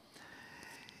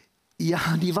 Ja,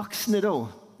 de voksne da,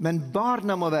 men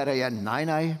barna må være igjen.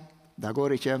 Nei, det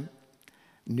går ikke.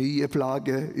 Nye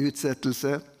plager,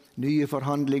 utsettelse, nye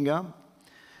forhandlinger.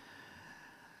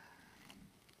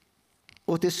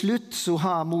 Og til slutt så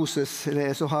har Moses,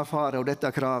 eller så har farao dette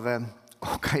kravet.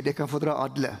 Ok, det kan få dra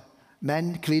alle.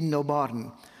 Menn, kvinner og barn.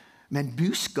 Men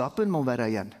budskapen må være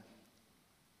igjen.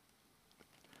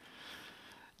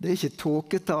 Det er ikke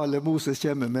tåketale Moses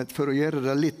kommer med, for å gjøre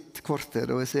det litt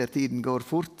kortere, og jeg ser tiden går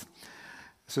fort.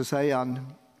 Så sier han,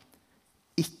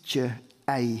 ikke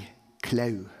ei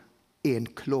klau, en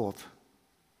klov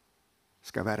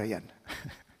skal være igjen.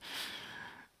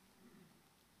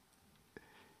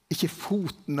 Ikke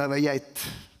foten av ei geit,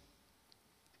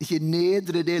 ikke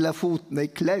nedre del av foten, ei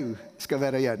klau skal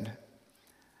være igjen.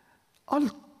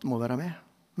 Alt må være med.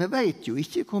 Vi vet jo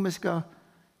ikke hvor vi skal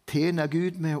tjene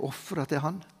Gud med å offre til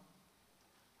han.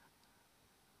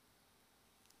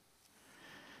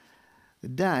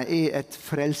 Det er et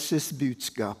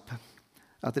frelsesbudskap,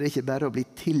 at det ikke bare er å bli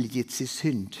tilgitt sin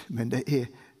synd, men det er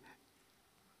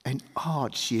en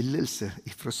adskillelse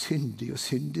fra syndig og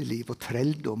syndeliv og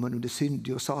trelldommen under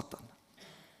syndig og Satan.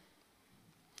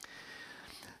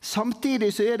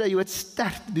 Samtidig så er det jo et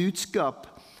sterkt budskap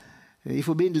i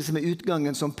forbindelse med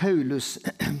utgangen som Paulus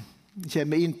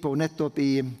kommer inn på nettopp i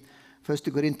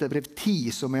 1. Korinterbrev 10,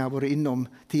 som jeg har vært innom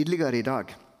tidligere i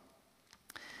dag.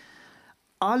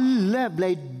 Alle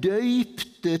ble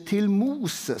døypte til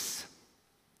Moses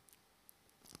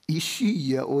i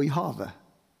skyen og i havet.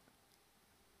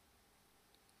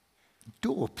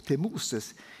 Dåp til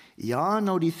Moses. Ja,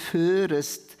 når de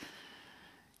førest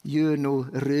gjennom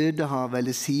Rødehavet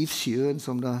eller Sivsjøen,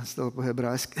 som det står på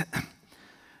hebraisk,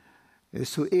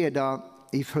 så er det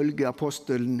ifølge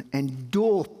apostelen en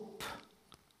dåp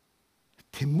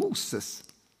til Moses.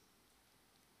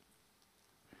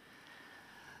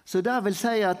 Så det vil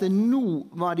si at nå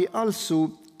var de altså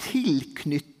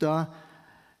tilknyttet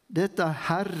dette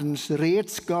Herrens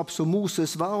redskap som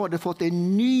Moses var, og hadde fått en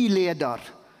ny leder.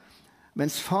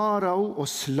 Mens farao og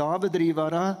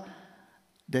slavedrivere,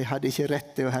 de hadde ikke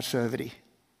rett til å herse over dem.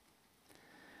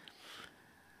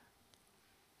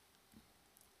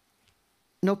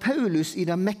 Når Paulus i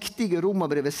det mektige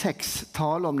Romerbrevet 6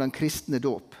 taler om den kristne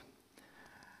dåp,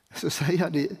 så sier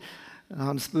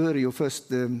han spør jo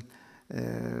først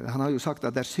Han har jo sagt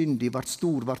at der syndig vart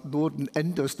stor, vart nåden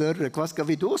enda større. Hva skal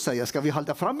vi da si? Skal vi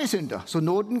holde fram i synda? Så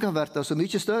nåden kan være så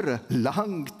mye større?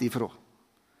 Langt ifra.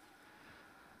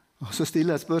 Og så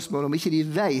stiller jeg spørsmål om ikke de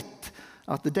vet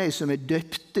at de som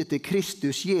døpte til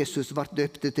Kristus Jesus var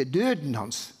døpte til døden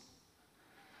hans.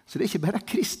 Så det ikke bare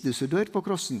Kristus som dør på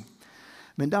krossen,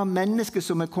 men det mennesker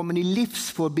som kommet i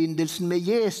livsforbindelsen med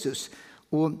Jesus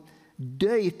og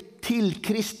døpt til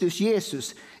Kristus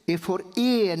Jesus,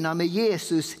 forenet med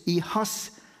Jesus i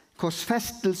hans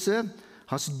korsfestelse,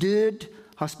 hans død,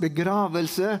 hans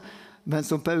begravelse, men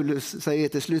som Paulus sier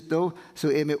til slutt da,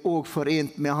 så vi også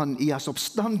forent med han i hans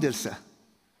oppstandelse.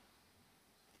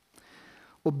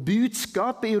 Og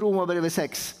budskapet i Romerbrevet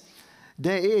 6,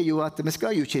 det jo at vi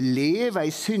skal jo ikke leve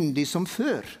i syndig som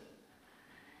før.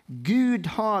 Gud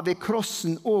har ved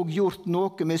krossen også gjort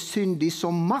noe med syndig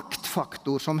som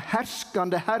maktfaktor, som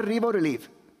herskende herre i våre liv.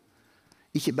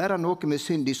 Ikke bare noe med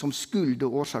syndig som skuld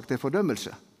og årsak til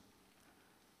fordømmelse.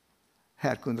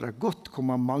 Her kunne det godt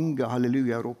komme mange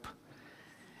halleluja-rop.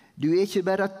 Du ikke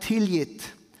bare tilgitt,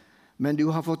 men du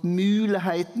har fått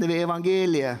mulighetene ved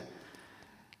evangeliet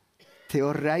til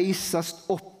å reises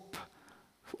opp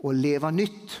og leve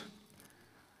nytt.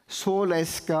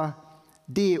 Således skal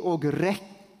det også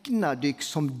rekne dykk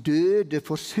som døde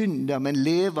for synder, men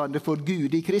levende for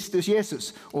Gud i Kristus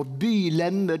Jesus, og by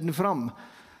lemmen fram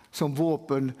som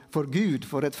våpen for Gud,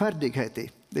 for rettferdighet i.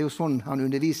 Det jo sånn han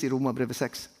underviser i Romerbrevet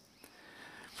 6.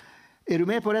 Du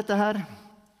med på dette her?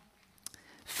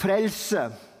 Frelse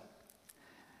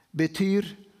betyr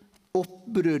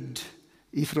oppbrudd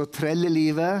ifra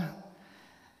trellelivet.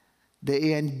 Det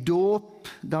en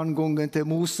dåp den gangen til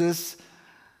Moses.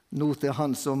 Nå til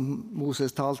han som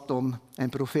Moses talte om,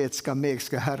 en profet skal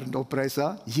Herren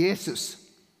oppreise, Jesus.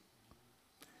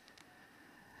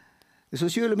 Så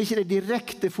selv om ikke det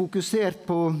direkte fokusert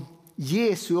på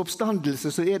Jesu oppstandelse,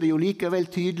 så det jo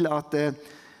likevel tydelig at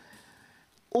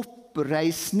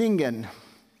oppreisningen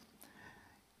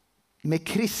med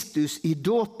Kristus i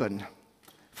dåpen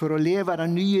for å leve det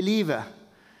nye livet,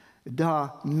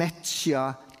 da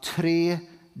matcher 3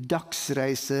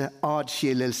 dagsreise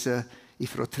adskillelse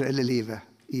ifra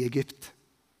trellelivet i Egypt.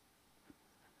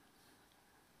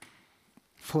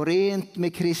 Forent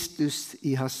med Kristus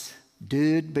i hans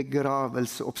død,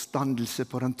 begravelse, oppstandelse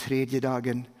på den 3.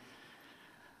 dagen.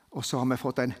 Og så har vi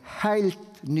fått en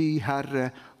helt ny Herre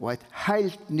og et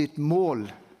helt nytt mål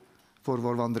for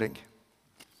vår vandring.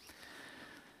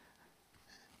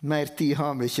 Mer tid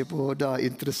har vi ikke på det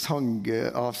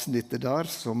interessante avsnittet der,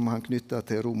 som han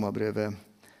knyttet til Romerbrevet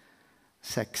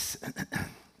 6.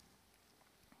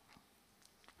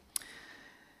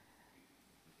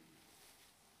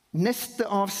 Neste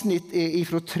avsnitt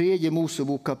fra 3.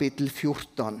 Mosebok kapittel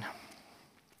 14.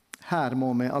 Her må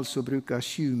vi altså bruke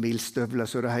 7-milsstøvler,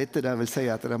 så det heter. Det vil si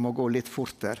at det må gå litt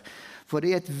fortere. For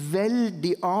det et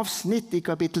veldig avsnitt i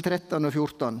kapittel 13 og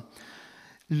 14.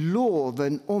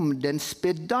 Loven om den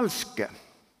spedalske.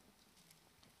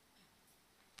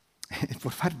 En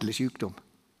forferdelig sykdom.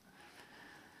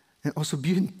 Og så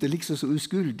begynte det liksom så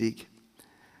uskuldig.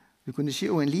 Du kunne se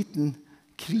en liten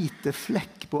hvite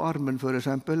flekk på armen for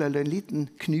eksempel, eller en liten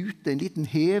knute, en liten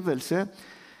hevelse.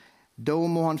 Da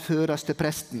må han føres til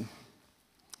presten.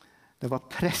 Det var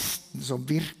presten som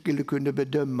virkelig kunne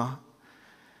bedømme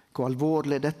hvor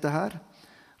alvorlig dette her.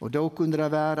 Og da kunne det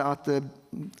være at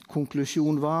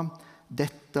konklusjonen var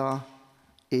dette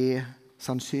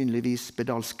sannsynligvis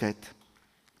spedalskhet.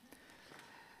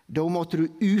 Da måtte du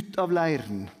ut av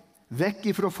leiren, vekk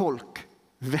ifra folk,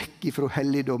 vekk ifra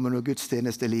helligdommen og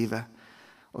gudstjenestelivet.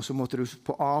 Og så måtte du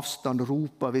på avstand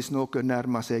rope hvis noen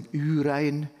nærmer seg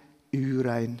urein,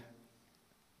 urein.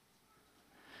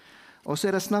 Og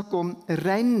så det snakk om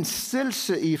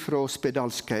renselse ifra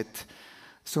spedalskhet,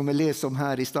 som vi leser om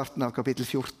her i starten av kapittel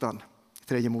 14,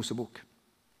 3. Mosebok.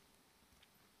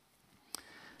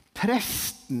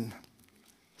 Presten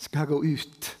skal gå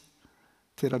ut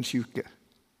til den syke.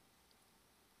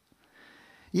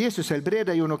 Jesus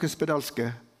helbreder jo noen spedalske,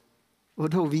 og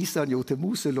da viser han jo til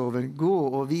Moseloven, gå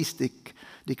og vis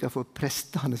dere for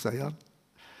prestene, sier han.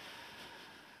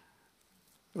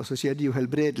 Og så skjedde jo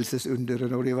helbredelsesunderet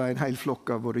når de var en hel flokk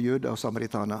av både jøder og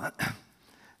samaritaner.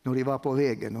 Når de var på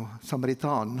veien, og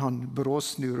samaritanen han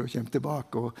bråsnur og kommer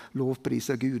tilbake og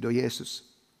lovpriser Gud og Jesus.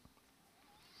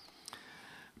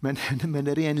 Men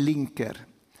det en link her.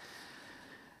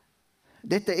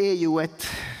 Dette jo et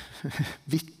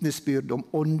vittnesbyrd om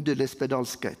åndelig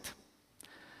spedalskhet.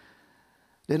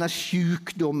 Denne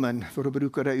sykdommen, for å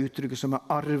bruke det uttrykket som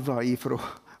arvet ifra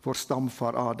vår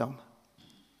stamfar Adam.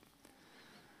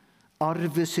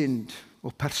 Arvesynd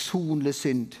og personlig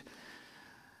synd.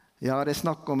 Ja, det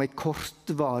snakk om en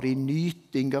kortvarig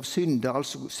nyting av synda.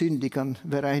 Altså, synda kan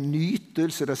være en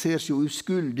nytelse. Det ser så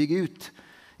uskuldig ut.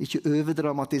 Ikke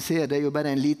overdramatisere, det er jo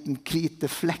bare en liten hvite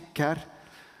flekk her.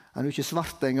 Han er jo ikke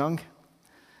svart engang.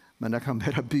 Men det kan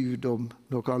være bud om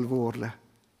noe alvorlig.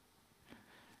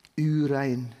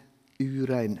 Urein,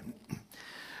 urein.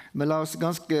 Men la oss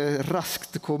ganske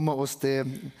raskt komme oss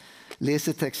til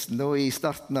leseteksten da, i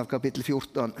starten av kapittel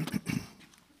 14.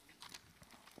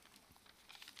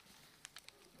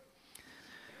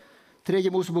 3.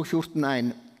 Mosebok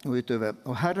 14,1 og utover.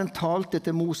 Og Herren talte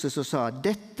til Moses og sa,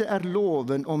 dette er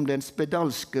loven om den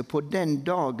spedalske på den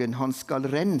dagen han skal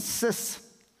renses.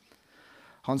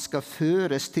 Han skal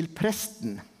føres til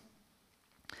presten.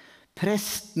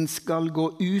 Presten skal gå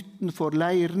utenfor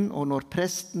leiren, og når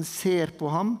presten ser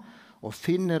på ham og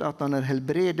finner at han er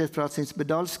helbredet fra sin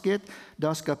spedalskhet,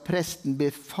 da skal presten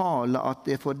befale at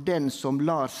det for den som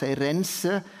lar seg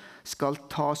rense, skal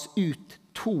tas ut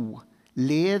 2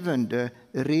 levende,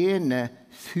 rene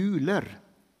fugler,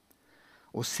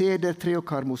 og sedertre og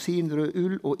karmosinrød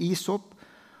ull og isopp,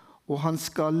 og han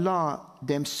skal la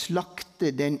dem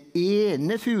slakte den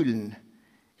ene fuglen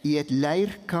i et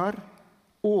leirkar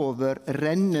over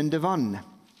rennende vann.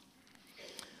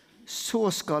 Så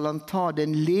skal han ta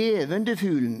den levende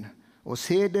fuglen og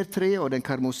sedertre og den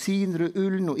karmosinrøde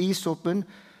ullen og isoppen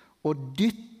og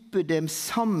dyppe dem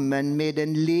sammen med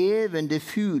den levende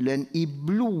fuglen i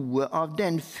blodet av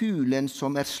den fuglen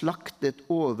som er slaktet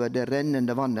over det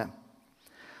rennende vannet.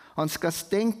 Han skal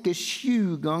stenke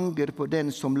 7 ganger på den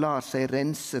som lar seg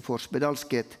rense for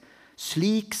spedalskhet.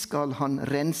 Slik skal han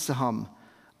rense ham.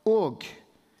 Og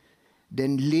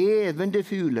den levende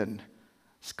fuglen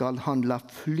skal han la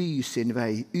fly sin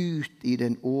vei ut i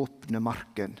den åpne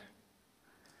marken.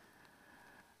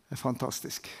 Det er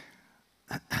fantastisk.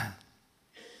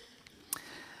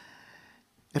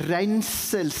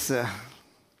 Renselse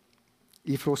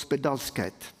ifra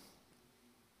spedalskhet.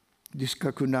 Du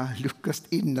skal kunne lukkes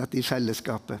innat i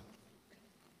fellesskapet.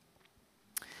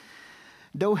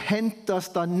 Da hentes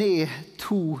det ned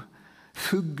 2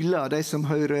 fugler, de som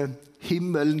hører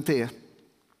himmelen til.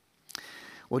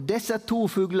 Og disse 2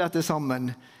 fugler til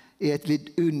sammen er et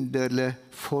vidunderlig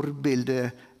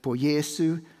forbilde på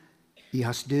Jesu i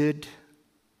hans død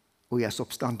og i hans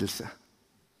oppstandelse.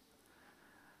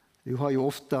 Du har jo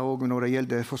ofte også når det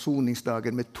gjelder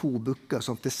forsoningsdagen med 2 bukker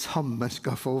som til sammen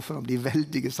skal få fram de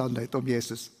veldige sannheter om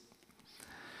Jesus.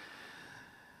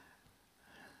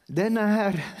 Denne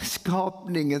her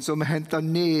skapningen som er hentet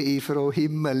ned ifra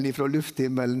himmelen, ifra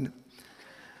lufthimmelen,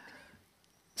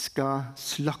 skal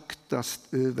slaktes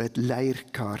over et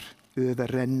leirkar, over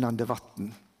rennende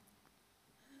vatten.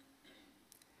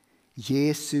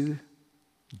 Jesu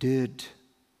død,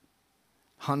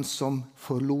 han som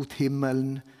forlot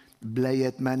himmelen, ble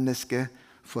et menneske,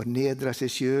 fornedret seg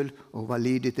selv og var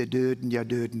lydig til døden, ja,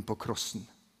 døden på krossen.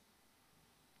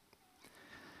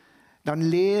 Den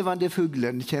levende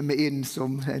fuglen kommer inn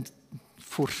som et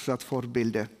fortsatt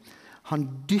forbilde. Han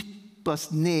dyppes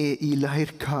ned i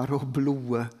leirkar og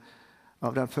blodet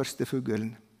av den første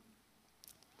fuglen.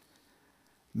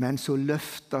 Men så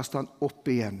løftes han opp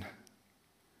igjen.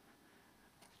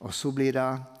 Og så blir det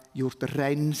gjort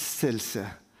renselse,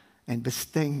 en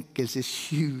bestenkelse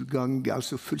 7 ganger,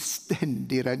 altså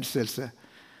fullstendig renselse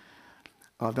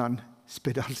av den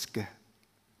spedalske.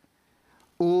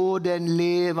 Og den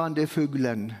levende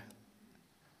fuglen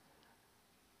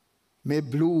med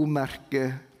blodmerke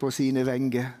på sine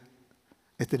venger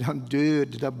etter han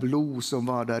døde, det blod som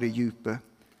var der i djupet.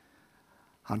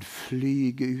 Han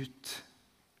flyger ut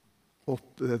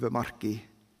opp over marka.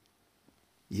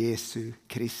 Jesu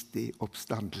Kristi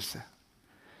oppstandelse.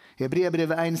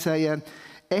 Hebreerbrevet 1 sier,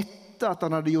 etter at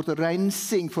han hadde gjort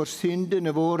rensing for syndene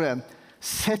våre,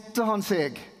 sette han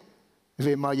seg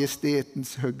ved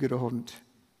majestetens høyre hånd.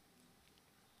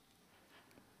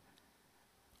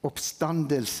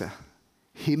 Oppstandelse,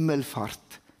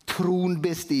 himmelfart,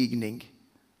 tronbestigning.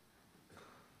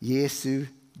 Jesu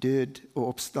død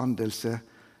og oppstandelse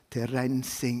til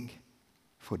rensing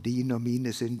for dine og mine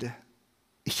synder.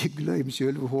 Ikke glem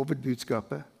selve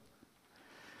hovedbudskapet.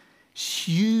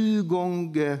 7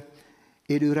 ganger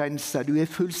er du renset. Du er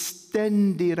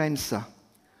fullstendig renset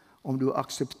om du har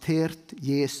akseptert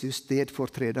Jesus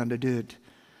stedfortredende død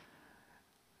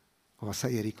og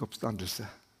seierrik oppstandelse.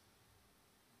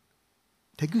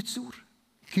 Det er Guds ord.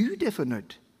 Gud er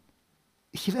fornøyd.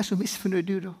 Ikke vær så misfornøyd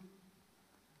du da.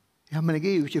 Ja, men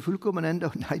jeg er jo ikke fullkommen enda.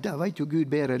 Nei, det vet jo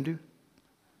Gud bedre enn du.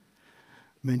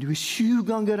 Men du er 7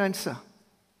 ganger renset.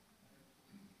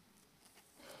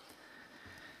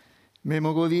 Vi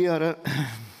må gå videre.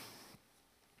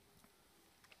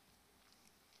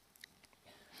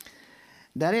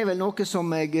 Der vel noe som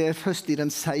jeg først I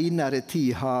den senere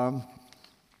tid har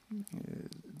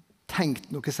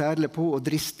tenkt noe særlig på og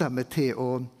dristet meg til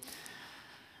å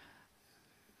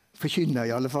forkynne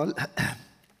I alle fall.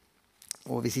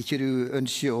 Og hvis ikke du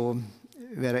ønsker å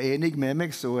være enig med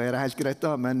meg, så det helt greit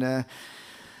da. Men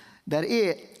der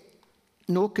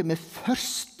noe med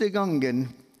første gangen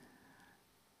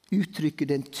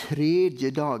uttrykket den tredje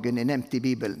dagen nevnt I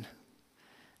Bibelen.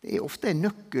 Det ofte en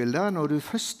nøkkel da, når du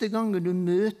første gangen du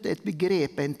møter et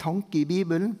begrep, en tanke I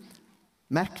Bibelen.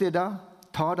 Merk det da,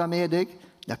 ta det med deg.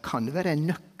 Det kan være en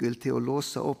nøkkel til å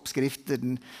låse opp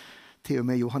skriften, til og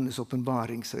med Johannes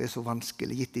åpenbaring, som så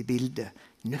vanskelig gitt I bildet.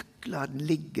 Nøklene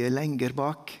ligger lenger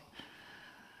bak.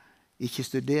 Ikke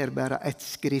studer bare ett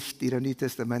skrift I det nye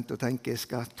testamentet og tenker jeg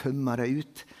skal tømme det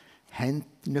ut.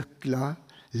 Hent nøkler,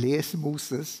 les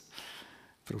Moses,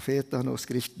 profetene og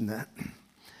skriftene.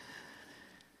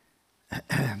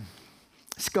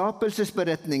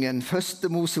 Skapelsesberetningen, første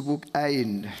Mosebok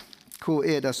 1.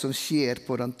 Hva det som skjer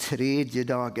på den tredje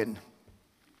dagen?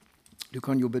 Du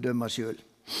kan jo bedømme selv.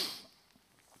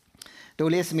 Da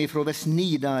leser vi fra vers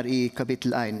 9 der I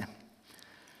kapittel 1.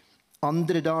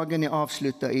 Andre dagen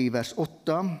avsluttet I vers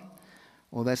 8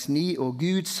 og vers 9. Og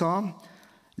Gud sa,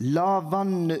 la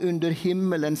vannet under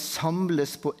himmelen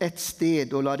samles på ett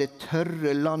sted, og la det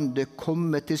tørre landet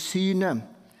komme til syne.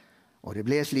 Og det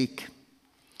ble slik.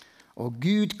 Og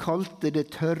Gud kalte det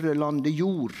tørre landet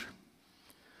jord,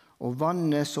 og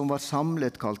vannet som var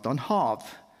samlet kalte han hav.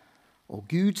 Og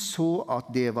Gud så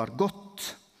at det var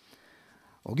godt.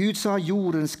 Og Gud sa,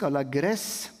 jorden skal ha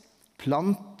gress,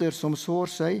 planter som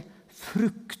sår seg,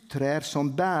 frukttrær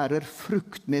som bærer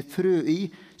frukt med frø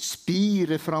I,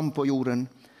 spire fram på jorden,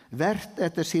 hvert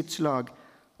etter sitt slag.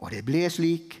 Og det ble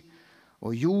slik.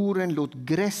 Og jorden lot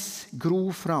gress gro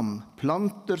fram,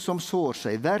 planter som sår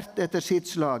seg, hvert etter sitt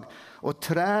slag, og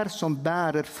trær som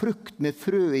bærer frukt med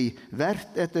frø I,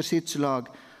 hvert etter sitt slag.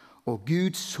 Og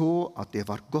Gud så at det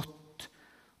var godt,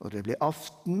 og det ble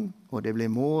aften, og det ble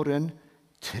morgen,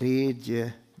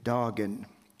 tredje dagen.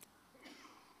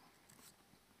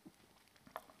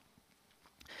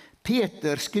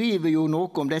 Peter skriver jo noe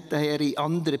om dette her I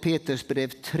 2. Peters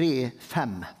brev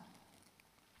 3:5.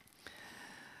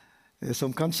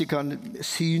 Som kanskje kan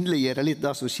synliggjøre litt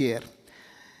det som skjer.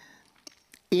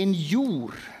 En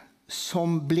jord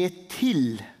som ble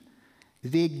til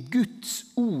ved Guds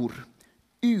ord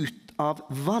ut av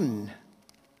vann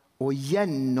og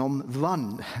gjennom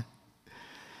vann.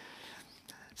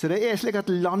 Så det slik at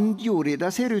landjord,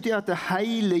 det ser ut til at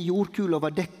hele jordkula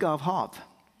var dekket av hav.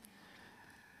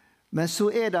 Men så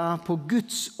det på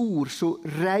Guds ord, så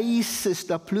reises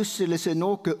det plutselig seg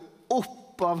noe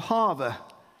opp av havet.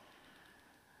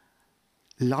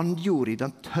 Landjordi,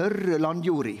 den tørre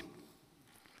landjordi.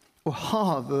 Og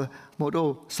havet må da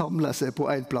samle seg på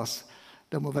en plass.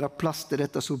 Det må være plass til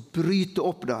dette som bryter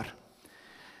opp der.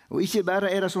 Og ikke bare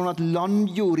det sånn at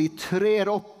landjordi trer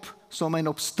opp som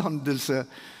en oppstandelse,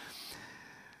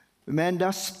 men det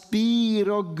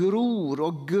spir og gror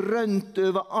og grønt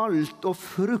overalt, og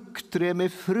frukttre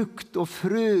med frukt og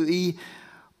frø I,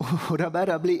 og det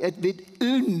bare blir et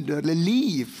vidunderlig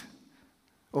liv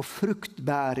og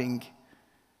fruktbæring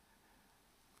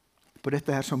på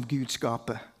dette her som Gud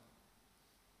skaper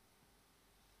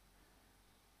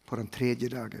på den tredje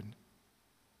dagen.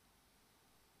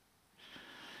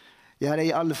 Ja, det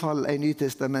I alle fall en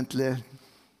nytestamentlig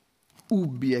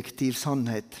objektiv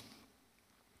sannhet.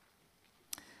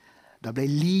 Det ble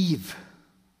liv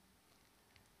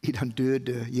I den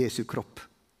døde Jesu kropp.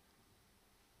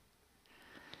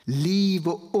 Liv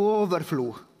og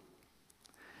overflod.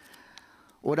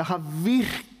 Og det har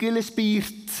virkelig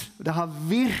spirt, det har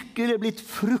virkelig blitt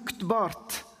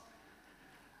fruktbart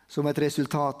som et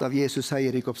resultat av Jesus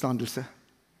seierrik oppstandelse.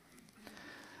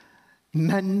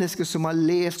 Mennesker som har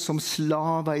levd som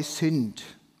slaver I synd,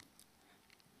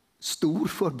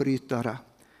 storforbrytere,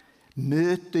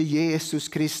 møter Jesus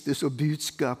Kristus og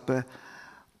budskapet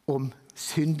om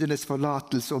syndenes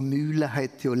forlatelse og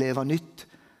mulighet til å leve nytt,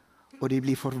 og de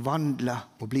blir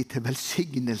forvandlet og blir til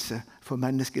velsignelse for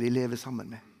mennesker de lever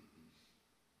sammen med.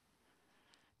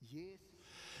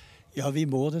 Ja, vi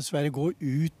må dessverre gå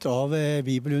ut av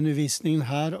bibelundervisningen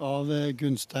her av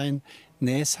Gunnstein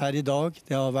Nes her I dag.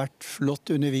 Det har vært flott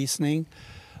undervisning,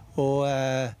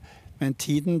 men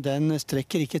tiden den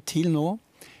strekker ikke til nå.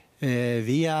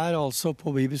 Vi altså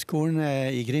på Bibelskolen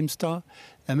I Grimstad.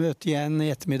 Jeg møter igjen I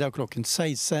ettermiddag klokken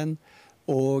 16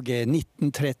 og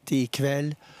 19:30 I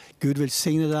kveld. Gud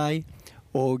velsigne deg,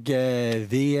 og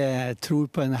vi tror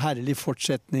på en herlig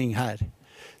fortsetning her.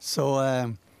 Så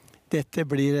dette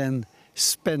blir en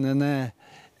spennende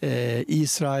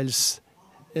Israels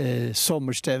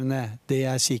sommerstevne, det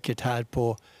er sikkert her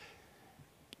på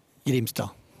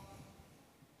Grimstad.